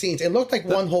behind the scenes. It looked like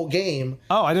one whole game.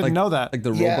 Oh, I didn't know that. Like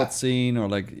the robot scene or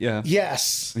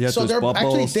Yes. So they're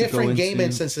actually different game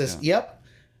instances. Yeah. Yep.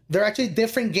 They're actually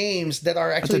different games that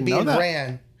are actually being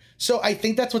ran. So I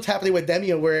think that's what's happening with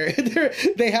Demio, where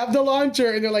they have the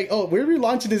launcher and they're like, oh, we're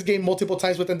relaunching this game multiple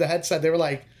times within the headset. They were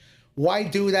like, why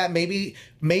do that? Maybe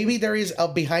there is a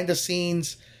behind the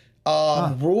scenes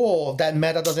rule that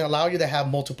Meta doesn't allow you to have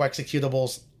multiple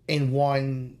executables in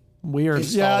one weird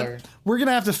installer. Yeah, we're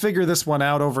gonna have to figure this one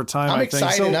out over time. I'm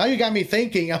excited. So, now you got me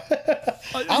thinking. I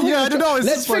don't know.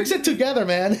 Let's fix it together,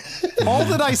 man. All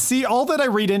that I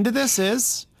read into this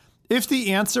is if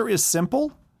the answer is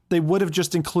simple, they would have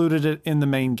just included it in the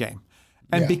main game.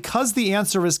 And because the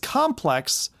answer is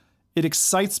complex, it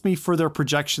excites me for their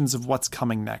projections of what's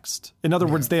coming next. In other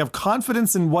words, they have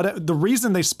confidence in the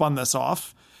reason they spun this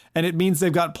off, and it means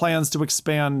they've got plans to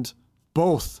expand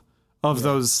both of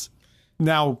those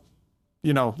now,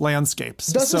 landscapes.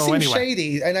 Doesn't seem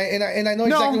shady, and I know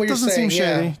exactly what you're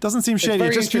saying. Doesn't seem shady.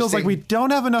 It just feels like we don't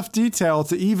have enough detail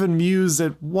to even muse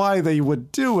at why they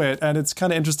would do it, and it's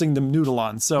kind of interesting to noodle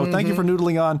on. So thank you for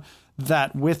noodling on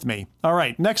that with me. All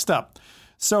right, next up.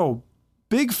 So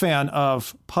big fan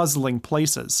of puzzling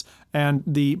places, and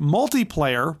the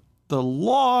multiplayer, the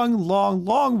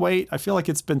long wait. I feel like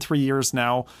it's been 3 years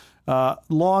now.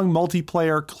 Long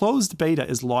multiplayer closed beta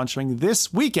is launching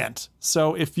this weekend.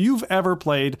 So if you've ever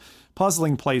played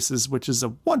Puzzling Places, which is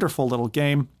a wonderful little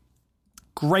game,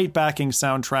 great backing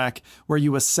soundtrack where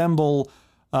you assemble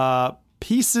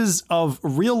pieces of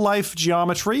real life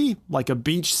geometry, like a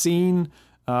beach scene,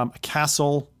 a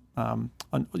castle,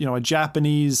 a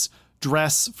Japanese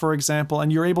dress, for example,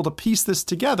 and you're able to piece this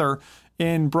together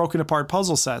in broken apart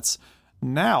puzzle sets.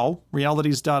 now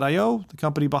Realities.io, the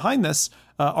company behind this,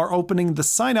 are opening the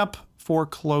sign up for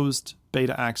closed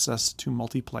beta access to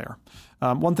multiplayer.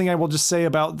 One thing I will just say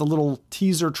about the little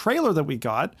teaser trailer that we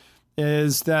got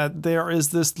is that there is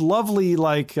this lovely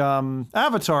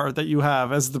avatar that you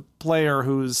have as the player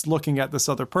who's looking at this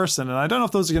other person. And I don't know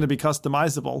if those are going to be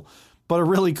customizable, but a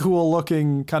really cool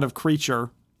looking kind of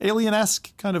creature,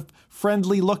 alien-esque, kind of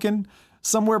friendly looking,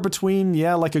 somewhere between,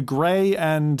 like a gray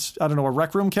and, I don't know, a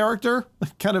Rec Room character,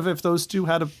 kind of if those two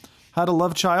had a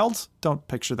love child. Don't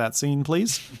picture that scene,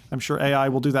 please. I'm sure AI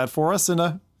will do that for us in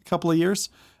a couple of years.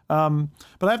 But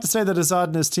I have to say that Azad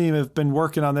and his team have been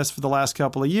working on this for the last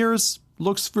couple of years.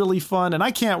 Looks really fun, and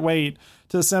I can't wait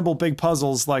to assemble big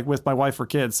puzzles like with my wife or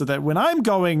kids, so that when I'm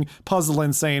going puzzle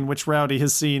insane, which Rowdy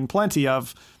has seen plenty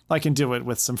of, I can do it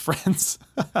with some friends,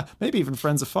 maybe even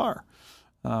friends afar.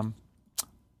 So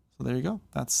there you go.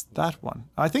 That's that one.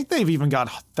 I think they've even got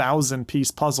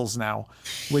 1,000-piece puzzles now,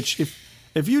 which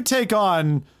if you take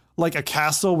on like a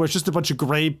castle where it's just a bunch of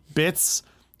gray bits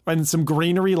and some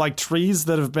greenery like trees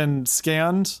that have been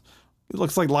scanned, it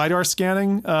looks like LiDAR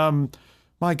scanning.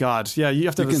 My God, yeah, you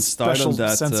have to have a special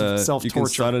sense of self-torture. You can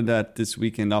start on that this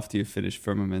weekend after you finish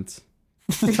Firmament.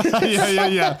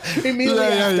 yeah. Immediately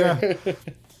after.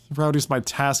 Rowdy's my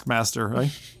taskmaster,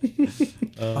 right?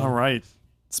 All right.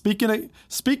 Speaking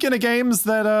of games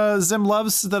that Zim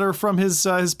loves that are from his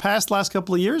past last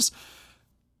couple of years,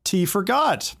 T for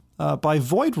God by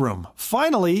Void Room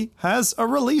finally has a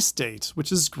release date,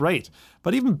 which is great.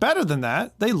 But even better than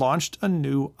that, they launched a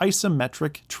new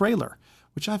isometric trailer,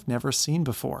 which I've never seen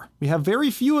before. We have very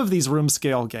few of these room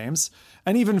scale games,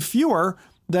 and even fewer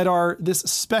that are this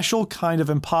special kind of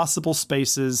impossible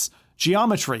spaces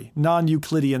geometry,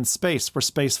 non-Euclidean space, where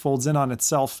space folds in on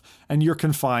itself and you're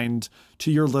confined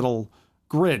to your little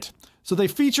grid. So they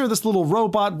feature this little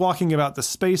robot walking about the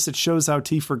space. It shows how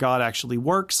T for God actually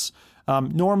works.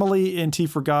 Normally in T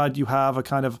for God, you have a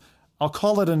kind of, I'll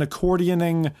call it an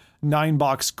accordioning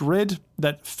 9-box grid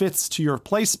that fits to your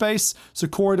play space. So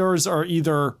corridors are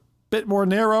either a bit more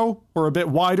narrow or a bit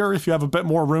wider if you have a bit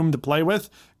more room to play with.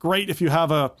 Great if you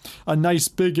have a nice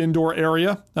big indoor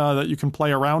area that you can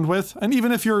play around with. And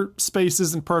even if your space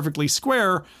isn't perfectly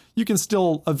square, you can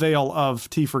still avail of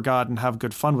T for God and have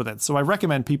good fun with it. So I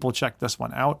recommend people check this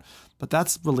one out. But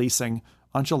that's releasing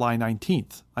on July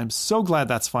 19th. I'm so glad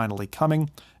that's finally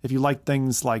coming. If you like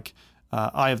things like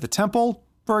Eye of the Temple,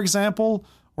 for example,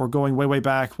 or going way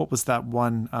back, what was that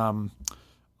one?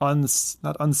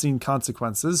 Not Unseen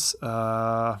Consequences.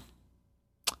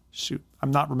 Shoot,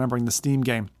 I'm not remembering the Steam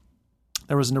game.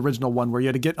 There was an original one where you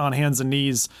had to get on hands and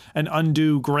knees and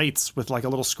undo grates with like a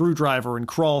little screwdriver and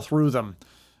crawl through them.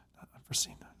 I've never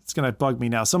seen that. It's going to bug me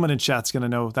now. Someone in chat's going to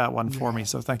know that one for me.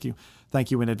 So thank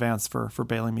you in advance for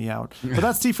bailing me out. But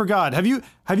that's T for God. Have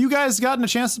you guys gotten a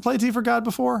chance to play T for God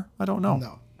before? I don't know.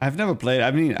 No. I've never played.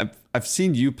 I mean, I've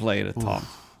seen you play it, Tom.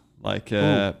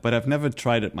 But I've never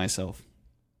tried it myself.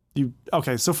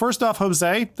 Okay, so first off,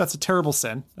 Jose, that's a terrible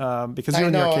sin because you're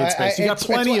in the arcade space. You got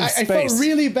plenty of space. I felt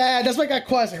really bad. That's why I got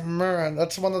quiet. Like, man,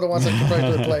 that's one of the ones I prefer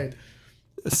to have played.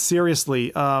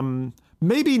 Seriously,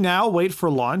 maybe now wait for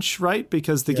launch, right?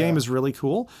 Because the game is really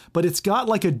cool, but it's got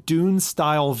like a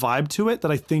Dune-style vibe to it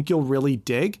that I think you'll really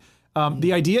dig.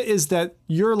 The idea is that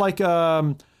you're like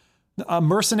a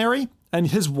mercenary, and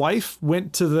his wife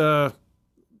went to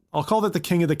I'll call it the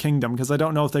King of the Kingdom because I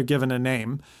don't know if they're given a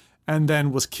name, and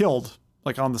then was killed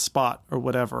like on the spot or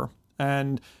whatever.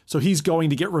 And so he's going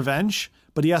to get revenge,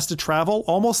 but he has to travel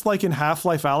almost like in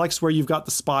Half-Life Alyx where you've got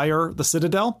the Spire, the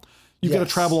Citadel. You've got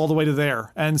to travel all the way to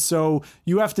there. And so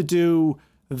you have to do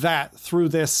that through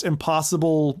this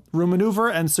impossible room maneuver.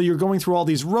 And so you're going through all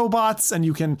these robots, and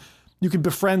you can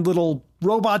befriend little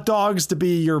robot dogs to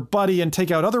be your buddy and take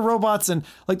out other robots. And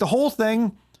like the whole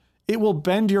thing, it will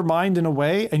bend your mind in a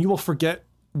way and you will forget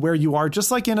where you are,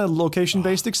 just like in a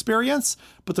location-based experience.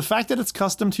 But the fact that it's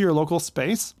custom to your local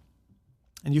space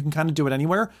and you can kind of do it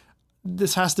anywhere,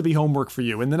 this has to be homework for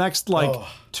you. In the next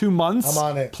 2 months, I'm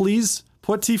on it. Please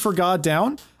put T for God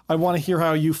down. I want to hear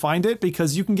how you find it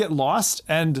because you can get lost.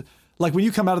 And like when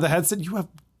you come out of the headset, you have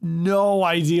no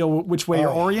idea which way you're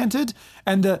oriented.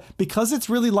 And because it's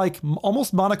really like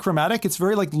almost monochromatic, it's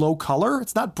very like low color.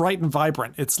 It's not bright and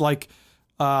vibrant. It's like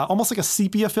almost like a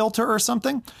sepia filter or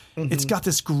something. Mm-hmm. It's got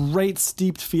this great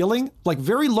steeped feeling, like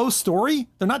very low story.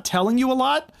 They're not telling you a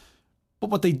lot,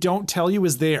 but what they don't tell you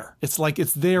is there. It's like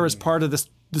it's there as part of this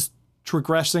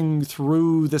progressing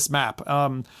through this map.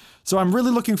 So I'm really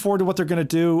looking forward to what they're going to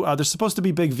do. There's supposed to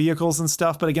be big vehicles and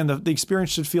stuff, but again, the experience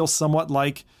should feel somewhat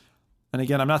like, and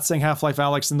again, I'm not saying Half-Life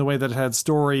Alyx in the way that it had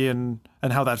story and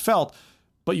how that felt,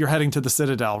 but you're heading to the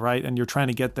Citadel, right? And you're trying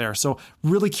to get there. So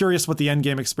really curious what the end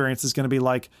game experience is going to be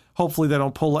like. Hopefully they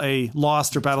don't pull a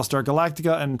Lost or Battlestar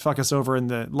Galactica and fuck us over in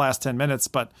the last 10 minutes.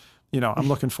 But, I'm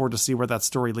looking forward to see where that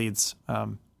story leads.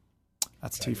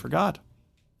 That's Tea for God.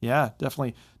 Yeah,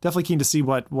 definitely keen to see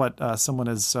what someone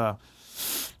as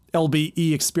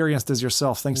LBE experienced as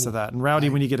yourself thinks of that. And Rowdy,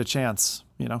 when you get a chance,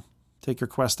 take your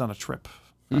quest on a trip,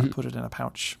 put it in a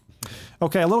pouch.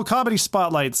 Okay, a little comedy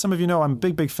spotlight. Some of you know I'm a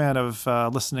big fan of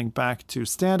listening back to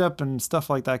stand-up and stuff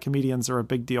like that. Comedians are a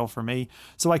big deal for me.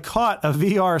 So I caught a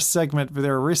VR segment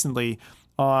there recently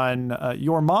on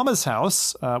Your Mama's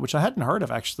House, which I hadn't heard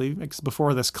of actually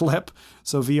before this clip.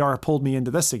 So VR pulled me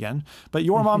into this again. But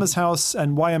Your Mama's House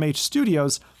and YMH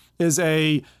Studios is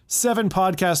a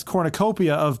 7-podcast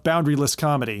cornucopia of boundaryless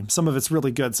comedy. Some of it's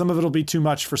really good. Some of it'll be too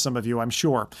much for some of you, I'm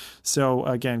sure. So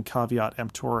again, caveat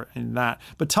emptor in that.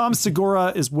 But Tom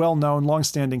Segura is well-known,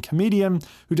 long-standing comedian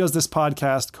who does this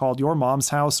podcast called Your Mom's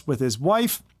House with his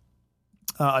wife.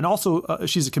 And also,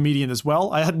 she's a comedian as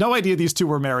well. I had no idea these two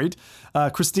were married.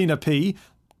 Christina P.,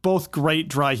 both great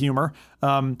dry humor.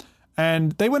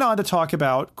 And they went on to talk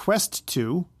about Quest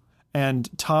 2 and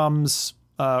Tom's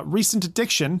recent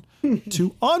addiction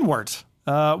to Onward,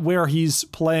 where he's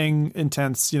playing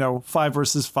intense, 5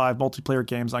 versus 5 multiplayer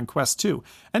games on Quest 2.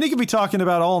 And he could be talking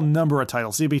about all number of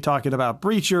titles. He'd be talking about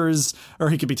Breachers,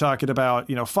 or he could be talking about,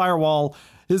 Firewall.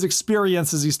 His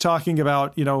experience as he's talking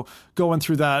about, going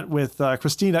through that with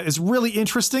Christina is really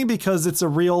interesting because it's a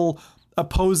real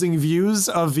opposing views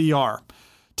of VR.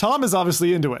 Tom is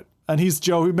obviously into it. And he's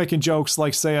making jokes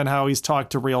like saying how he's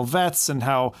talked to real vets and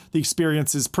how the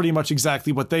experience is pretty much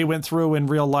exactly what they went through in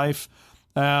real life.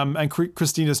 And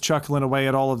Christina's chuckling away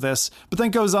at all of this, but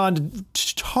then goes on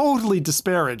to totally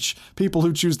disparage people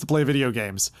who choose to play video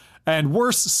games. And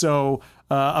worse so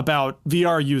about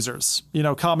VR users,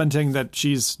 commenting that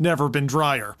she's never been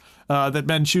drier, that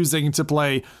men choosing to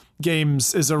play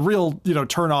games is a real,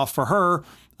 turnoff for her.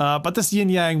 But this yin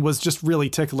yang was just really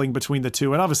tickling between the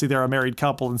two. And obviously they're a married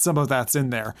couple and some of that's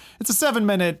in there. It's a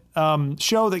 7-minute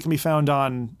show that can be found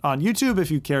on YouTube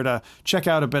if you care to check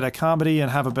out a bit of comedy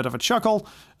and have a bit of a chuckle.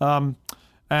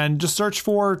 And just search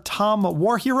for Tom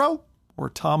War Hero or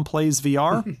Tom Plays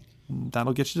VR.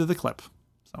 That'll get you to the clip.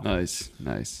 So,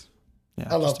 Nice. Yeah,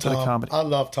 I love Tom. I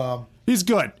love Tom. He's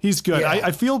good. Yeah.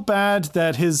 I feel bad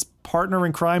that his partner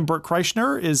in crime, Bert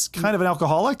Kreischer, is kind of an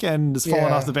alcoholic and has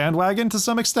fallen off the bandwagon to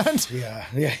some extent. Yeah.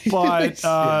 But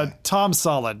Tom's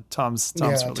solid. Tom's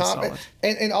really solid.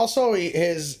 And also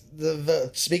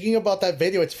the speaking about that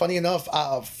video, it's funny enough,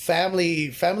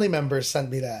 family members sent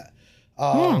me that.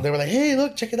 They were like, "Hey,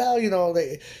 look, check it out."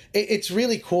 It's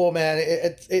really cool, man.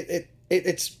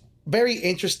 It's very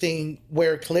interesting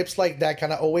where clips like that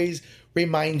kind of always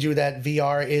remind you that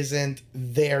VR isn't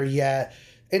there yet.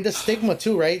 And the stigma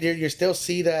too, right? You still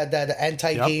see that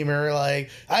anti-gamer, like,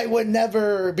 I would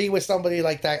never be with somebody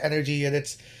like that energy. And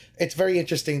it's very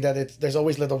interesting that there's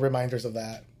always little reminders of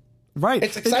that. Right.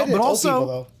 It's exciting but to also,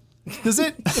 people, though. Does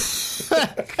it?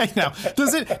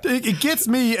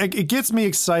 It gets me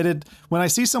excited when I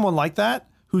see someone like that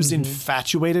who's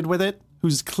infatuated with it,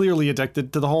 who's clearly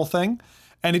addicted to the whole thing.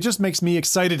 And it just makes me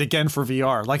excited again for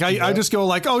VR. Like I just go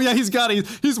like, oh yeah, he's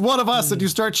one of us. And you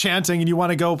start chanting and you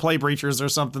want to go play Breachers or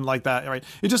something like that. Right.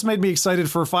 It just made me excited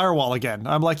for Firewall again.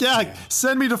 I'm like, yeah.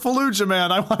 Send me to Fallujah,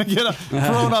 man. I want to get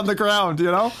thrown on the ground,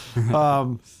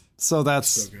 So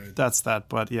that's that.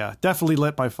 But yeah, definitely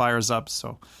lit my fires up.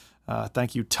 So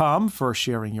thank you, Tom, for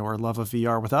sharing your love of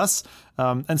VR with us.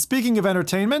 And speaking of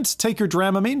entertainment, take your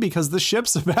Dramamine because the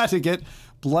ship's about to get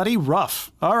bloody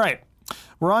rough. All right.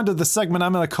 We're on to the segment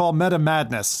I'm going to call Meta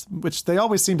Madness, which they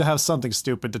always seem to have something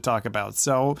stupid to talk about.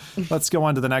 So let's go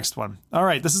on to the next one. All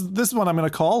right, this one I'm going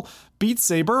to call Beat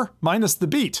Saber minus the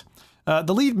beat.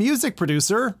 The lead music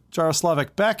producer,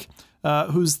 Jaroslav Beck,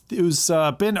 who's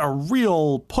been a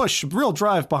real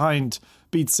drive behind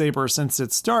Beat Saber since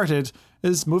it started,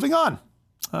 is moving on.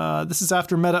 This is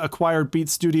after Meta acquired Beat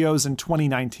Studios in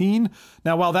 2019.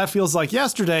 Now, while that feels like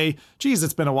yesterday, geez,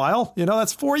 it's been a while.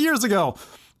 That's 4 years ago.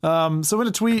 So in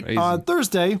a tweet on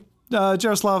Thursday,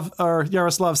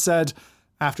 Yaroslav said,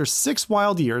 after 6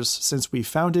 wild years since we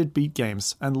founded Beat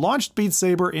Games and launched Beat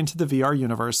Saber into the VR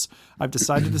universe, I've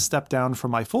decided to step down from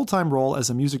my full-time role as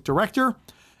a music director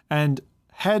and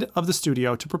head of the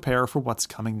studio to prepare for what's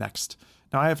coming next.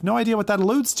 Now, I have no idea what that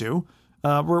alludes to.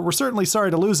 We're certainly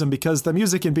sorry to lose him because the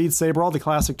music in Beat Saber, all the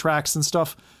classic tracks and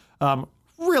stuff,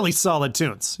 really solid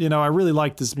tunes. I really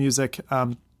like this music.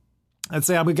 I'd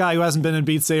say I'm a guy who hasn't been in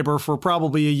Beat Saber for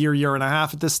probably a year and a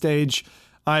half at this stage.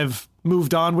 I've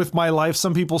moved on with my life.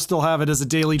 Some people still have it as a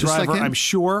daily driver, I'm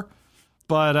sure.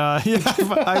 But yeah,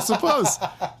 I suppose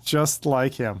just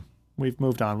like him. We've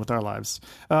moved on with our lives.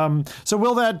 So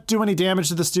will that do any damage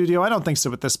to the studio? I don't think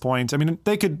so at this point. I mean,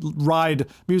 they could ride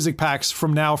music packs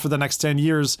from now for the next 10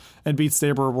 years and Beat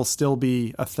Saber will still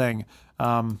be a thing.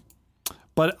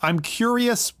 But I'm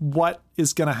curious what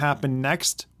is going to happen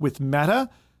next with Meta,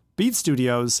 Beat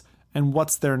Studios, and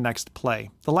what's their next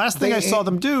play. The last thing I saw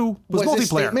them do was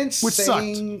multiplayer, which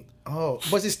sucked. Oh,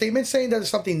 was his statement saying that there's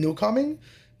something new coming?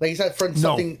 Like he said for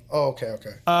something... No. Oh,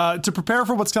 okay. To prepare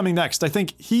for what's coming next. I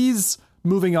think he's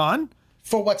moving on.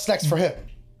 For what's next for him.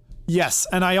 Yes,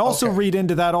 and I also read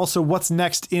into that also what's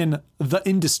next in the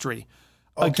industry.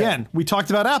 Okay. Again, we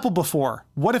talked about Apple before.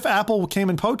 What if Apple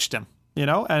came and poached him? You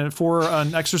know, and for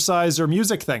an exercise or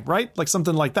music thing, right? Like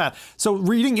something like that. So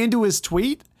reading into his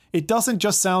tweet, it doesn't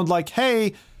just sound like,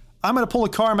 hey, I'm going to pull a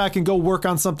Carmack and go work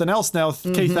on something else now.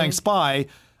 Okay, thanks, bye.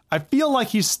 I feel like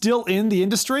he's still in the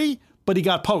industry, but he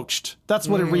got poached. That's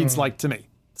what it reads like to me.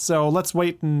 So let's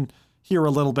wait and hear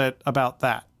a little bit about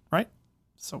that, right?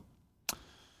 So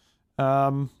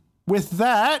with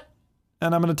that,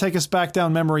 and I'm going to take us back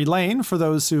down memory lane for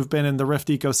those who've been in the Rift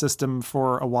ecosystem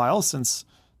for a while since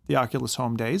the Oculus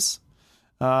Home days.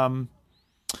 That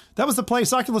was the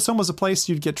place. Oculus Home was a place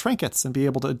you'd get trinkets and be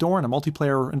able to adorn a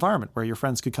multiplayer environment where your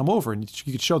friends could come over and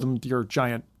you could show them your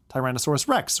giant Tyrannosaurus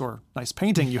Rex or nice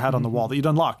painting you had on the wall that you'd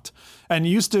unlocked. And it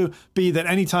used to be that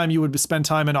anytime you would spend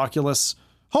time in Oculus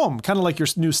Home, kind of like your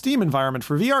new Steam environment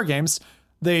for VR games,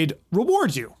 they'd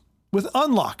reward you with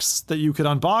unlocks that you could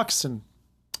unbox and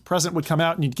a present would come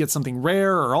out and you'd get something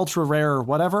rare or ultra rare or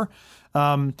whatever.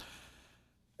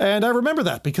 And I remember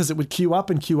that because it would queue up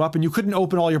and you couldn't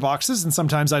open all your boxes. And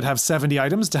sometimes I'd have 70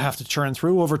 items to have to churn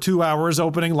through over 2 hours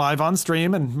opening live on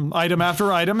stream and item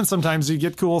after item. And sometimes you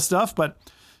get cool stuff, but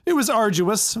it was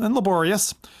arduous and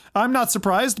laborious. I'm not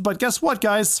surprised, but guess what,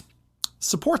 guys?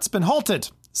 Support's been halted.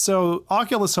 So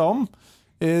Oculus Home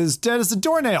is dead as a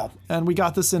doornail. And we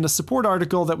got this in a support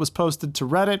article that was posted to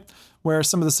Reddit, where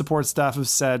some of the support staff have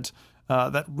said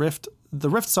that the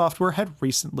Rift software had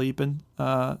recently been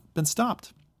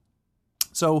stopped.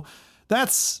 So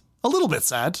that's a little bit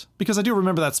sad because I do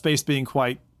remember that space being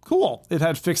quite cool. It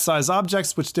had fixed size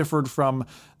objects, which differed from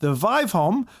the Vive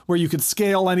Home, where you could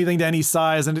scale anything to any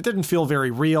size, and it didn't feel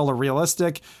very real or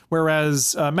realistic.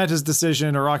 Whereas Meta's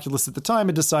decision, or Oculus at the time,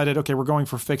 had decided, okay, we're going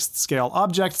for fixed scale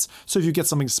objects. So if you get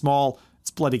something small,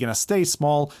 it's bloody going to stay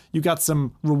small. You got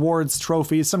some rewards,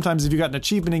 trophies. Sometimes if you got an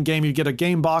achievement in game, you get a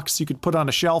game box you could put on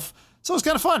a shelf. So it's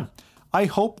kind of fun. I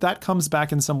hope that comes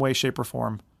back in some way, shape, or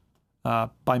form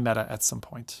by Meta at some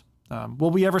point.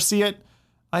 Will we ever see it?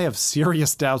 I have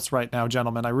serious doubts right now,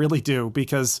 gentlemen. I really do,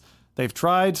 because they've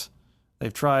tried,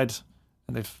 and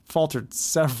they've faltered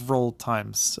several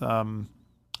times.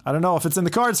 I don't know if it's in the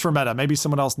cards for Meta. Maybe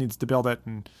someone else needs to build it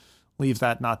and leave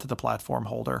that not to the platform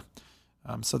holder.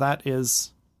 So that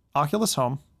is Oculus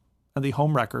Home and the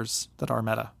home wreckers that are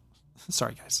Meta.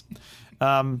 Sorry, guys.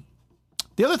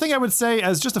 The other thing I would say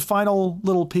as just a final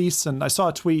little piece, and I saw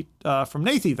a tweet from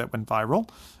Nathy that went viral,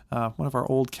 one of our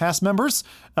old cast members,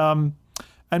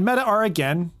 and Meta are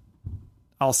again,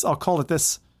 I'll call it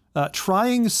this,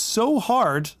 trying so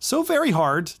very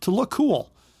hard to look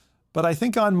cool. But I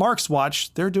think on Mark's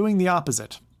watch, they're doing the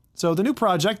opposite. So the new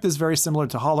project is very similar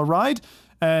to HoloRide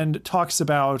and talks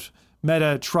about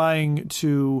Meta trying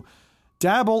to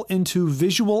dabble into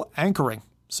visual anchoring.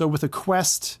 So with a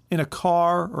Quest in a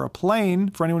car or a plane,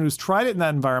 for anyone who's tried it in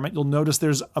that environment, you'll notice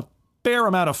there's a fair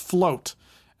amount of float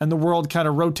and the world kind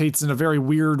of rotates in a very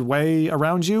weird way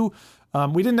around you.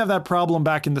 We didn't have that problem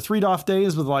back in the 3DOF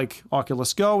days with like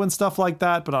Oculus Go and stuff like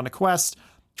that, but on a Quest,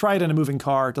 try it in a moving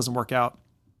car, it doesn't work out.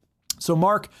 So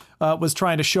Mark was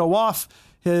trying to show off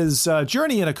his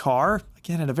journey in a car,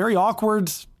 again, in a very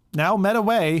awkward, now meta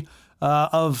way,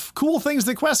 of cool things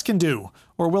that Quest can do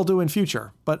or will do in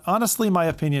future. But honestly, my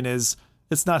opinion is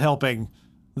it's not helping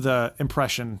the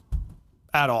impression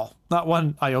at all. Not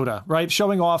one iota, right?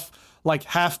 Showing off like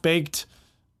half-baked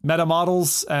meta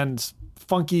models and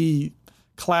funky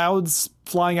clouds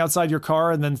flying outside your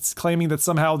car and then claiming that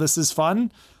somehow this is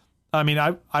fun. I mean,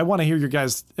 I want to hear your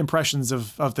guys' impressions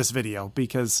of this video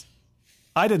because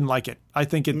I didn't like it. I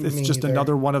think it's just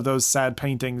another one of those sad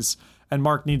paintings, and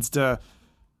Mark needs to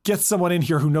get someone in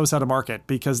here who knows how to market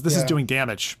because this is doing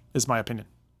damage, is my opinion.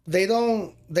 They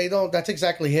don't, that's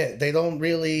exactly it. They don't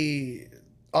really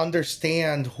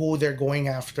understand who they're going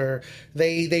after.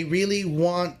 They really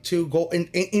want to go and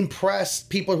impress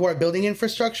people who are building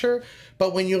infrastructure.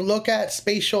 But when you look at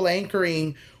spatial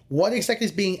anchoring, what exactly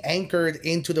is being anchored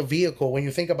into the vehicle? When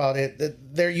you think about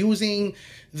it, they're using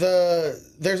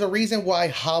there's a reason why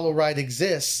HoloRide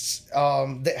exists.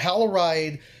 The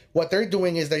HoloRide what they're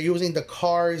doing is they're using the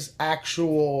car's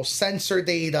actual sensor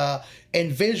data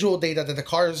and visual data that the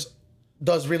car's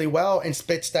does really well and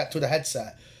spits that to the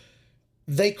headset.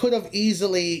 Meta could have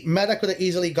easily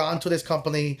gone to this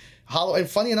company, and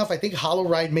funny enough, I think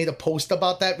HoloRide made a post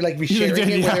about that, like resharing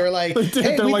it, where they were like,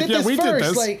 hey, we did this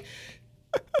first. Like,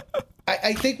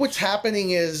 I think what's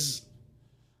happening is,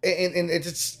 and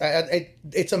it's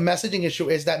a messaging issue,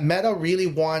 is that Meta really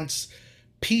wants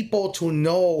people to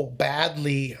know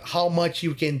badly how much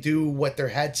you can do with their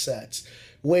headsets,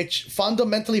 which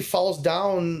fundamentally falls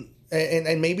down,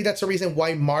 and maybe that's the reason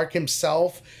why Mark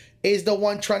himself is the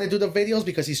one trying to do the videos,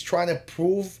 because he's trying to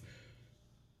prove.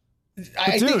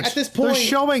 I think at this point they're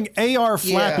showing AR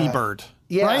Flappy Bird,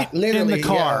 right, in the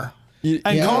car,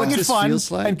 and calling it fun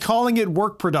and calling it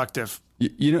work productive.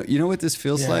 You know what this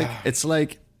feels like? It's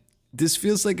like this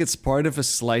feels like it's part of a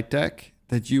slide deck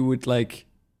that you would like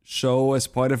show as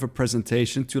part of a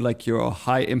presentation to like your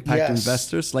high impact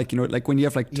investors, like, you know, like when you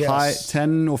have like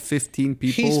 10 or 15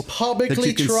 people. He's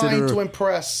publicly trying to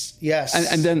impress.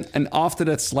 And after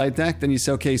that slide deck, then you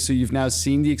say, okay, so you've now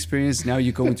seen the experience, now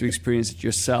you're going to experience it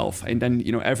yourself, and then,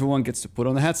 you know, everyone gets to put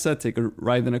on a headset, take a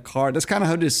ride in a car. That's kind of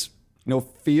how this, you know,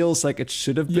 feels like it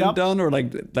should have been done, or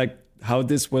like how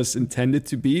this was intended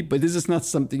to be. But this is not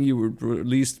something you would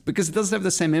release because it doesn't have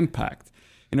the same impact.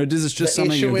 You know, this is just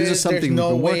something. This is something there's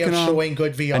no we've been way working of on, showing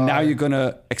good VR. and now you're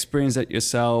gonna experience that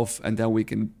yourself, and then we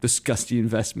can discuss the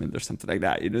investment or something like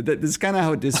that. You know, this is kind of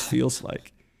how this feels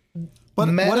like. What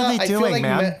are they doing, like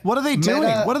man? What are they doing?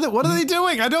 What are they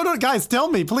doing? I don't know, guys.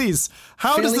 Tell me, please.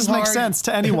 How does this make sense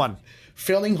to anyone?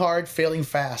 Failing hard, failing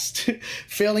fast.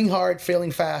 Failing hard,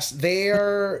 failing fast.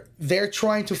 They're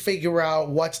trying to figure out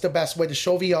what's the best way to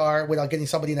show VR without getting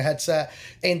somebody in a headset.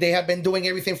 And they have been doing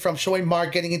everything from showing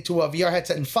Mark getting into a VR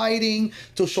headset and fighting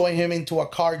to showing him into a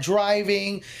car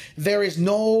driving. There is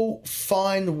no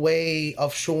fun way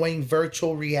of showing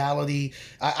virtual reality.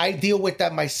 I deal with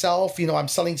that myself. You know, I'm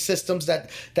selling systems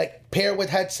that pair with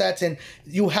headsets, and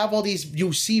you have all these,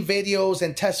 you see videos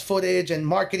and test footage and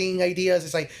marketing ideas.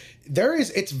 It's like,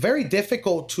 it's very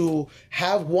difficult to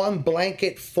have one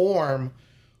blanket form.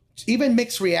 Even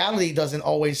mixed reality doesn't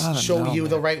always show you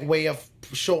the right way of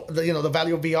the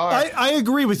value of VR. I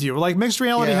agree with you. Like, mixed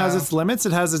reality has its limits,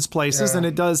 it has its places, and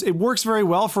it works very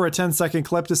well for a 10-second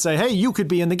clip to say, hey, you could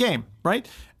be in the game, right?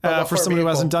 For someone who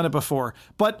hasn't done it before.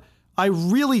 But I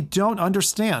really don't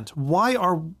understand why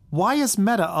is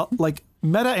Meta,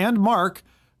 Meta and Mark,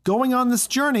 going on this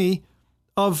journey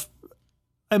of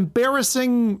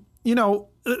embarrassing. You know,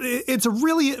 it's a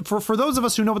really, for those of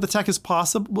us who know what the tech is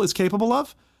capable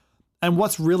of, and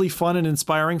what's really fun and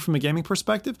inspiring from a gaming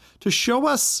perspective, to show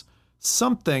us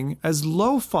something as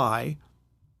lo-fi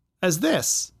as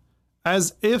this,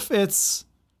 as if it's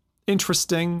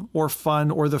interesting or fun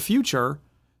or the future,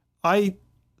 I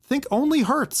think only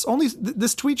hurts.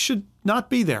 This tweet should not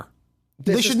be there.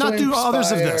 They should not do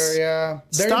others of this. Yeah,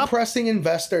 they're impressing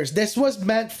investors. This was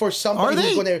meant for somebody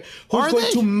who's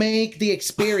going to make the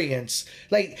experience.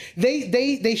 Like,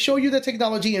 they show you the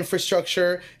technology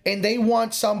infrastructure, and they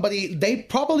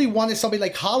probably wanted somebody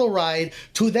like HoloRide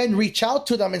to then reach out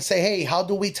to them and say, hey, how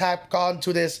do we tap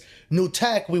onto this new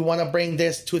tech? We want to bring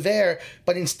this to there.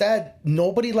 But instead,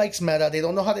 nobody likes Meta. They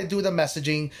don't know how to do the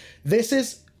messaging. This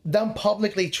is them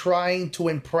publicly trying to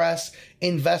impress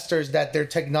investors that their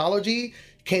technology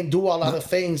can do a lot of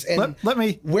things. And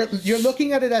you're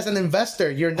looking at it as an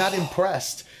investor. You're not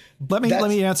impressed. Let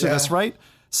me answer this, right?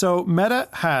 So Meta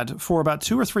had, for about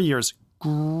 2 or 3 years,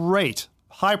 great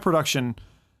high production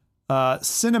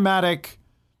cinematic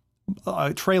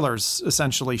trailers,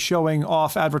 essentially showing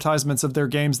off advertisements of their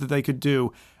games that they could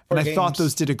do. And I thought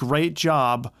those did a great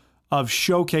job of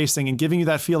showcasing and giving you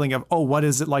that feeling of, oh, what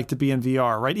is it like to be in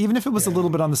VR, right? Even if it was a little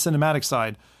bit on the cinematic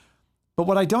side. But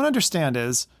what I don't understand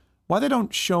is why they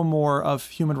don't show more of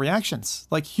human reactions.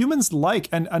 Like, humans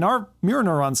and our mirror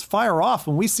neurons fire off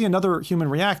when we see another human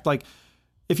react. Like,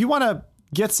 if you want to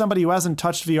get somebody who hasn't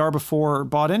touched VR before or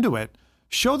bought into it,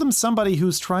 show them somebody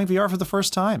who's trying VR for the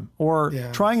first time, or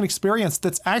trying an experience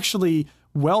that's actually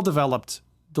well-developed,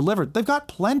 delivered. They've got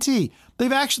plenty. They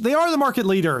are the market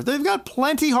leader. They've got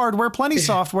plenty hardware, plenty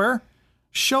software.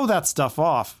 Show that stuff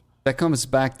off. That comes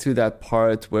back to that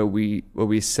part where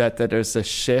we said that there's a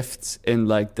shift in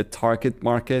like the target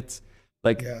market.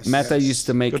 Like, Meta used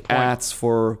to make ads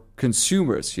for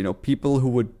consumers, you know, people who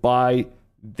would buy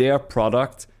their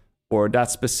product or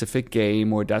that specific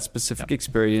game or that specific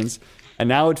experience. And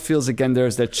now it feels, again,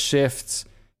 there's that shift,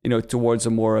 you know, towards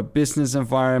a business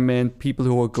environment, people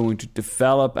who are going to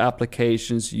develop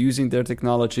applications using their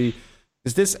technology.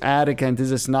 Because this ad, again, this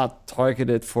is not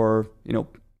targeted for, you know,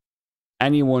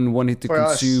 anyone wanting to For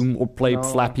us, consume or play no.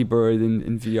 Flappy Bird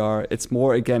in VR. It's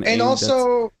more again And aimed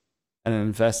also, at an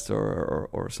investor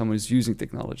or someone who's using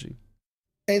technology.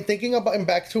 And thinking about and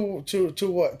back to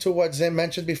what Zim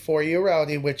mentioned before you,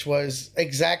 Rowdy, which was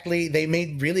exactly they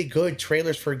made really good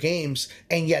trailers for games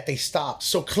and yet they stopped.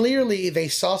 So clearly they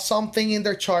saw something in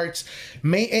their charts.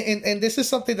 And this is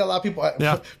something that a lot of people.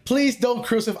 Please don't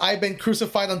crucify. I've been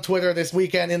crucified on Twitter this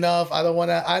weekend enough. I don't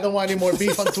want any more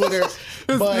beef on Twitter.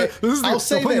 But I'll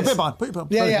say put this. your bib on. Put your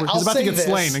bib on. Yeah. He's about to get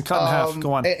slain and cut in half.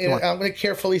 Go on. I'm going to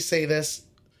carefully say this.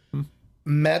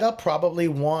 Meta probably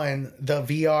won the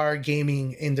VR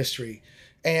gaming industry.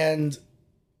 And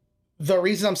the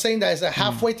reason I'm saying that is that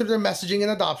halfway through their messaging and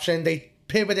adoption, they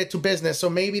pivoted to business. So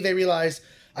maybe they realized,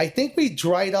 I think we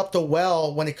dried up the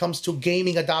well when it comes to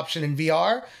gaming adoption in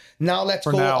VR. Now let's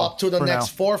go up to the next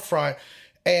forefront.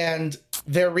 And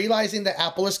they're realizing that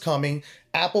Apple is coming.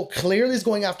 Apple clearly is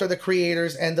going after the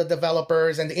creators and the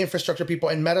developers and the infrastructure people.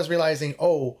 And Meta's realizing,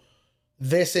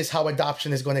 this is how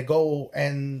adoption is going to go.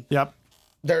 And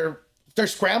they're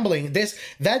scrambling.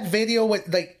 That video with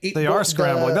they are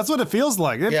scrambling. That's what it feels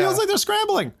like. It feels like they're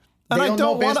scrambling, and I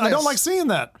don't like seeing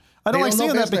that. I don't like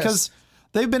seeing that because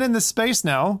they've been in this space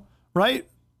now, right,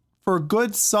 for a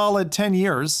good solid 10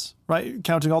 years, right,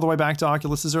 counting all the way back to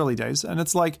Oculus's early days, and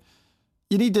it's like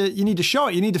you need to show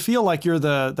it. You need to feel like you're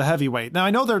the heavyweight. Now I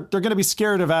know they're going to be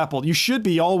scared of Apple. You should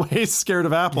be always scared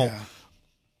of Apple. Yeah.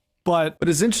 But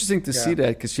it's interesting to see that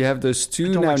because you have those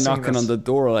two now knocking on the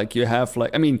door. Like you have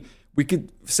we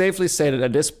could safely say that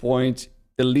at this point,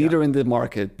 the leader in the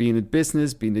market, being it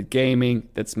business, being it gaming,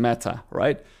 that's Meta,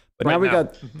 right? But now we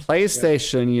got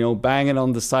PlayStation, banging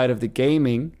on the side of the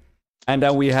gaming. And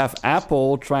then we have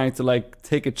Apple trying to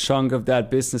take a chunk of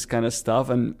that business kind of stuff.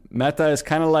 And Meta is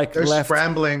kind of they're left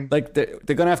scrambling. They're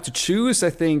going to have to choose, I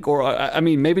think. Or,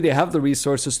 maybe they have the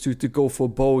resources to go for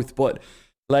both. But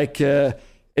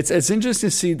It's interesting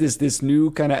to see this new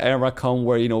kind of era come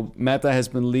where, Meta has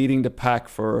been leading the pack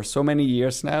for so many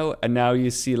years now. And now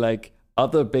you see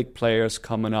other big players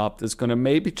coming up that's going to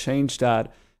maybe change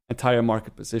that entire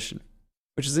market position,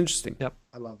 which is interesting. Yep.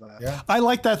 I love that. Yeah. I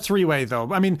like that three-way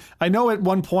though. I mean, I know at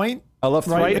one point. I love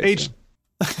three-way.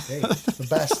 The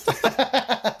best.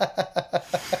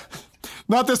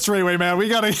 Not this three-way, man.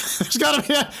 There's gotta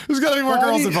be more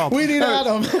girls involved. We need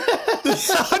Adam. God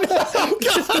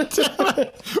damn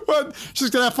it. Well, she's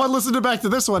gonna have fun listening back to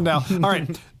this one now. All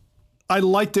right. I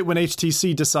liked it when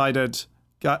HTC decided,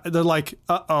 they're like,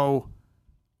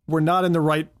 we're not in the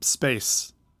right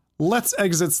space. Let's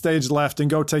exit stage left and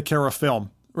go take care of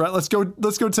film. Right? Let's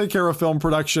go take care of film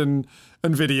production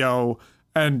and video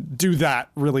and do that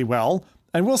really well.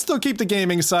 And we'll still keep the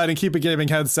gaming side and keep a gaming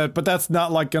headset, but that's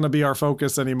not going to be our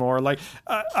focus anymore.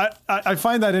 I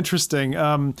find that interesting.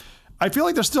 I feel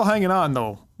like they're still hanging on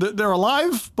though. They're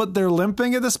alive, but they're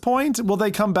limping at this point. Will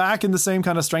they come back in the same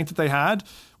kind of strength that they had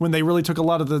when they really took a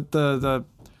lot of the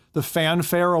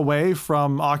fanfare away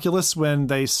from Oculus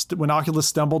when Oculus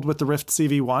stumbled with the Rift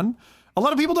CV1? A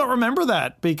lot of people don't remember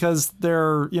that because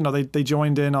they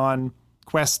joined in on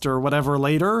Quest or whatever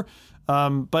later.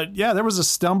 But yeah, there was a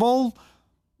stumble.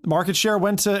 Market share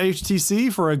went to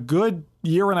HTC for a good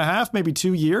year and a half, maybe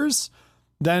 2 years.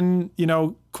 Then,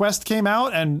 Quest came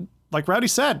out and like Rowdy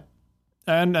said,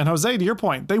 and Jose, to your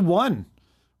point, they won,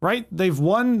 right? They've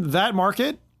won that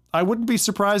market. I wouldn't be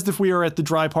surprised if we are at the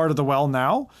dry part of the well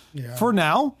now, for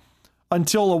now,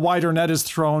 until a wider net is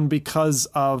thrown because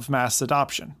of mass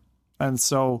adoption. And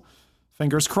so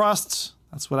fingers crossed,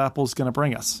 that's what Apple's going to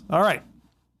bring us. All right.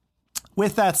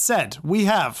 With that said, we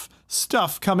have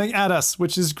stuff coming at us,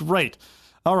 which is great.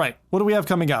 All right, what do we have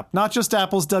coming up? Not just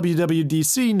Apple's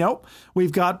WWDC, nope.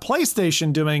 We've got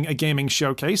PlayStation doing a gaming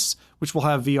showcase, which will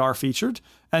have VR featured,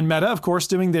 and Meta, of course,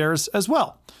 doing theirs as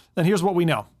well. And here's what we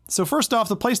know. So first off,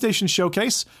 the PlayStation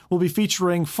showcase will be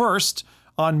featuring first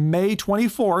on May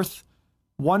 24th,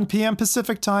 1 p.m.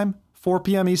 Pacific time, 4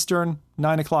 p.m. Eastern,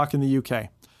 9 o'clock in the UK.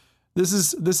 This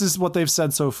is what they've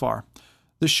said so far.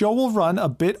 The show will run a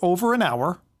bit over an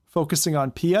hour, focusing on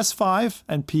PS5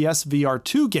 and PSVR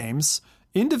 2 games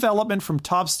in development from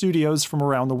top studios from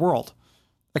around the world.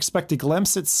 Expect a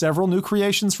glimpse at several new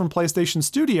creations from PlayStation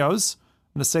Studios.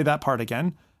 I'm going to say that part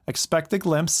again. Expect a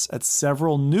glimpse at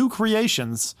several new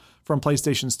creations from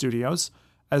PlayStation Studios,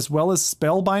 as well as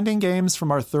spellbinding games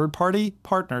from our third-party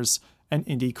partners and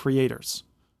indie creators.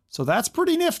 So that's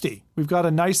pretty nifty. We've got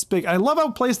a nice big... I love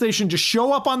how PlayStation just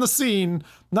show up on the scene,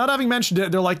 not having mentioned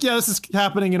it. They're like, yeah, this is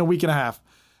happening in a week and a half.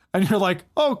 And you're like,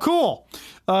 oh, cool.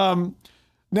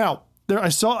 Now, I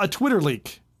saw a Twitter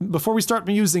leak before we start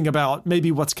musing about maybe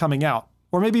what's coming out.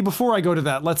 Or maybe before I go to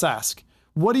that, let's ask.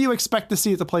 What do you expect to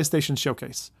see at the PlayStation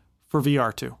Showcase? for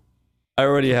VR2? I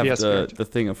already have PSVR 2. the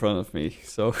thing in front of me,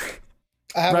 so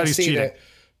I haven't Rowdy's seen cheating. it,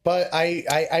 but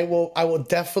I will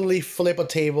definitely flip a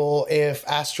table if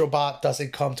Astrobot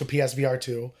doesn't come to PSVR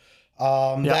 2.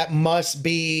 That must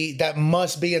be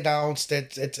announced.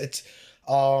 It's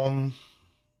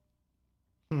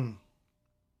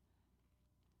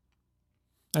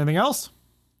Anything else?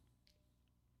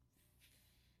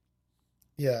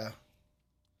 yeah.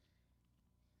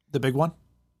 The big one?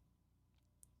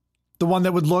 The one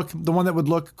that would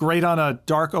look great on a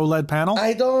dark OLED panel?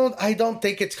 I don't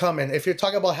think it's coming. If you're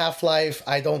talking about Half-Life,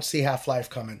 I don't see Half-Life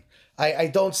coming. I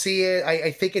don't see it.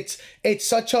 I think it's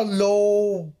such a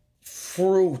low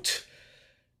fruit.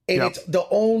 And it's the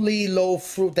only low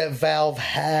fruit that Valve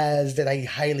has that I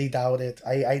highly doubt it.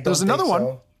 I don't There's another think one.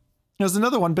 so. There's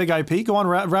another one, big IP. Go on,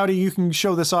 Rowdy. You can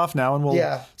show this off now, and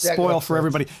we'll spoil for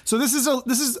everybody. So this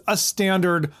is a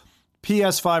standard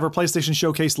PS5 or PlayStation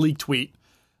Showcase leak tweet.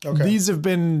 Okay. These have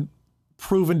been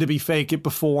proven to be fake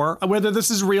before. Whether this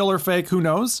is real or fake, who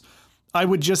knows? I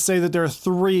would just say that there are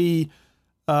 3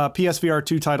 PSVR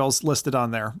 2 titles listed on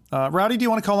there. Rowdy, do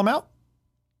you want to call them out?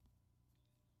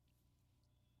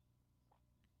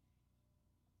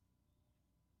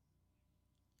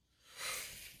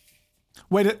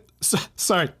 Wait,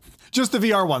 sorry. Just the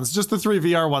VR ones. Just the 3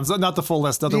 VR ones. Not the full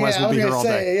list. Otherwise, we'll be here all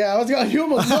day. Yeah, you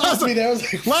almost lost me there. I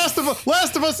was like, Last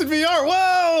of Us in VR.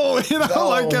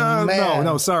 Whoa! Man.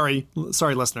 No. Sorry,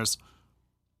 listeners.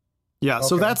 Yeah,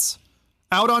 so Okay. that's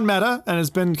out on Meta and has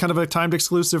been kind of a timed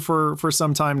exclusive for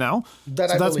some time now.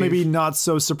 That so I that's believe. maybe not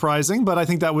so surprising, but I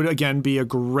think that would again be a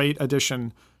great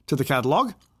addition to the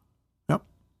catalog. Yep.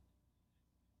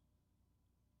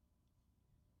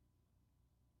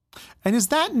 And is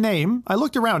that name? I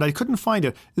looked around. I couldn't find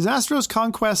it. Is Astro's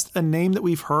Conquest a name that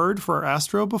we've heard for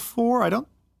Astro before? I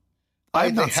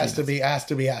think it has to be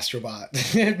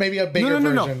Astrobot. Maybe a bigger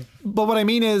version. No. But what I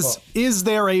mean is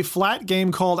there a flat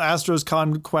game called Astro's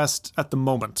Conquest at the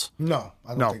moment? No,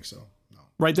 I don't think so. No.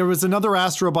 Right, there was another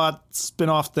Astrobot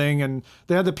spin-off thing, and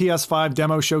they had the PS5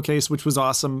 demo showcase, which was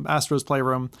awesome, Astro's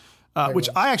Playroom, which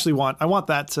I actually want. I want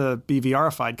that to be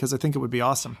VR-ified because I think it would be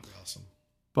awesome. Awesome.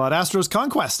 But Astro's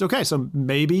Conquest, okay, so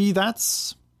maybe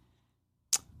that's...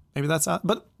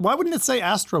 But why wouldn't it say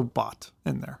Astrobot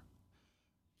in there?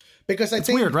 Because I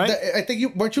think weird, right? I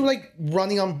think weren't you like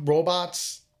running on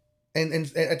robots, and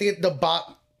I think the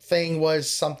bot thing was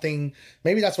something.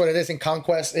 Maybe that's what it is. In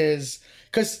Conquest is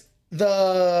because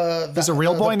He's a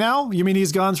real boy now. You mean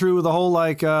he's gone through the whole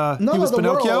he was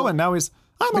Pinocchio world, and now he's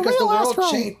I'm because a real the world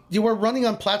Astro. changed. You were running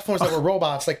on platforms that were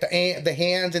robots, like the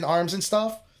hands and arms and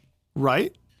stuff.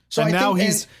 Right. So and I now think,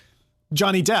 he's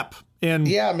Johnny Depp in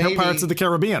maybe. Pirates of the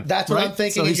Caribbean. That's what right? I'm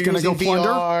thinking. So he's going to go plunder.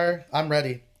 VR. I'm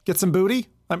ready. Get some booty.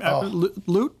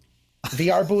 Loot.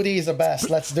 VR booty is the best.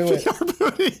 Let's do it. VR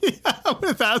booty.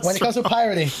 With Astro. When it comes to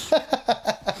pirating,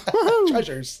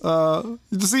 treasures.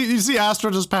 You see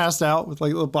Astro just passed out with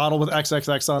like a bottle with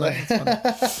XXX on it.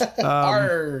 It's funny.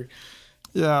 Arr.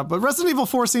 Yeah, but Resident Evil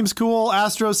 4 seems cool.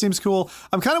 Astro seems cool.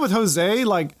 I'm kind of with Jose,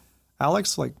 like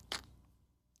Alex, like,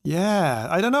 yeah,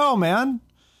 I don't know, man.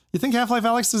 You think Half-Life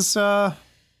Alex has a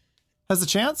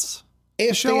chance?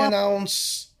 If they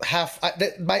announce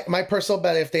my personal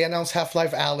bet, if they announce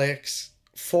Half-Life Alyx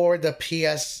for the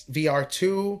PSVR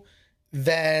 2,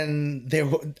 then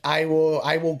I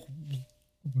will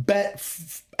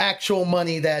bet actual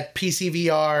money that PC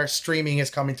VR streaming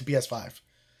is coming to PS5.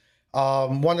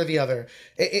 One or the other.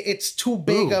 It's too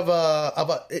big of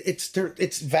a.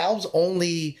 It's Valve's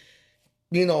only,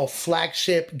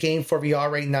 flagship game for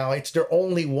VR right now. It's their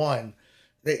only one.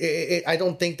 I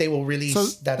don't think they will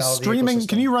release that out. Streaming. Of the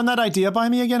can you run that idea by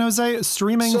me again, Jose?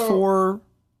 Streaming for.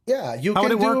 Yeah, how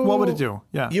would it work? What would it do?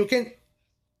 Yeah, you can.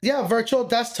 Yeah, virtual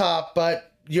desktop,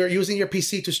 but you're using your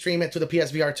PC to stream it to the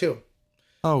PSVR 2.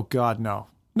 Oh God, no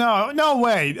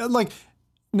way!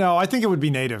 No, I think it would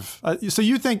be native. So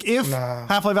you think if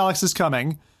Half-Life Alyx is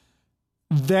coming,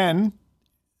 then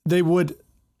they would?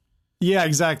 Yeah,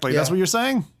 exactly. Yeah. That's what you're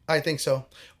saying. I think so.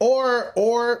 Or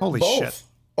holy both. Shit.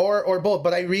 Or both.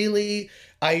 But I really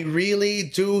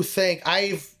do think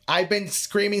I've been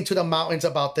screaming to the mountains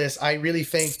about this. I really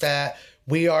think that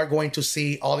we are going to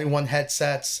see all-in-one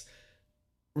headsets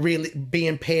really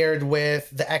being paired with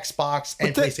the Xbox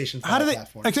and PlayStation 5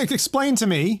 platforms. Explain to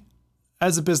me,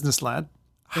 as a business lad,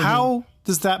 how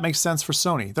does that make sense for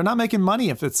Sony? They're not making money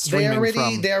if it's streaming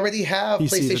They already have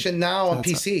PlayStation Now on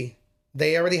PC.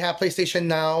 They already have PlayStation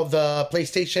Now. The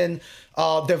PlayStation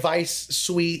device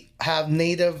suite have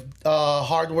native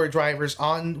hardware drivers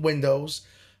on Windows,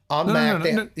 on Mac.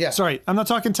 No. Yeah. Sorry, I'm not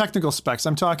talking technical specs.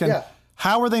 I'm talking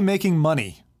how are they making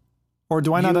money? Or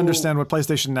do I not understand what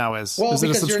PlayStation Now is? Well, is it a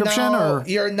because subscription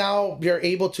you're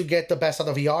able to get the best out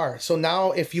of VR. So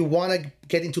now if you want to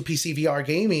get into PC VR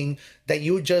gaming, that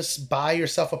you just buy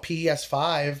yourself a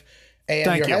PS5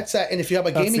 and your headset. And if you have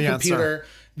a gaming computer,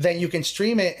 then you can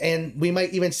stream it. And we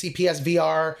might even see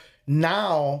PSVR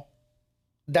now.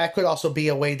 That could also be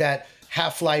a way that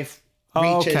Half-Life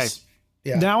reaches. Okay.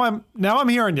 Yeah. Now I'm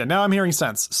hearing you. Now I'm hearing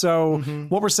sense. So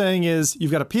what we're saying is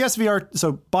you've got a PSVR.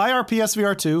 So buy our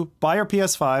PSVR 2, buy our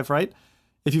PS5, right?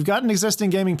 If you've got an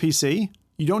existing gaming PC,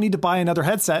 you don't need to buy another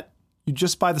headset. You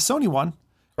just buy the Sony one.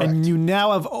 Correct. And you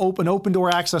now have open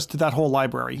door access to that whole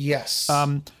library. Yes.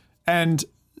 And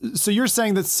so you're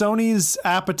saying that Sony's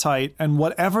appetite and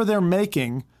whatever they're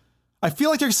making, I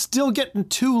feel like they're still getting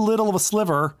too little of a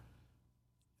sliver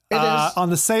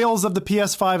on the sales of the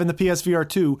PS5 and the PSVR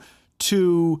 2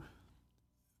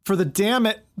 for the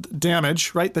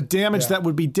damage, right? The damage that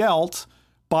would be dealt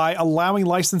by allowing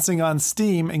licensing on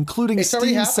Steam, including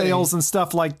Steam sales and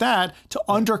stuff like that, to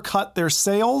undercut their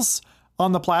sales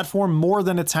on the platform more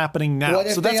than it's happening now.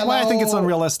 So that's why I think it's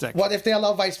unrealistic. What if they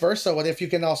allow vice versa? What if you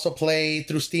can also play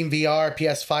through Steam VR,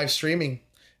 PS5 streaming?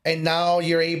 And now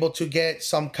you're able to get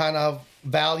some kind of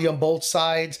value on both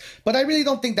sides. But I really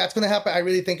don't think that's going to happen. I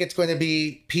really think it's going to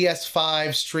be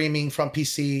PS5 streaming from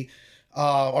PC,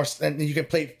 and you can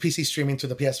play PC streaming to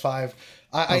the PS5.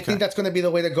 I think that's going to be the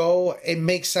way to go. It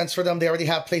makes sense for them. They already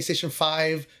have PlayStation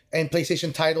 5 and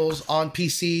PlayStation titles on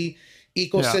PC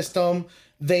ecosystem. Yeah.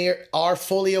 They are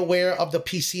fully aware of the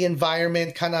PC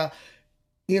environment, kind of,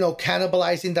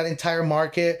 cannibalizing that entire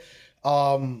market.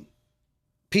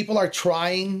 People are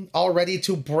trying already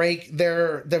to break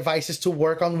their devices to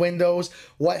work on Windows.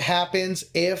 What happens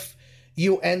if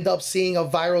you end up seeing a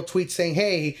viral tweet saying,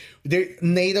 hey, they're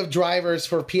native drivers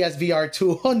for PSVR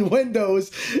 2 on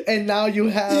Windows, and now you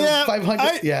have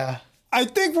 500. I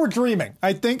think we're dreaming.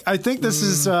 I think this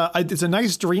is it's a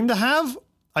nice dream to have.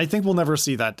 I think we'll never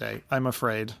see that day, I'm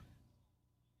afraid.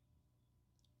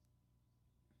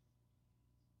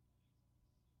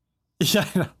 Yeah,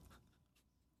 I know.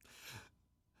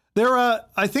 They're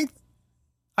I think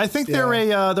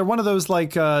they're one of those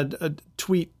like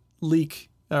tweet leak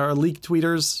or leak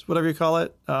tweeters, whatever you call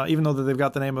it. Even though they've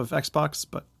got the name of Xbox,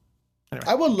 but anyway,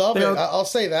 I would love it. I'll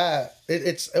say that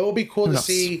it will be cool to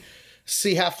see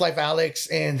Half-Life Alyx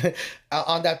and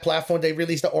on that platform. They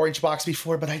released the orange box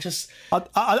before, but I'm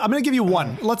going to give you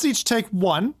one. Let's each take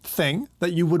one thing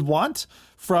that you would want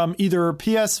from either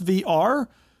PSVR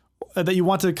that you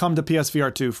want to come to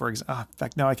PSVR 2, for example. In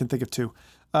fact, now I can think of two.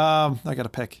 I got to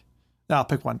pick. I'll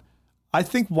pick one. I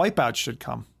think Wipeout should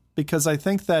come because I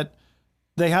think that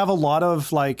they have a lot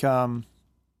of like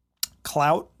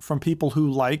clout from people who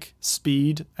like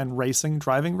speed and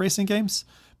driving racing games,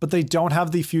 but they don't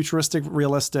have the futuristic,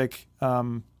 realistic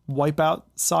Wipeout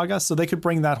saga. So they could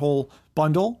bring that whole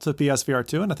bundle to PSVR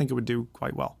 2, and I think it would do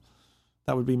quite well.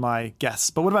 That would be my guess.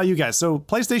 But what about you guys? So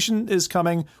PlayStation is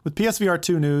coming with PSVR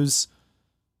 2 news.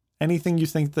 Anything you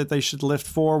think that they should lift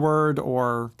forward,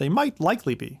 or they might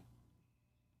likely be?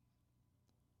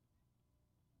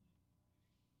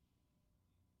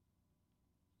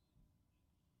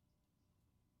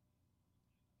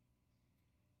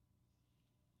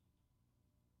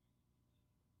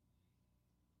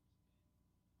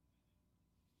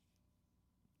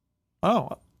 Oh,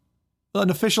 an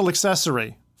official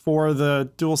accessory for the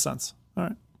DualSense. All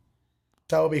right.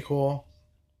 That would be cool.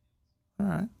 All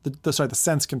right. The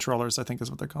Sense controllers, I think is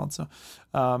what they're called. So,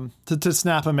 to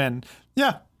snap them in.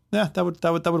 Yeah, that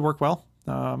would work well.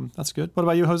 That's good. What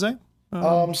about you, Jose?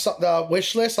 The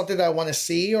wish list, something that I want to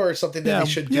see, or something that they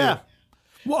should do. Yeah.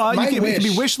 Well, it can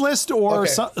be wish list or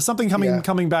something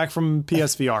coming back from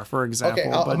PSVR, for example.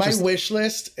 Okay, my wish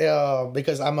list,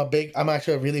 because I'm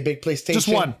actually a really big PlayStation. Just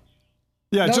one.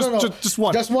 Yeah, just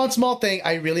one. Just one small thing.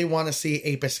 I really want to see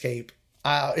Ape Escape.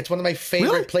 It's one of my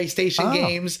favorite PlayStation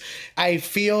games. I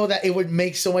feel that it would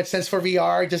make so much sense for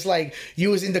VR, just like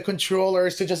using the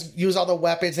controllers to just use all the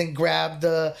weapons and grab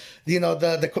the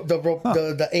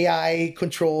AI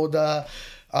controlled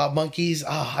monkeys.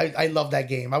 I love that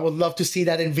game. I would love to see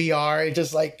that in VR. It's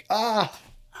just like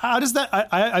How does that?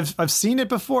 I've seen it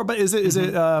before, but is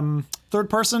it third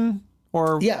person?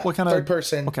 Or what kind of third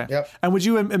person? Okay. Yep. And would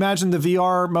you imagine the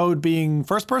VR mode being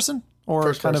first person or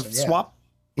first kind person, of swap?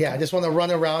 Yeah, okay. I just want to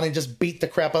run around and just beat the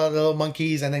crap out of the little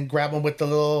monkeys and then grab them with the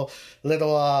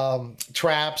little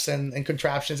traps and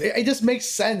contraptions. It just makes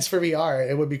sense for VR.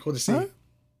 It would be cool to see.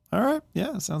 All right.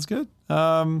 Yeah, sounds good.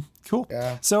 Cool.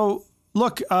 Yeah. So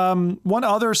look, one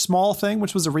other small thing,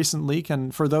 which was a recent leak,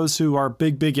 and for those who are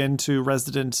big into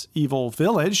Resident Evil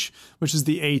Village, which is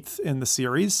the 8th in the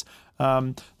series.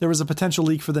 There was a potential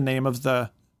leak for the name of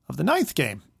the of the ninth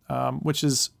game, which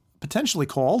is potentially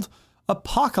called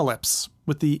Apocalypse,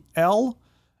 with the L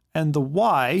and the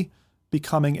Y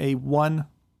becoming a 1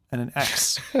 and an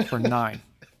X for 9.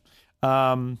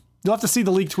 You'll have to see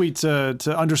the leak tweet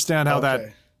to understand how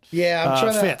that I'm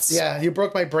trying fits. You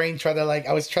broke my brain trying to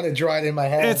I was trying to draw it in my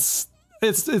head. It's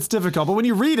difficult, but when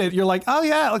you read it, you're like, oh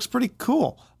yeah, it looks pretty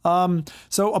cool.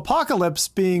 So Apocalypse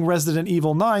being Resident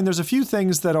Evil 9, there's a few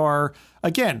things that are,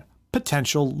 again,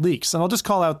 potential leaks. And I'll just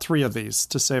call out 3 of these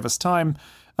to save us time.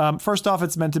 First off,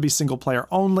 it's meant to be single player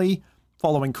only,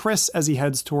 following Chris as he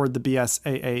heads toward the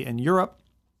BSAA in Europe.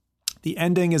 The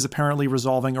ending is apparently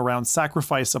resolving around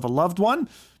sacrifice of a loved one.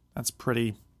 That's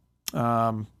pretty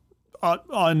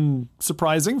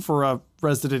unsurprising for a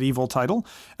Resident Evil title.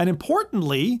 And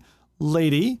importantly,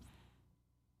 Lady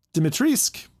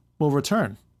Dimitrescu will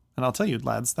return. And I'll tell you,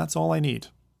 lads, that's all I need.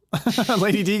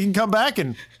 Lady D can come back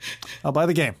and I'll buy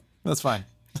the game. That's fine.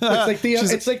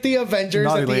 It's like the Avengers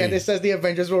at the end. It says the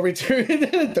Avengers will return.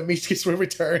 Dimitrescu will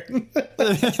return.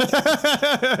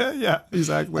 Yeah,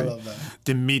 exactly. I love that.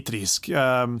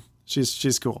 Dimitrescu.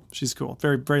 She's cool. She's cool.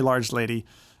 Very, very large lady.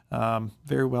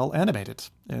 Very well animated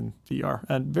in VR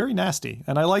and very nasty.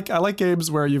 And I like games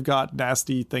where you've got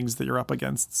nasty things that you're up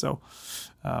against. So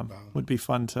would be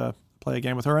fun to play a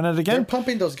game with her in it again. They're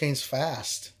pumping those games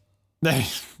fast.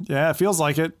 Yeah, it feels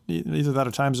like it. Either that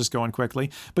or time's just going quickly.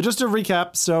 But just to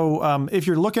recap, so if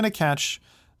you're looking to catch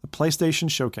the PlayStation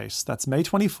Showcase, that's May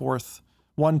 24th,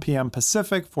 1 p.m.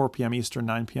 Pacific, 4 p.m. Eastern,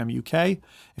 9 p.m. UK.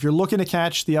 If you're looking to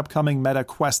catch the upcoming Meta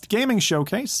Quest Gaming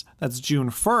Showcase, that's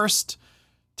June 1st,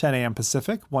 10 a.m.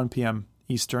 Pacific, 1 p.m.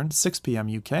 Eastern, 6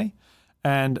 p.m. UK.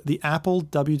 And the Apple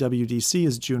WWDC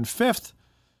is June 5th,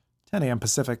 10 a.m.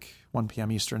 Pacific, 1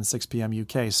 p.m. Eastern, 6 p.m.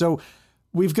 UK. So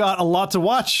we've got a lot to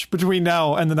watch between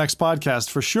now and the next podcast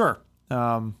for sure.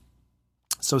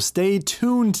 So stay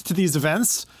tuned to these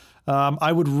events.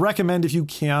 I would recommend, if you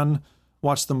can,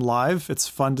 watch them live. It's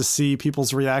fun to see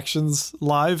people's reactions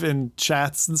live in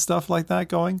chats and stuff like that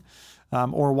going.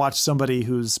 Or watch somebody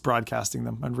who's broadcasting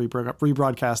them and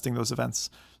rebroadcasting those events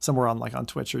somewhere on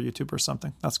Twitch or YouTube or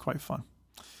something. That's quite fun.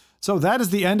 So that is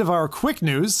the end of our quick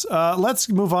news. Let's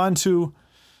move on to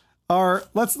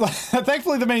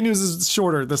thankfully the main news is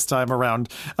shorter this time around.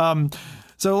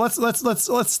 So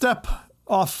let's step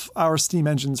off our steam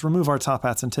engines, remove our top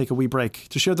hats, and take a wee break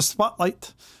to share the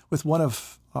spotlight with one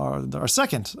of our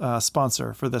second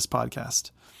sponsor for this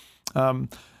podcast.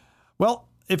 Well,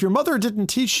 if your mother didn't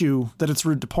teach you that it's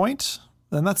rude to point,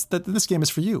 then this game is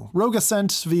for you. Rogue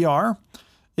Ascent VR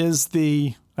is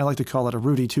I like to call it a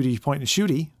Rudy Tooty point and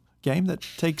shooty game that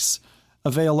takes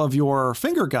avail of your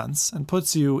finger guns and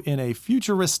puts you in a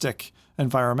futuristic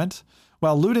environment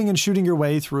while looting and shooting your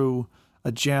way through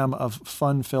a jam of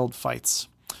fun-filled fights.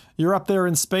 You're up there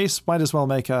in space, might as well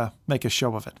make a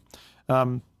show of it.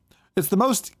 It's the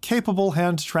most capable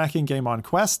hand-tracking game on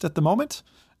Quest at the moment,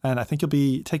 and I think you'll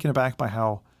be taken aback by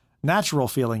how natural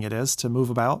feeling it is to move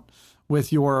about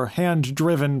with your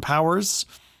hand-driven powers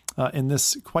in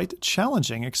this quite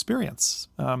challenging experience.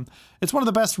 It's one of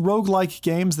the best roguelike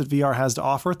games that VR has to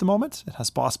offer at the moment. It has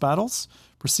boss battles,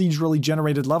 procedurally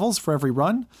generated levels for every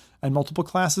run, and multiple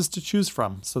classes to choose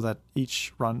from so that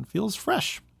each run feels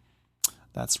fresh.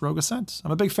 That's Rogue Ascent.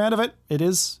 I'm a big fan of it. It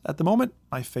is, at the moment,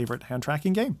 my favorite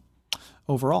hand-tracking game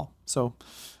overall. So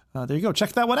there you go.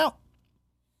 Check that one out.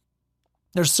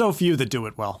 There's so few that do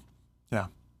it well. Yeah.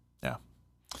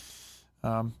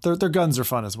 Their guns are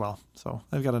fun as well. So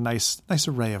they've got a nice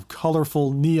array of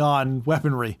colorful neon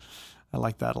weaponry. I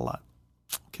like that a lot.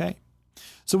 Okay.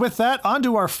 So with that, on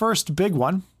to our first big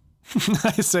one.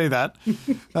 I say that.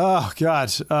 Oh,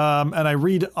 God. And I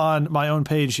read on my own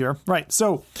page here. Right.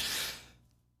 So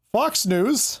Fox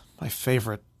News, my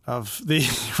favorite of the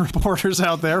reporters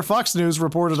out there, Fox News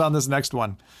reported on this next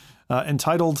one,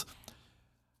 entitled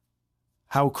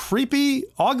How Creepy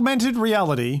Augmented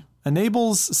Reality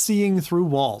Enables Seeing Through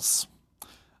Walls.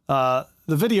 The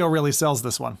video really sells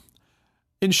this one.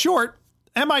 In short,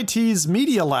 MIT's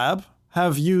Media Lab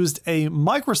have used a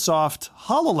Microsoft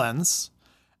HoloLens,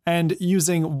 and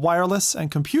using wireless and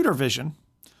computer vision,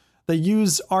 they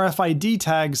use RFID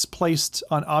tags placed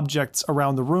on objects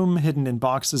around the room, hidden in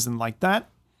boxes and like that,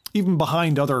 even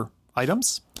behind other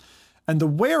items. And the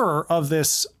wearer of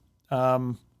this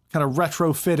kind of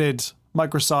retrofitted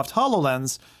Microsoft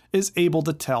HoloLens is able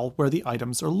to tell where the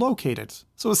items are located.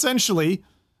 So essentially,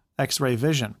 X-ray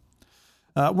vision.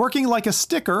 Working like a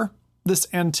sticker, this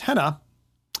antenna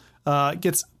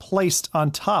gets placed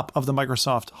on top of the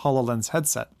Microsoft HoloLens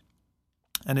headset.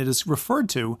 And it is referred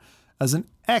to as an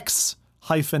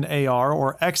X-AR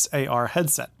or XAR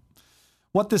headset.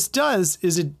 What this does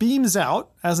is it beams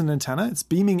out as an antenna. It's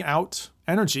beaming out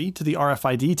energy to the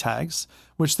RFID tags,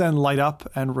 which then light up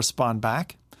and respond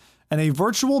back. And a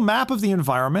virtual map of the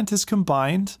environment is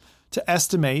combined to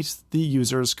estimate the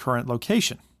user's current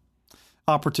location.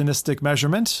 Opportunistic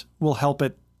measurement will help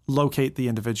it locate the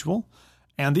individual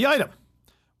and the item.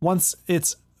 Once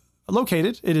it's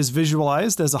located, it is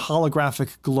visualized as a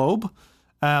holographic globe.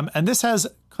 And this has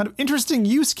kind of interesting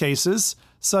use cases,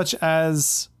 such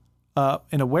as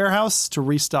in a warehouse to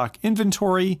restock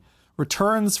inventory,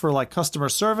 returns for like customer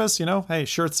service, hey,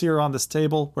 shirt's here on this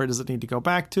table. Where does it need to go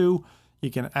back to?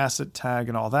 You can asset tag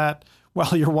and all that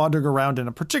while you're wandering around in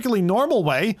a particularly normal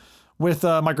way with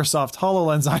Microsoft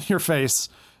HoloLens on your face.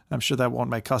 I'm sure that won't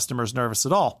make customers nervous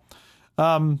at all.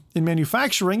 In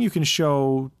manufacturing, you can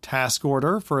show task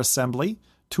order for assembly,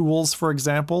 tools, for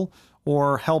example,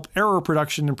 or help error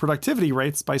production and productivity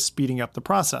rates by speeding up the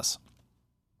process.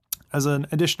 As an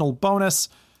additional bonus,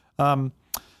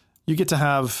 you get to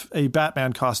have a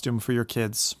Batman costume for your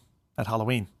kids at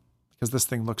Halloween, because this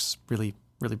thing looks really,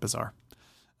 really bizarre.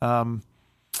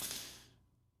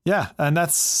 Yeah, and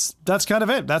that's kind of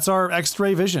it. That's our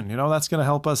X-ray vision. That's going to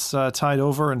help us tide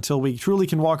over until we truly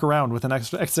can walk around with an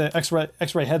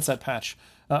X-ray headset patch.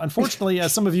 Unfortunately,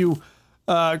 as some of you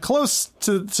close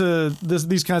to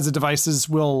these kinds of devices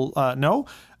will know,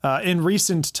 in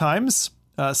recent times,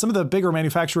 some of the bigger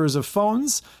manufacturers of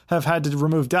phones have had to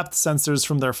remove depth sensors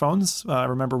from their phones.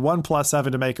 Remember OnePlus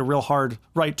having to make a real hard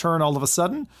right turn all of a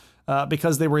sudden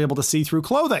because they were able to see through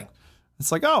clothing.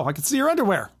 It's like, oh, I can see your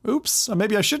underwear. Oops,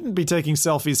 maybe I shouldn't be taking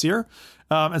selfies here.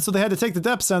 And so they had to take the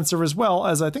depth sensor as well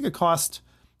as I think a cost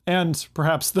and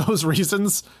perhaps those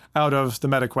reasons out of the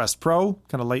Meta Quest Pro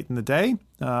kind of late in the day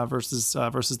versus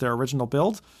their original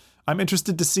build. I'm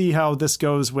interested to see how this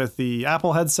goes with the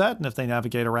Apple headset and if they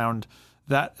navigate around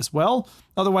that as well.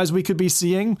 Otherwise, we could be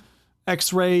seeing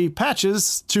X-ray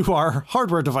patches to our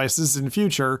hardware devices in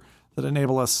future that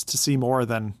enable us to see more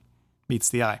than meets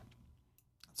the eye.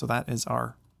 So that is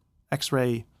our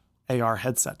X-ray AR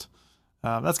headset.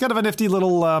 That's kind of a nifty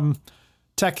little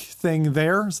tech thing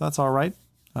there, so that's all right.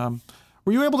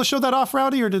 Were you able to show that off,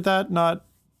 Rowdy, or did that not?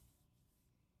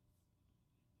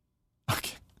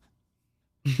 Okay.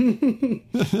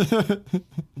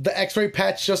 The X-ray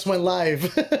patch just went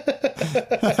live.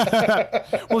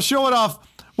 We'll show it off.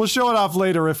 We'll show it off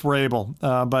later if we're able.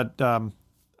 But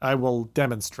I will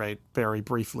demonstrate very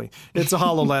briefly. It's a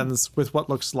HoloLens with what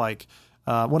looks like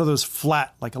one of those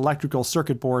flat, like electrical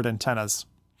circuit board antennas.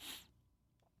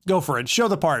 Go for it. Show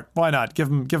the part. Why not? Give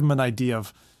them an idea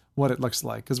of what it looks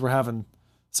like, because we're having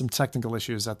some technical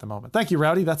issues at the moment. Thank you,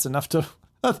 Rowdy. That's enough to...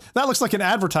 That looks like an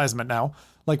advertisement now.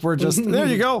 Like we're just... There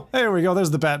you go. There we go.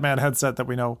 There's the Batman headset that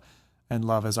we know and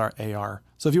love as our AR.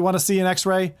 So if you want to see an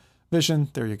X-ray vision,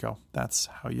 there you go. That's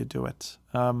how you do it.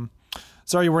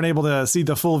 Sorry you weren't able to see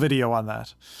the full video on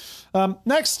that.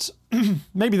 Next,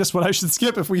 maybe this one I should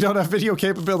skip if we don't have video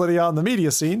capability on the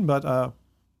media scene, but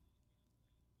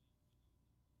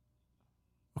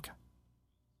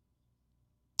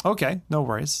okay, no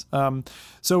worries.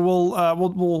 So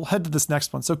we'll head to this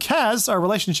next one. So Kaz, our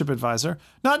relationship advisor,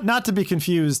 not to be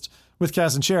confused with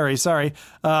Kaz and Cherry, sorry,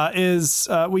 is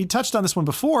we touched on this one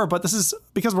before, but this is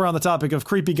because we're on the topic of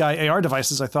creepy guy AR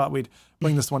devices. I thought we'd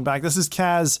bring this one back. This is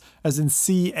Kaz, as in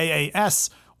CAAS,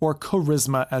 or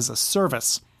Charisma as a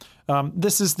Service.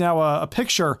 This is now a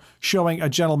picture showing a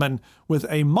gentleman with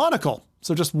a monocle,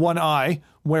 so just one eye,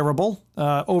 wearable,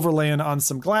 overlaying on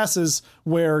some glasses,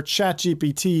 where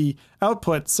ChatGPT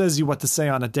output says you what to say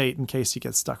on a date in case you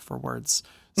get stuck for words.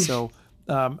 So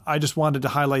I just wanted to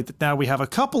highlight that now we have a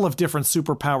couple of different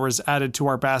superpowers added to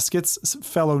our baskets,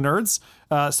 fellow nerds.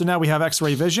 So now we have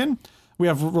X-ray vision, we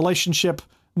have relationship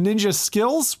ninja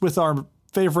skills with our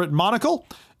favorite monocle,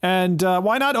 and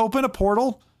why not open a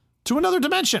portal to another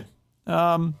dimension?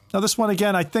 Now this one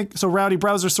again, I think so. Rowdy,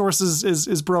 browser sources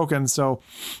is broken, so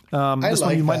this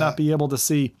one you might not be able to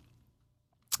see.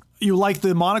 You like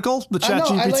the monocle, the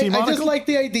ChatGPT monocle? I just like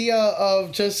the idea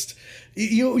of just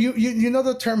you know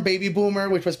the term baby boomer,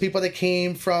 which was people that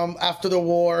came from after the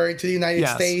war to the United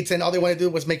States, and all they wanted to do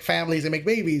was make families and make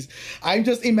babies. I'm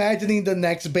just imagining the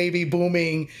next baby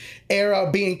booming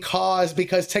era being caused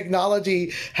because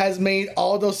technology has made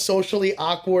all those socially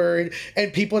awkward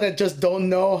and people that just don't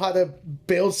know how to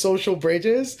build social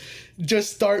bridges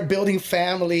just start building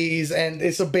families, and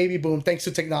it's a baby boom thanks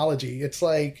to technology. It's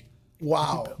like,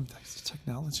 wow. Thanks to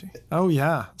technology. Oh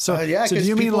yeah. So so do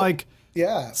you mean like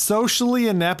yeah, socially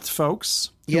inept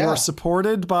folks who are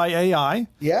supported by AI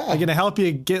are going to help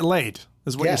you get laid,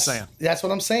 is what you're saying? That's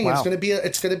what I'm saying. Wow. It's going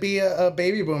to be a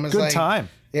baby boom. It's good time.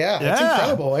 Yeah, it's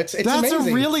incredible. It's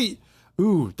amazing.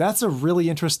 Ooh, that's a really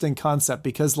interesting concept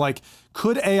because, like,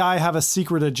 could AI have a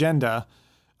secret agenda?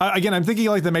 Again, I'm thinking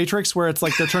like the Matrix, where it's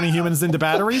like they're turning humans into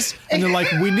batteries, and they're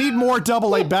like, we need more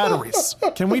AA batteries.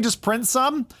 Can we just print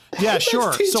some? Yeah,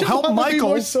 sure. So help Michael.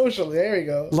 More social. There you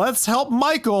go. Let's help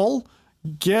Michael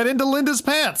get into Linda's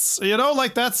pants. You know,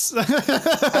 like that's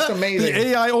amazing. The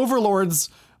AI overlords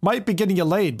might be getting you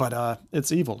laid, but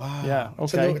it's evil. Wow. Yeah,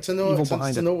 okay. It's a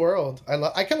new world.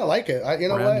 I kind of like it. You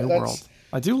know Brand what? new world.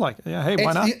 I do like it. Yeah. Hey,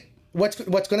 why not? What's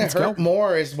going to hurt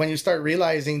more is when you start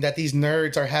realizing that these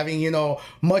nerds are having,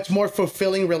 much more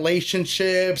fulfilling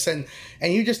relationships, and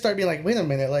you just start being like, wait a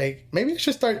minute, like maybe I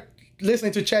should start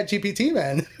listening to ChatGPT,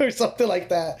 man, or something like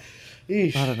that.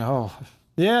 Eesh. I don't know.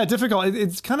 Yeah, difficult.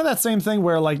 It's kind of that same thing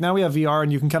where like now we have VR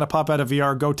and you can kind of pop out of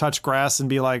VR, go touch grass and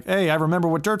be like, hey, I remember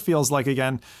what dirt feels like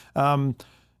again.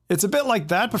 It's a bit like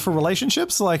that, but for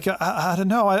relationships, like, I don't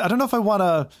know. I don't know if I want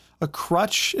a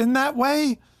crutch in that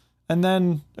way. And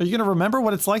then are you going to remember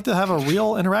what it's like to have a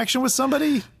real interaction with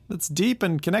somebody that's deep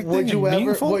and connecting and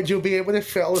meaningful? Would you be able to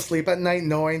fall asleep at night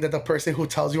knowing that the person who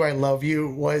tells you I love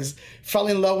you fell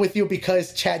in love with you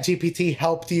because ChatGPT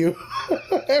helped you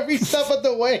every step of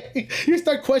the way? You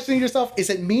start questioning yourself, is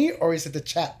it me or is it the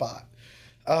chatbot?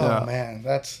 Oh, yeah. Man,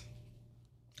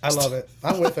 I love it.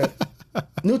 I'm with it.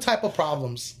 New type of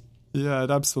problems. Yeah,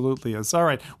 it absolutely is. All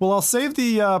right. Well, I'll save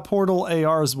the Portal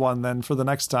ARs one then for the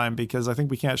next time because I think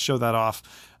we can't show that off.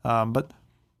 But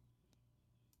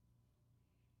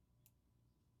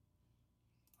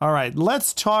all right,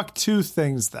 let's talk two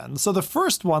things then. So the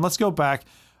first one, let's go back.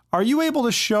 Are you able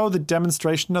to show the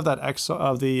demonstration of that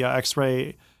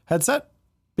X-ray headset?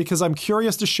 Because I'm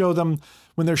curious to show them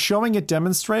when they're showing it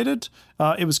demonstrated.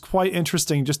 It was quite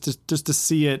interesting just to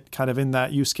see it kind of in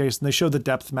that use case, and they show the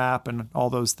depth map and all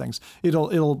those things.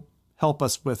 It'll help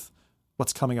us with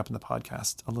what's coming up in the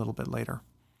podcast a little bit later.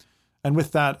 And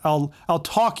with that, I'll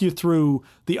talk you through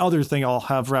the other thing I'll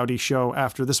have Rowdy show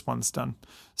after this one's done.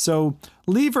 So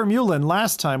Lee Vermeulen,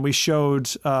 last time we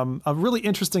showed a really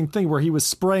interesting thing where he was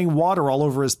spraying water all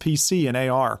over his PC in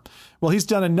AR. Well, he's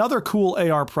done another cool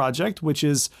AR project, which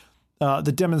is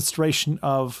the demonstration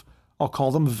of, I'll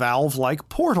call them Valve-like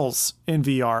portals in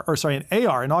VR, in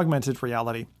AR, in augmented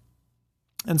reality.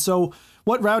 And so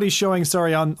what Rowdy's showing,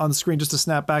 on the screen, just to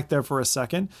snap back there for a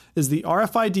second, is the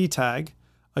RFID tag,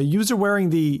 a user wearing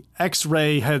the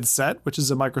X-ray headset, which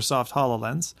is a Microsoft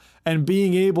HoloLens, and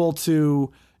being able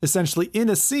to essentially, in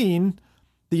a scene,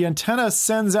 the antenna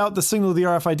sends out the signal to the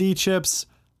RFID chips,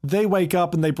 they wake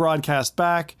up and they broadcast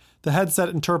back. The headset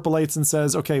interpolates and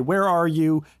says, okay, where are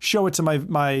you? Show it to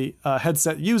my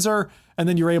headset user, and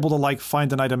then you're able to like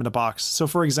find an item in a box. So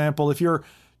for example, if you're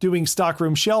doing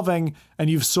stockroom shelving and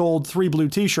you've sold 3 blue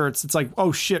t-shirts, it's like,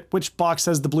 oh shit, which box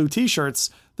has the blue t-shirts?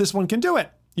 This one can do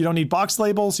it. You don't need box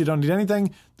labels. You don't need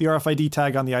anything. The RFID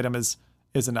tag on the item is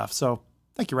enough. So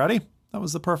thank you, Rowdy. That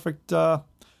was the perfect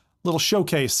little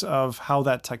showcase of how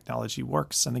that technology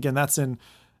works. And again, that's in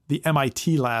the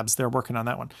MIT labs. They're working on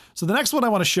that one. So the next one I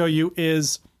want to show you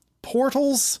is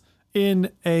portals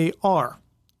in AR,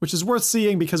 which is worth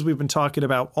seeing because we've been talking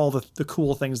about all the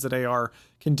cool things that AR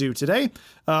can do today.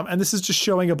 And this is just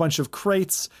showing a bunch of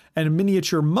crates and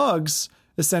miniature mugs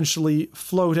essentially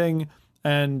floating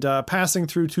and passing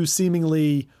through two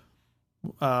seemingly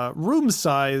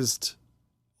room-sized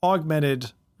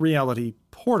augmented reality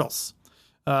portals.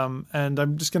 And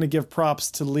I'm just going to give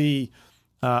props to Lee,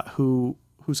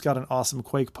 who's got an awesome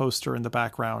Quake poster in the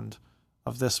background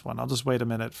of this one. I'll just wait a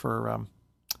minute for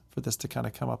this to kind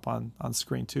of come up on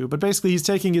screen too. But basically, he's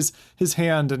taking his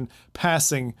hand and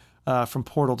passing from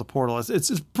portal to portal.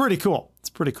 It's pretty cool.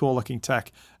 It's pretty cool looking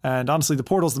tech. And honestly, the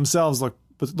portals themselves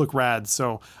look rad.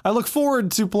 So I look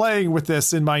forward to playing with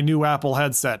this in my new Apple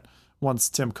headset once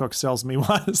Tim Cook sells me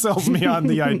on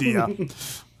the idea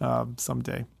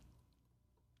someday.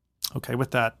 Okay,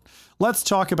 with that, let's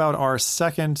talk about our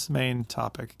second main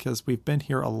topic because we've been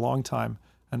here a long time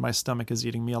and my stomach is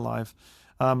eating me alive.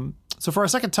 So for our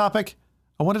second topic,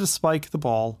 I wanted to spike the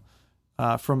ball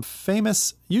from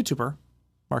famous YouTuber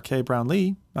Marquet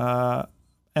Brownlee,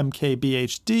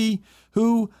 MKBHD,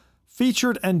 who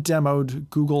featured and demoed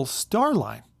Google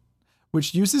Starline,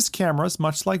 which uses cameras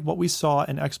much like what we saw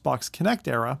in Xbox Kinect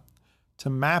era to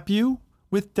map you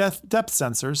with depth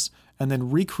sensors and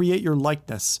then recreate your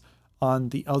likeness on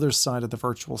the other side of the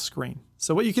virtual screen.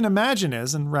 So what you can imagine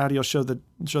is, and Rowdy will show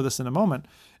this in a moment,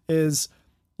 is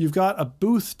you've got a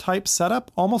booth type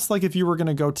setup, almost like if you were going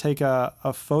to go take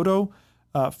a photo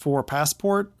for a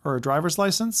passport or a driver's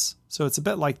license. So it's a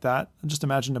bit like that. Just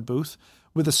imagine a booth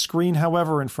with a screen,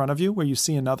 however, in front of you where you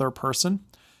see another person.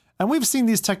 And we've seen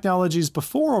these technologies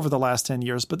before over the last 10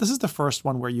 years, but this is the first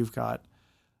one where you've got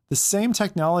the same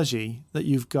technology that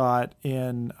you've got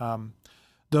in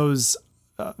those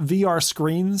VR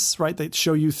screens, right? They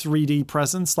show you 3D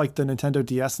presence like the Nintendo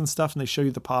DS and stuff, and they show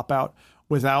you the pop out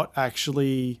without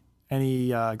actually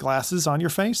any glasses on your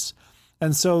face.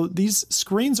 And so these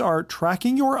screens are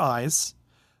tracking your eyes.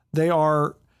 They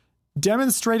are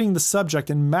demonstrating the subject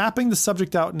and mapping the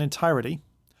subject out in entirety.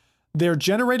 They're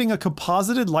generating a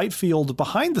composited light field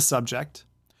behind the subject,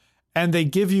 and they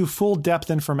give you full depth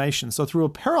information. So through a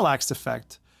parallax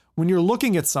effect, when you're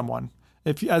looking at someone,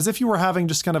 as if you were having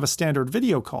just kind of a standard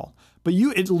video call, but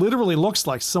it literally looks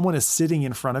like someone is sitting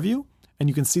in front of you, and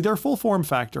you can see their full form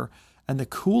factor. And the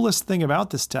coolest thing about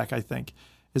this tech, I think,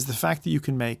 is the fact that you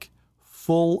can make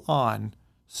full on,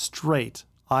 straight,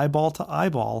 eyeball to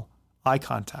eyeball eye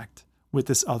contact with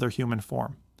this other human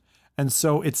form. And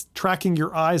so it's tracking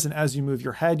your eyes, and as you move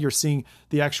your head, you're seeing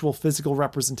the actual physical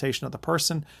representation of the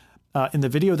person. In the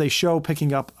video, they show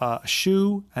picking up a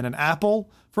shoe and an apple,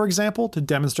 for example, to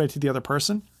demonstrate to the other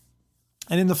person.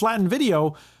 And in the flattened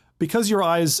video, because your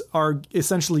eyes are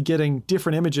essentially getting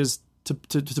different images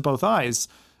to both eyes,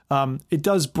 it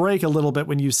does break a little bit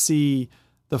when you see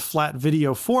the flat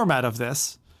video format of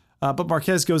this. But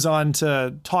Marquez goes on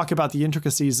to talk about the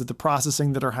intricacies of the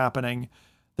processing that are happening,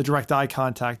 the direct eye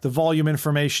contact, the volume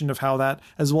information of how that,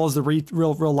 as well as the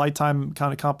real light time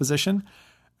kind of composition.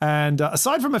 And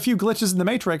aside from a few glitches in the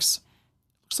Matrix,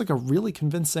 looks like a really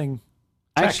convincing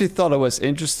I actually thought it was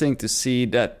interesting to see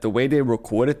that the way they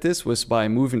recorded this was by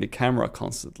moving the camera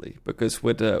constantly. Because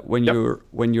with when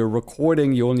you're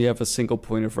recording, you only have a single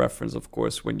point of reference, of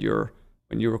course, when you're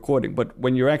recording. But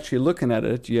when you're actually looking at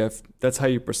it, that's how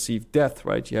you perceive depth,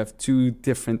 right? You have two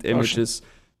different images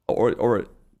or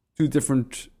two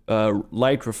different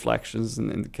light reflections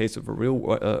in the case of a real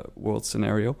world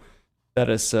scenario that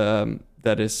is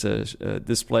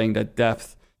displaying that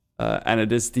depth, and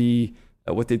it is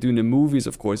what they do in the movies,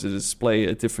 of course, is display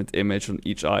a different image on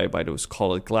each eye by those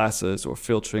colored glasses or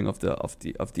filtering of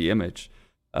the image.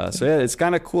 So yeah, it's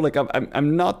kind of cool. Like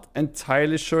I'm not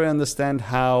entirely sure I understand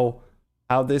how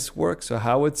this works or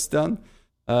how it's done,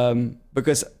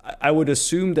 because I would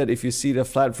assume that if you see the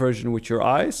flat version with your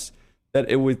eyes, that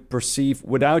it would perceive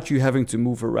without you having to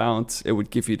move around. It would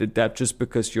give you the depth just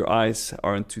because your eyes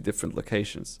are in two different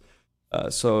locations.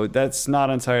 So that's not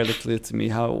entirely clear to me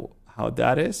how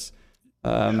that is.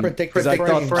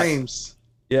 Predictive frames.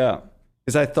 Yeah,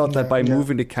 because I thought that by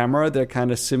moving the camera, they're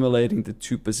kind of simulating the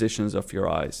two positions of your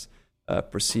eyes,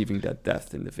 perceiving that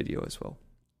depth in the video as well.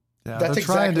 Yeah, that's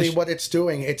exactly what it's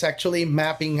doing. It's actually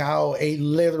mapping out a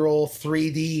literal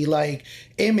 3D like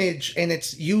image, and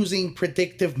it's using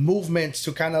predictive movements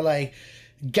to kind of like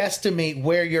guesstimate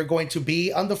where you're going to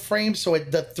be on the frame. So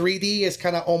the 3D is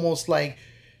kind of almost like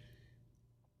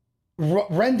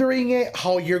rendering it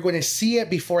how you're going to see it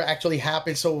before it actually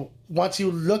happens. So once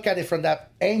you look at it from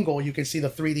that angle, you can see the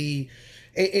 3D.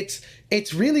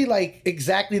 It's really like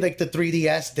exactly like the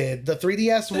 3DS did. The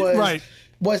 3DS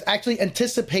was actually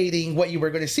anticipating what you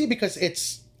were going to see because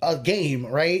it's a game,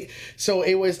 right? So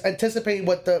it was anticipating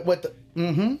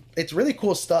it's really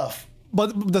cool stuff.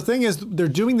 But the thing is, they're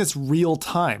doing this real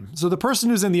time. So the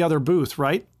person who's in the other booth,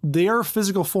 right? Their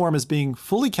physical form is being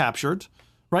fully captured,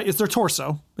 right? It's their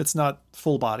torso. It's not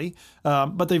full body.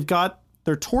 But they've got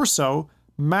their torso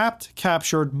mapped,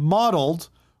 captured, modeled,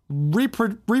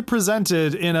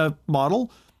 represented in a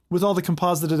model with all the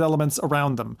composited elements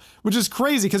around them, which is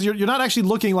crazy because you're not actually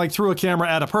looking like through a camera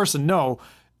at a person. No,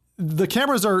 the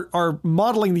cameras are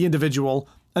modeling the individual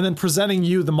and then presenting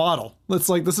you the model. It's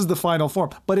like, this is the final form,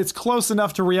 but it's close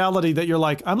enough to reality that you're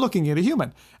like, I'm looking at a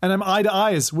human and I'm eye to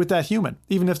eyes with that human,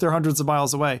 even if they're hundreds of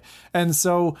miles away. And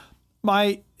so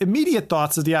my immediate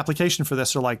thoughts of the application for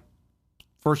this are like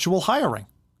virtual hiring.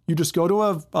 You just go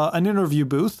to an interview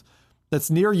booth that's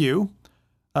near you.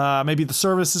 Maybe the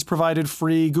service is provided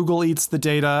free. Google eats the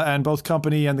data and both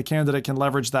company and the candidate can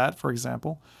leverage that, for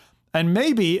example. And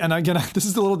maybe, and again, this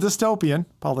is a little dystopian,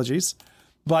 apologies,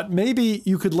 but maybe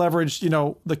you could leverage,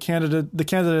 the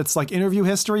candidate's like interview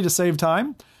history to save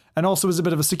time, and also as a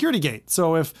bit of a security gate.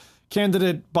 So if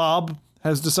candidate Bob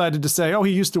has decided to say,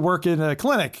 he used to work in a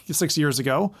clinic 6 years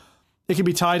ago, it can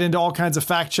be tied into all kinds of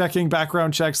fact checking,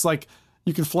 background checks. Like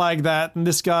you can flag that. And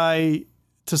this guy,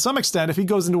 to some extent, if he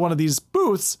goes into one of these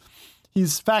booths,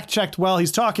 he's fact checked while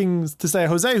he's talking to, say,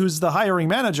 Jose, who's the hiring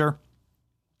manager.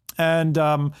 And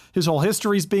his whole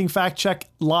history is being fact checked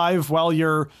live while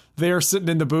you're there sitting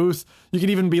in the booth. You can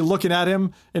even be looking at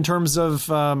him in terms of,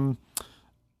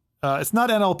 it's not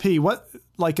NLP,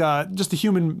 just a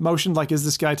human motion, like, is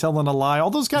this guy telling a lie? All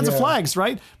those kinds of flags,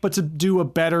 right? But to do a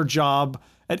better job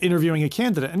at interviewing a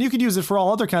candidate. And you could use it for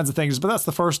all other kinds of things, but that's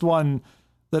the first one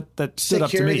that stood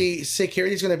up to me.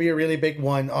 Security is going to be a really big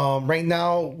one. Right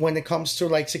now, when it comes to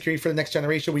like security for the next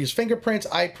generation, we use fingerprints,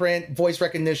 eye print, voice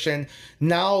recognition.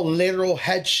 Now, literal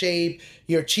head shape,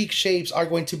 your cheek shapes are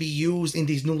going to be used in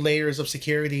these new layers of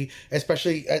security,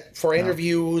 especially for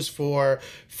interviews, for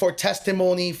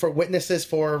testimony, for witnesses,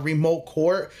 for remote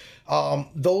court.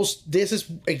 This is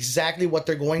exactly what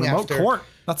they're going after. Remote court.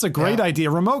 That's a great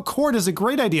idea. Remote court is a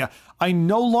great idea. I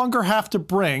no longer have to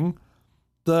bring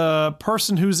the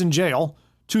person who's in jail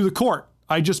to the court.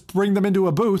 I just bring them into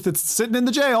a booth that's sitting in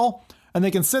the jail, and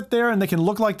they can sit there and they can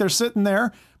look like they're sitting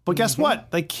there. But guess what?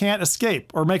 They can't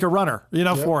escape or make a runner,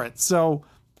 for it. So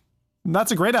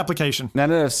that's a great application. Now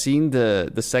that I've seen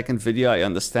the second video, I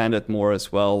understand it more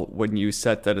as well. When you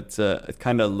said that it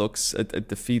kind of looks, it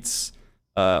defeats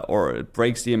or it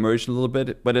breaks the immersion a little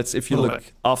bit. But it's if you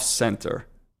look off center,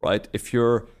 right? If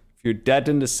you're dead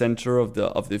in the center of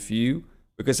the view,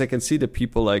 because I can see the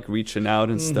people like reaching out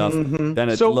and stuff, then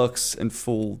it looks in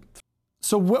full.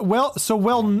 No.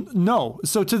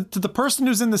 So to the person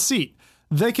who's in the seat,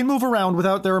 they can move around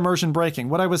without their immersion breaking.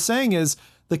 What I was saying is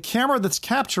the camera that's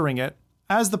capturing it,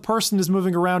 as the person is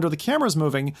moving around or the camera's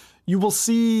moving, you will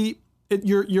see it.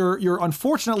 You're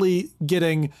unfortunately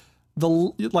getting the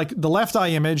left eye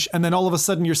image, and then all of a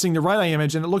sudden you're seeing the right eye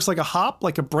image, and it looks like a hop,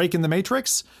 like a break in the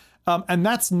Matrix, and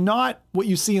that's not what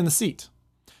you see in the seat.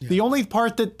 Yeah. The only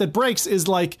part that breaks is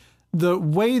like the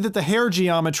way that the hair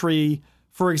geometry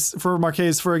for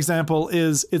Marquez, for example,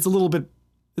 is it's a little bit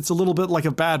like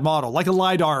a bad model, like a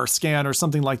LiDAR scan or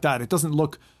something like that. It doesn't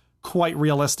look quite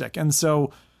realistic. And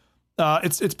so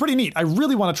it's pretty neat. I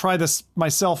really want to try this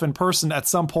myself in person at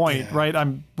some point, right?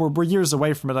 We're years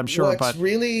away from it, I'm sure. But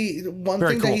really one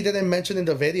thing that he didn't mention in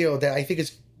the video that I think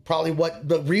is probably what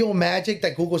the real magic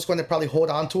that Google's going to probably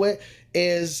hold on to it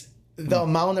is the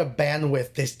amount of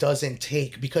bandwidth this doesn't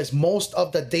take, because most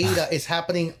of the data is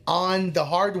happening on the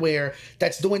hardware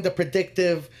that's doing the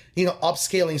predictive,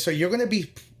 upscaling. So you're going to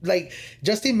be like,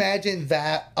 just imagine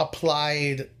that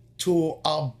applied to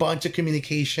a bunch of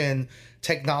communication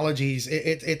technologies.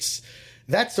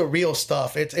 That's the real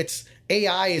stuff. It's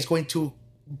AI is going to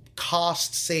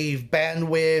cost save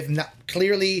bandwidth,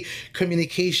 clearly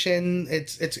communication.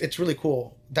 It's really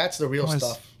cool. That's the real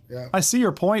stuff. Yeah. I see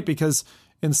your point, because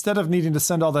instead of needing to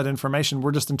send all that information,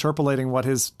 we're just interpolating what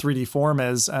his 3D form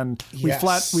is, and we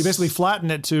basically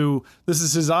flatten it to this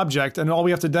is his object, and all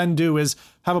we have to then do is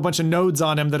have a bunch of nodes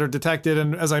on him that are detected,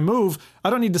 and as I move,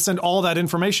 I don't need to send all that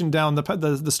information down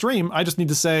the stream. I just need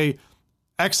to say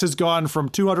X has gone from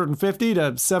 250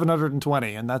 to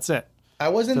 720, and that's it. I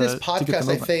was in this podcast,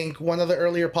 I think, one of the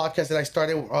earlier podcasts that I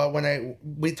started when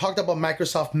we talked about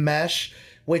Microsoft Mesh,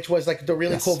 which was like the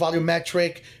really cool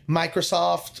volumetric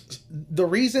Microsoft. The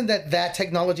reason that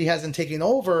technology hasn't taken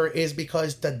over is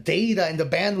because the data and the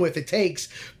bandwidth it takes.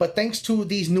 But thanks to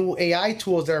these new AI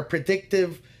tools that are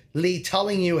predictively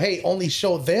telling you, hey, only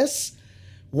show this.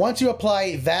 Once you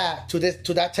apply that to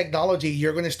that technology,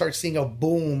 you're going to start seeing a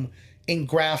boom in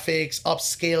graphics,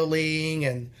 upscaling,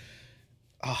 and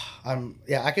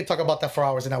I could talk about that for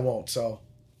hours and I won't. So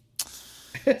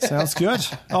sounds good.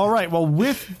 All right. Well,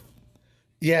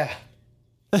 Yeah,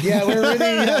 we're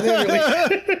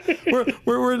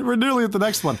we're nearly at the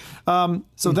next one.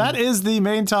 So that is the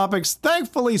main topics,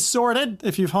 thankfully sorted.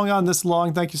 If you've hung on this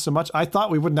long, thank you so much. I thought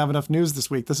we wouldn't have enough news this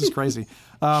week. This is crazy.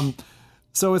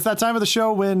 So it's that time of the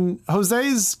show when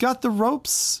Jose's got the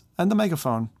ropes and the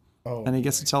megaphone, and he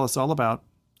gets to tell us all about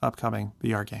upcoming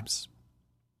VR games.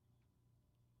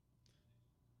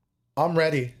 I'm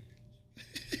ready.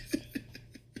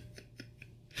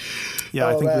 Yeah,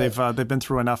 I think they've been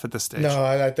through enough at this stage. No,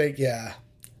 I think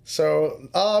So,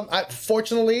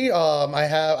 fortunately,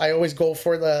 I always go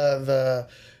for the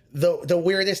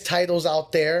weirdest titles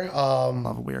out there.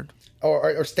 Love weird.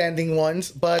 Or standing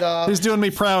ones, but he's doing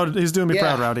me proud. He's doing me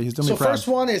proud, Rowdy. He's doing me proud. So first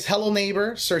one is Hello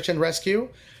Neighbor: Search and Rescue.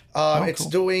 It's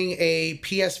doing a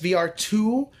PSVR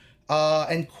 2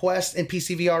 and Quest and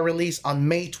PC VR release on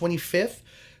May 25th.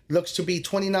 Looks to be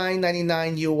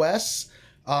 $29.99 US.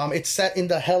 It's set in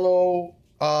the Hello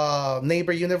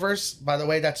Neighbor universe. By the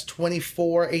way, that's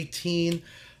 24.18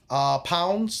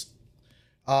 pounds.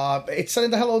 It's set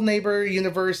in the Hello Neighbor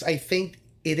universe. I think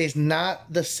it is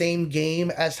not the same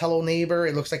game as Hello Neighbor.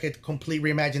 It looks like a complete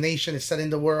reimagination. It's set in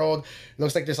the world. It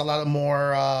looks like there's a lot of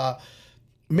more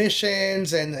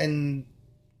missions and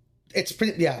it's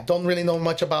pretty. Yeah, don't really know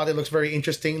much about it. Looks very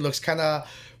interesting. Looks kind of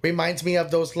reminds me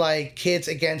of those like Kids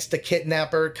Against the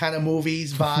Kidnapper kind of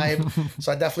movies vibe.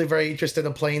 So I'm definitely very interested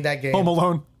in playing that game. Home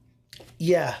Alone.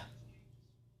 Yeah.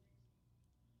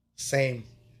 Same.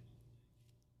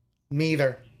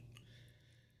 Neither.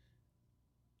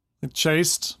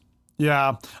 Chased.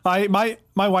 Yeah, my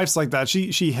wife's like that.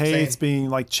 She hates being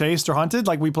like chased or hunted.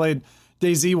 Like we played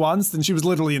DayZ once, and she was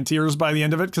literally in tears by the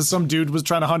end of it because some dude was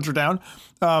trying to hunt her down.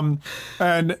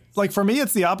 And like for me,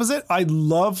 it's the opposite. I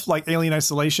love like Alien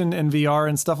Isolation and VR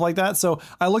and stuff like that. So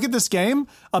I look at this game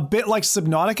a bit like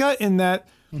Subnautica in that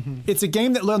it's a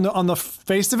game that on the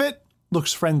face of it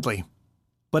looks friendly,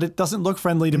 but it doesn't look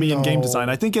friendly to me in game design.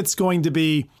 I think it's going to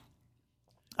be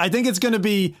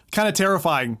kind of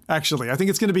terrifying, actually. I think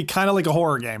it's going to be kind of like a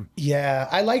horror game. Yeah,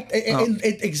 I like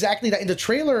exactly that. In the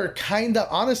trailer, kind of,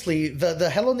 honestly, the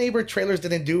Hello Neighbor trailers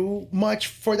didn't do much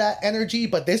for that energy,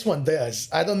 but this one does.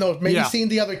 I don't know, maybe seeing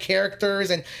the other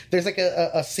characters, and there's like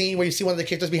a scene where you see one of the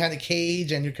characters behind the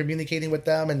cage and you're communicating with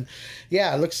them, and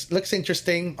yeah, it looks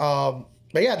interesting.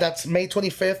 But yeah, that's May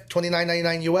 25th,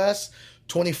 $29.99 US,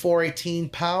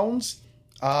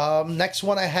 £24.18. Next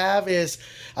one I have is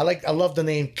I love the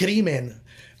name Crimen,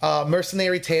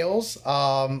 Mercenary Tales,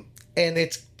 and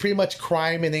it's pretty much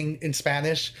crime in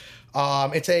Spanish.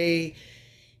 They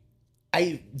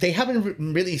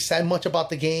haven't really said much about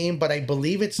the game, but I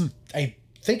believe I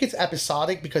think it's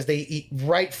episodic because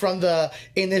right from the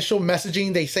initial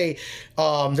messaging they say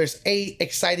there's 8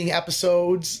 exciting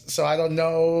episodes, so I don't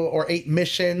know, or 8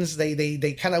 missions.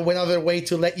 They kind of went out of their way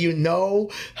to let you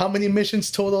know how many missions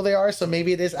total there are, so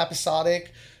maybe it is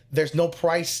episodic. There's no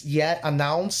price yet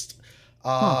announced.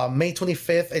 May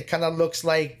 25th. It kind of looks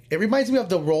like, it reminds me of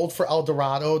The Road for El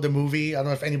Dorado, the movie. I don't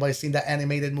know if anybody's seen that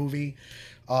animated movie.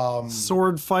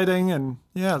 Sword fighting and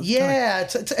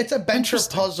it's a adventure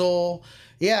puzzle.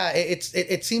 Yeah,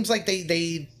 it seems like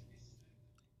they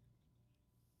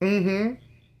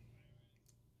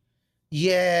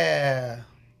yeah.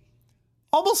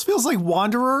 Almost feels like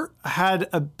Wanderer had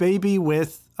a baby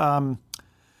with what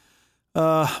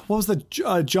was the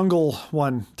jungle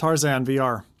one? Tarzan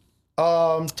VR.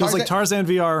 It was like Tarzan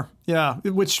VR,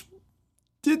 which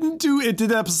it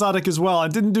did episodic as well.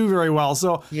 It didn't do very well.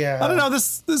 So I don't know,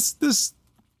 this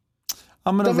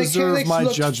I'm going to reserve my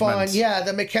judgment. Fun. Yeah,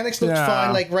 the mechanics looked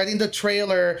fun. Like right in the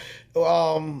trailer,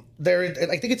 I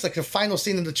think it's like the final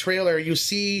scene in the trailer. You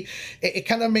see, it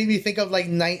kind of made me think of like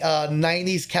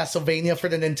 90s Castlevania for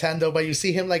the Nintendo, but you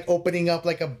see him like opening up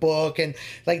like a book and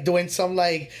like doing some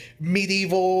like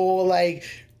medieval like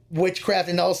witchcraft,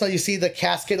 and all of a sudden you see the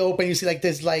casket open, you see like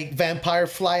this like vampire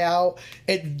fly out.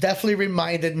 It definitely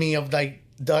reminded me of like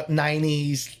the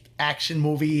 90s action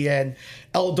movie and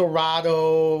El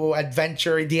Dorado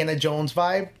adventure Indiana Jones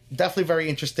vibe. Definitely very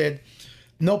interested.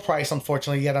 No price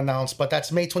unfortunately yet announced, but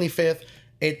that's May 25th.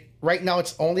 Right now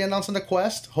it's only announced on the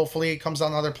Quest. Hopefully it comes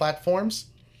on other platforms.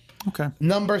 Okay.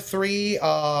 Number 3,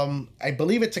 I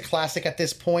believe it's a classic at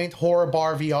this point, Horror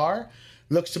Bar VR.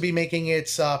 Looks to be making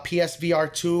its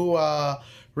PSVR 2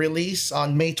 release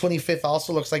on May 25th.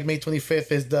 Also looks like May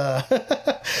 25th is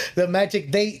the the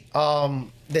magic date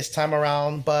this time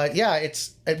around. But yeah, it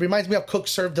reminds me of Cook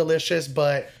Serve Delicious,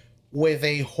 but with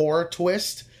a horror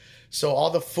twist. So all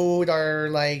the food are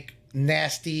like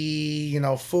nasty,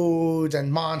 foods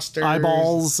and monsters,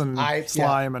 eyeballs and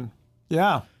slime and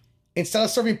Instead of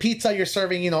serving pizza, you're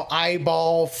serving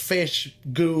eyeball fish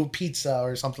goo pizza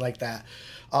or something like that.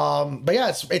 But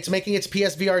yeah, it's making its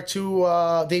PSVR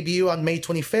 2 debut on May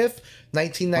 25th,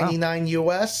 $19.99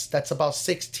 US. That's about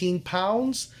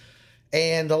 £16.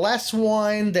 And the last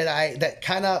one that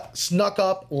kind of snuck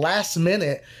up last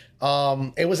minute,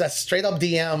 it was a straight up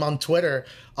DM on Twitter,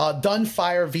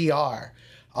 Dunfire VR.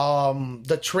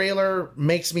 The trailer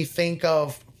makes me think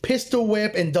of Pistol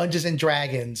Whip and Dungeons and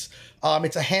Dragons.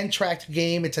 It's a hand-tracked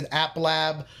game. It's an App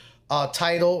Lab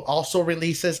title. Also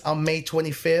releases on May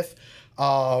 25th.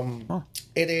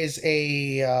 It is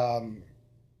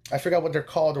I forgot what they're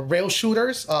called, rail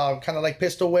shooters, kind of like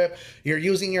Pistol Whip. You're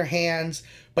using your hands,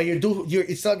 but you're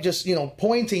instead of just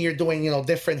pointing, you're doing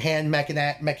different hand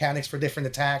mechanics for different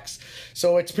attacks.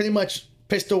 So it's pretty much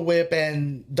Pistol Whip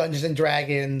and Dungeons and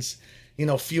Dragons,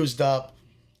 fused up.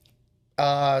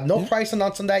 No price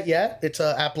announced on that yet. It's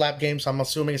a App Lab game, so I'm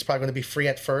assuming it's probably going to be free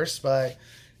at first. But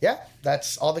yeah,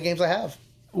 that's all the games I have.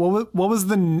 What was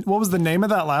the name of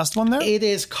that last one there? It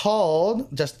is called,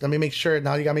 just let me make sure,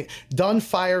 now you got me,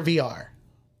 Dunfire VR.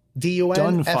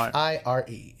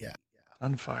 Dunfire. Yeah.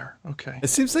 Dunfire. Okay. It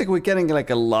seems like we're getting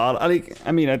like a lot.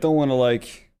 I mean, I don't want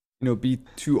to be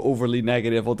too overly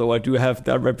negative, although I do have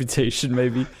that reputation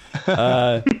maybe.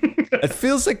 It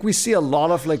feels like we see a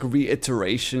lot of like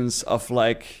reiterations of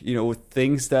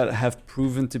things that have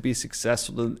proven to be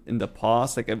successful in the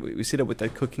past. Like we see that with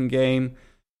that cooking game.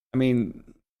 I mean,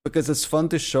 because it's fun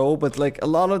to show, but like a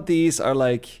lot of these are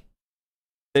like,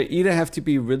 they either have to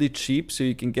be really cheap so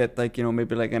you can get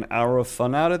maybe like an hour of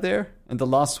fun out of there. And the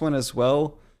last one as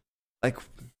well, like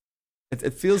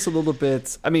it feels a little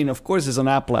bit. I mean, of course, it's an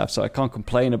Apple app, so I can't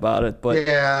complain about it. But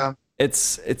Yeah.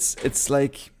 it's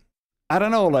like, I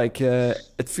don't know, like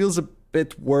it feels a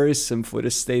bit worrisome for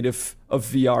the state of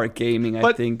VR gaming. I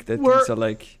But think that we're- these are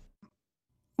like.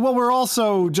 Well, we're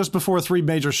also just before 3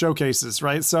 major showcases,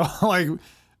 right? So, like,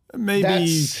 maybe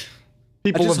That's,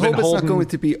 people I just have been hope it's holding. not going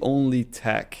to be only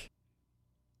tech.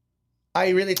 I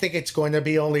really think it's going to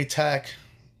be only tech.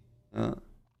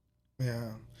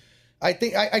 Yeah. I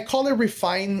think I call it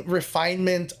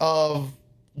refinement of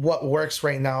what works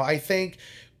right now. I think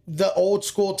the old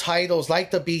school titles like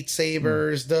the Beat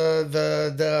Sabers,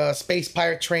 the Space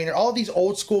Pirate Trainer, all these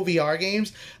old school VR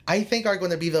games, I think are going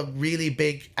to be the really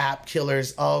big app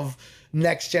killers of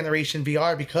next generation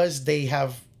VR because they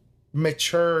have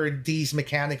matured these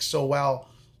mechanics so well.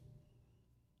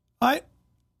 I.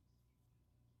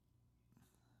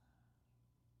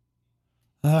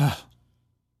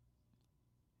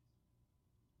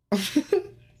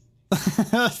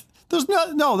 There's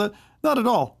not at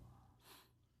all.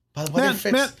 But what if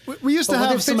it's, Man, we used to but what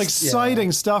have if some it's-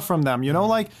 exciting stuff from them, you know,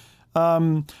 like,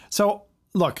 so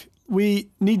look, we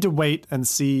need to wait and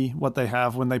see what they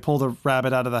have when they pull the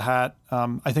rabbit out of the hat.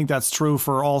 I think that's true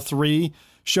for all 3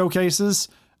 showcases.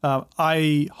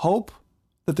 I hope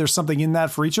that there's something in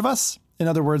that for each of us. In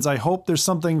other words, I hope there's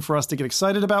something for us to get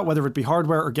excited about, whether it be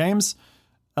hardware or games.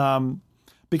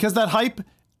 Because that hype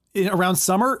around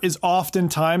summer is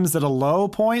oftentimes at a low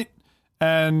point,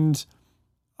 and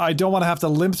I don't want to have to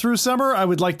limp through summer. I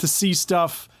would like to see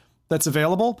stuff that's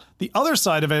available. The other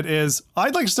side of it is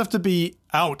I'd like stuff to be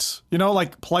out, you know,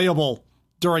 like playable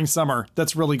during summer.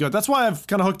 That's really good. That's why I've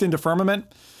kind of hooked into Firmament.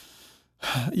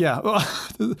 Yeah.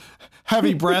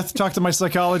 Heavy breath. Talk to my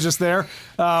psychologist there.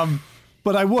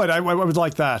 But I would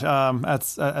like that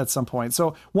at some point.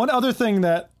 So one other thing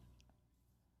that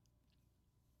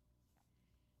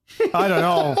I don't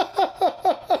know.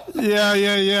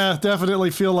 Yeah.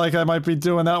 Definitely feel like I might be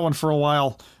doing that one for a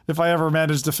while if I ever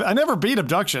managed to. I never beat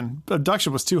Abduction.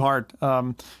 Abduction was too hard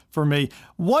for me.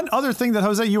 One other thing that,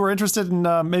 Jose, you were interested in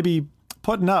maybe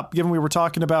putting up, given we were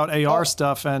talking about AR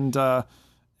stuff and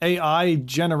AI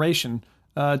generation.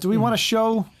 Do we want to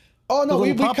show? Oh no,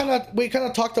 we pup? kind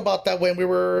of talked about that when we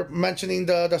were mentioning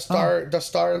the star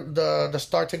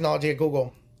technology at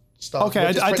Google stuff. Okay,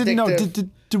 which is I didn't know. predictive.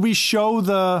 Did we show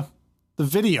the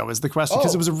video? Is the question,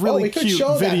 because it was a really we could cute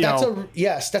show video.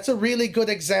 That's a really good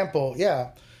example. Yeah,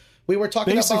 we were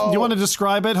talking about. Do you want to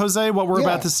describe it, Jose? What we're Yeah.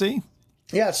 about to see?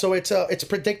 Yeah, so it's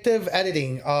predictive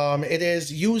editing. It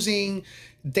is using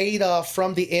data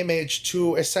from the image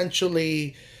to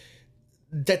essentially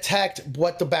detect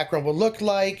what the background will look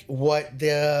like, what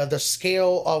the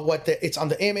scale of it's on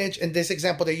the image. In this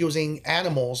example, they're using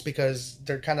animals because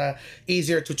they're kind of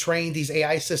easier to train these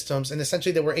AI systems, and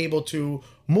essentially they were able to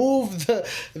move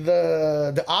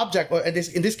the object, or in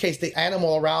this case the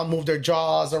animal around, move their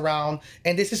jaws around,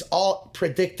 and this is all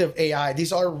predictive AI.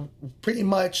 These are pretty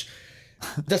much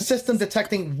the system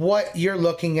detecting what you're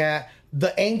looking at,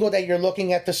 the angle that you're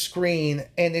looking at the screen,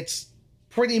 and it's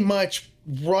pretty much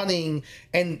running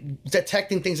and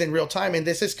detecting things in real time. And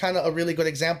this is kind of a really good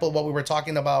example of what we were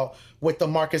talking about with the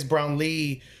Marcus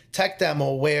Brownlee tech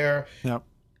demo, where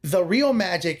the real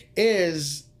magic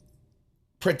is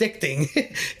predicting.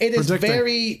 It is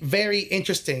very, very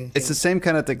interesting. It's the same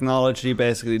kind of technology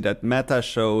basically that Meta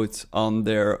showed on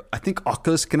their, I think,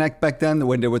 Oculus Connect back then,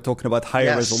 when they were talking about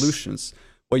higher resolutions,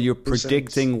 where you're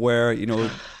predicting where, you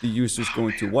know, the user is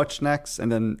going to watch next,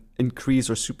 and then increase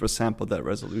or super sample that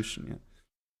resolution.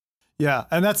 Yeah,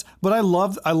 and but I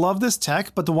love this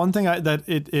tech. But the one thing that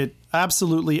it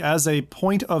absolutely, as a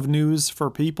point of news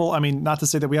for people, I mean, not to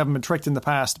say that we haven't been tricked in the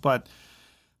past, but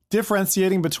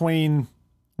differentiating between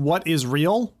what is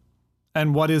real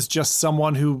and what is just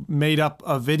someone who made up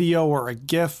a video or a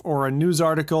GIF or a news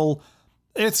article,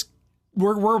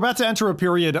 we're about to enter a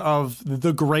period of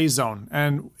the gray zone,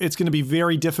 and it's going to be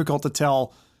very difficult to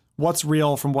tell what's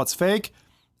real from what's fake.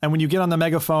 And when you get on the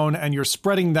megaphone and you're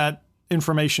spreading that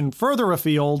information further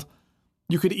afield,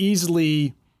 you could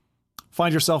easily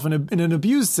find yourself in an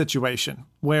abused situation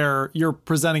where you're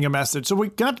presenting a message. So we're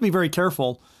going to have to be very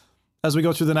careful as we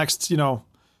go through the next,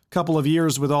 couple of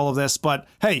years with all of this. But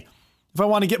hey, if I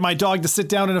want to get my dog to sit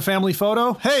down in a family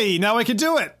photo, hey, now I can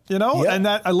do it, Yep. And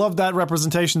that, I love that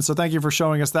representation. So thank you for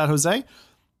showing us that, Jose,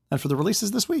 and for the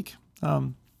releases this week.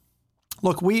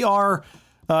 Look, we are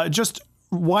just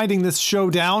winding this show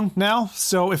down now.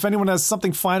 So if anyone has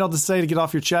something final to say to get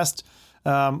off your chest,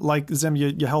 like Zim,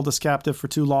 you held us captive for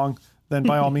too long, then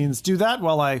by all means do that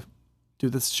while I do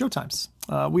the showtimes.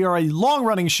 We are a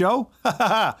long-running show,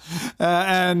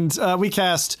 and we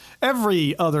cast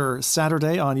every other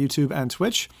Saturday on YouTube and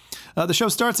Twitch. The show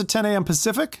starts at 10 a.m.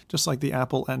 Pacific, just like the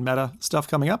Apple and Meta stuff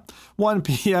coming up, 1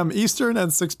 p.m. Eastern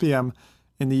and 6 p.m.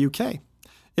 in the UK.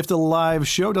 If the live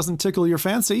show doesn't tickle your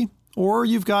fancy, or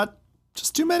you've got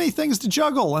just too many things to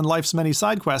juggle and life's many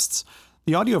side quests,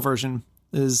 the audio version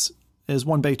is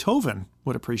one Beethoven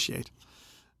would appreciate.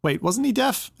 Wait, wasn't he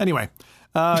deaf? Anyway,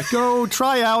 go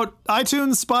try out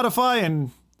iTunes, Spotify,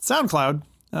 and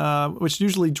SoundCloud, which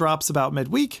usually drops about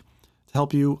midweek to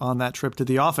help you on that trip to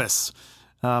the office.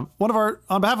 On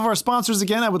behalf of our sponsors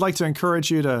again, I would like to encourage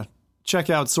you to check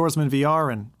out Swordsman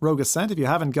VR and Rogue Ascent if you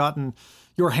haven't gotten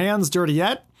your hands dirty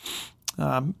yet.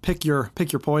 Pick your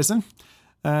poison,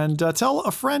 and tell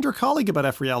a friend or colleague about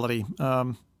F Reality.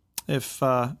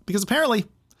 Because apparently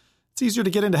it's easier to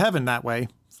get into heaven that way.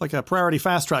 It's like a priority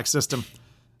fast track system.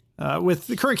 With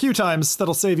the current queue times,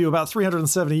 that'll save you about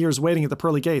 370 years waiting at the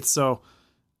pearly gates. So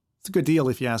it's a good deal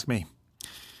if you ask me.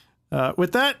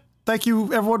 With that, thank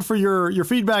you everyone for your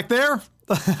feedback there.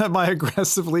 My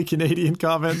aggressively Canadian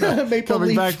comment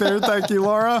coming back there. Thank you,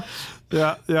 Laura.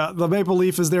 Yeah. The maple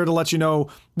leaf is there to let you know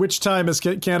which time is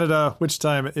Canada, which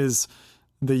time is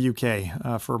the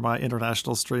UK for my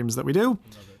international streams that we do.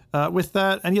 With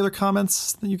that, any other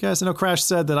comments that you guys? I know Crash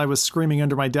said that I was screaming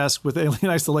under my desk with Alien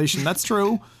Isolation. That's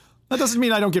true. That doesn't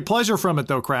mean I don't get pleasure from it,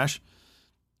 though, Crash.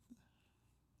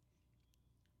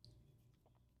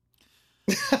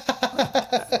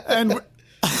 And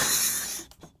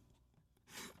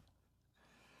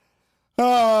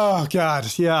oh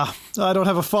God, yeah, I don't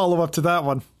have a follow-up to that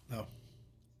one. No,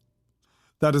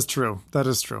 that is true.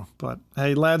 But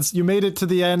hey, lads, you made it to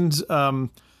the end.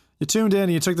 You tuned in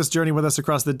and you took this journey with us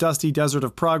across the dusty desert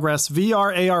of progress.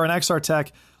 VR, AR, and XR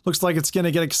tech looks like it's going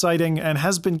to get exciting and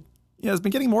has been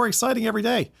getting more exciting every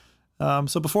day.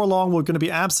 So before long, we're going to be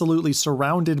absolutely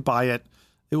surrounded by it.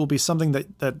 It will be something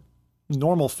that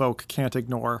normal folk can't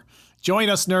ignore. Join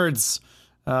us, nerds.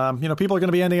 People are going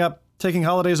to be ending up taking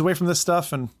holidays away from this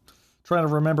stuff and trying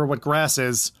to remember what grass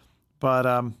is. But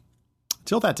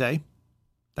until that day,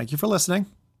 thank you for listening.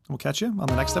 We'll catch you on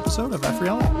the next episode of F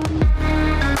Reality.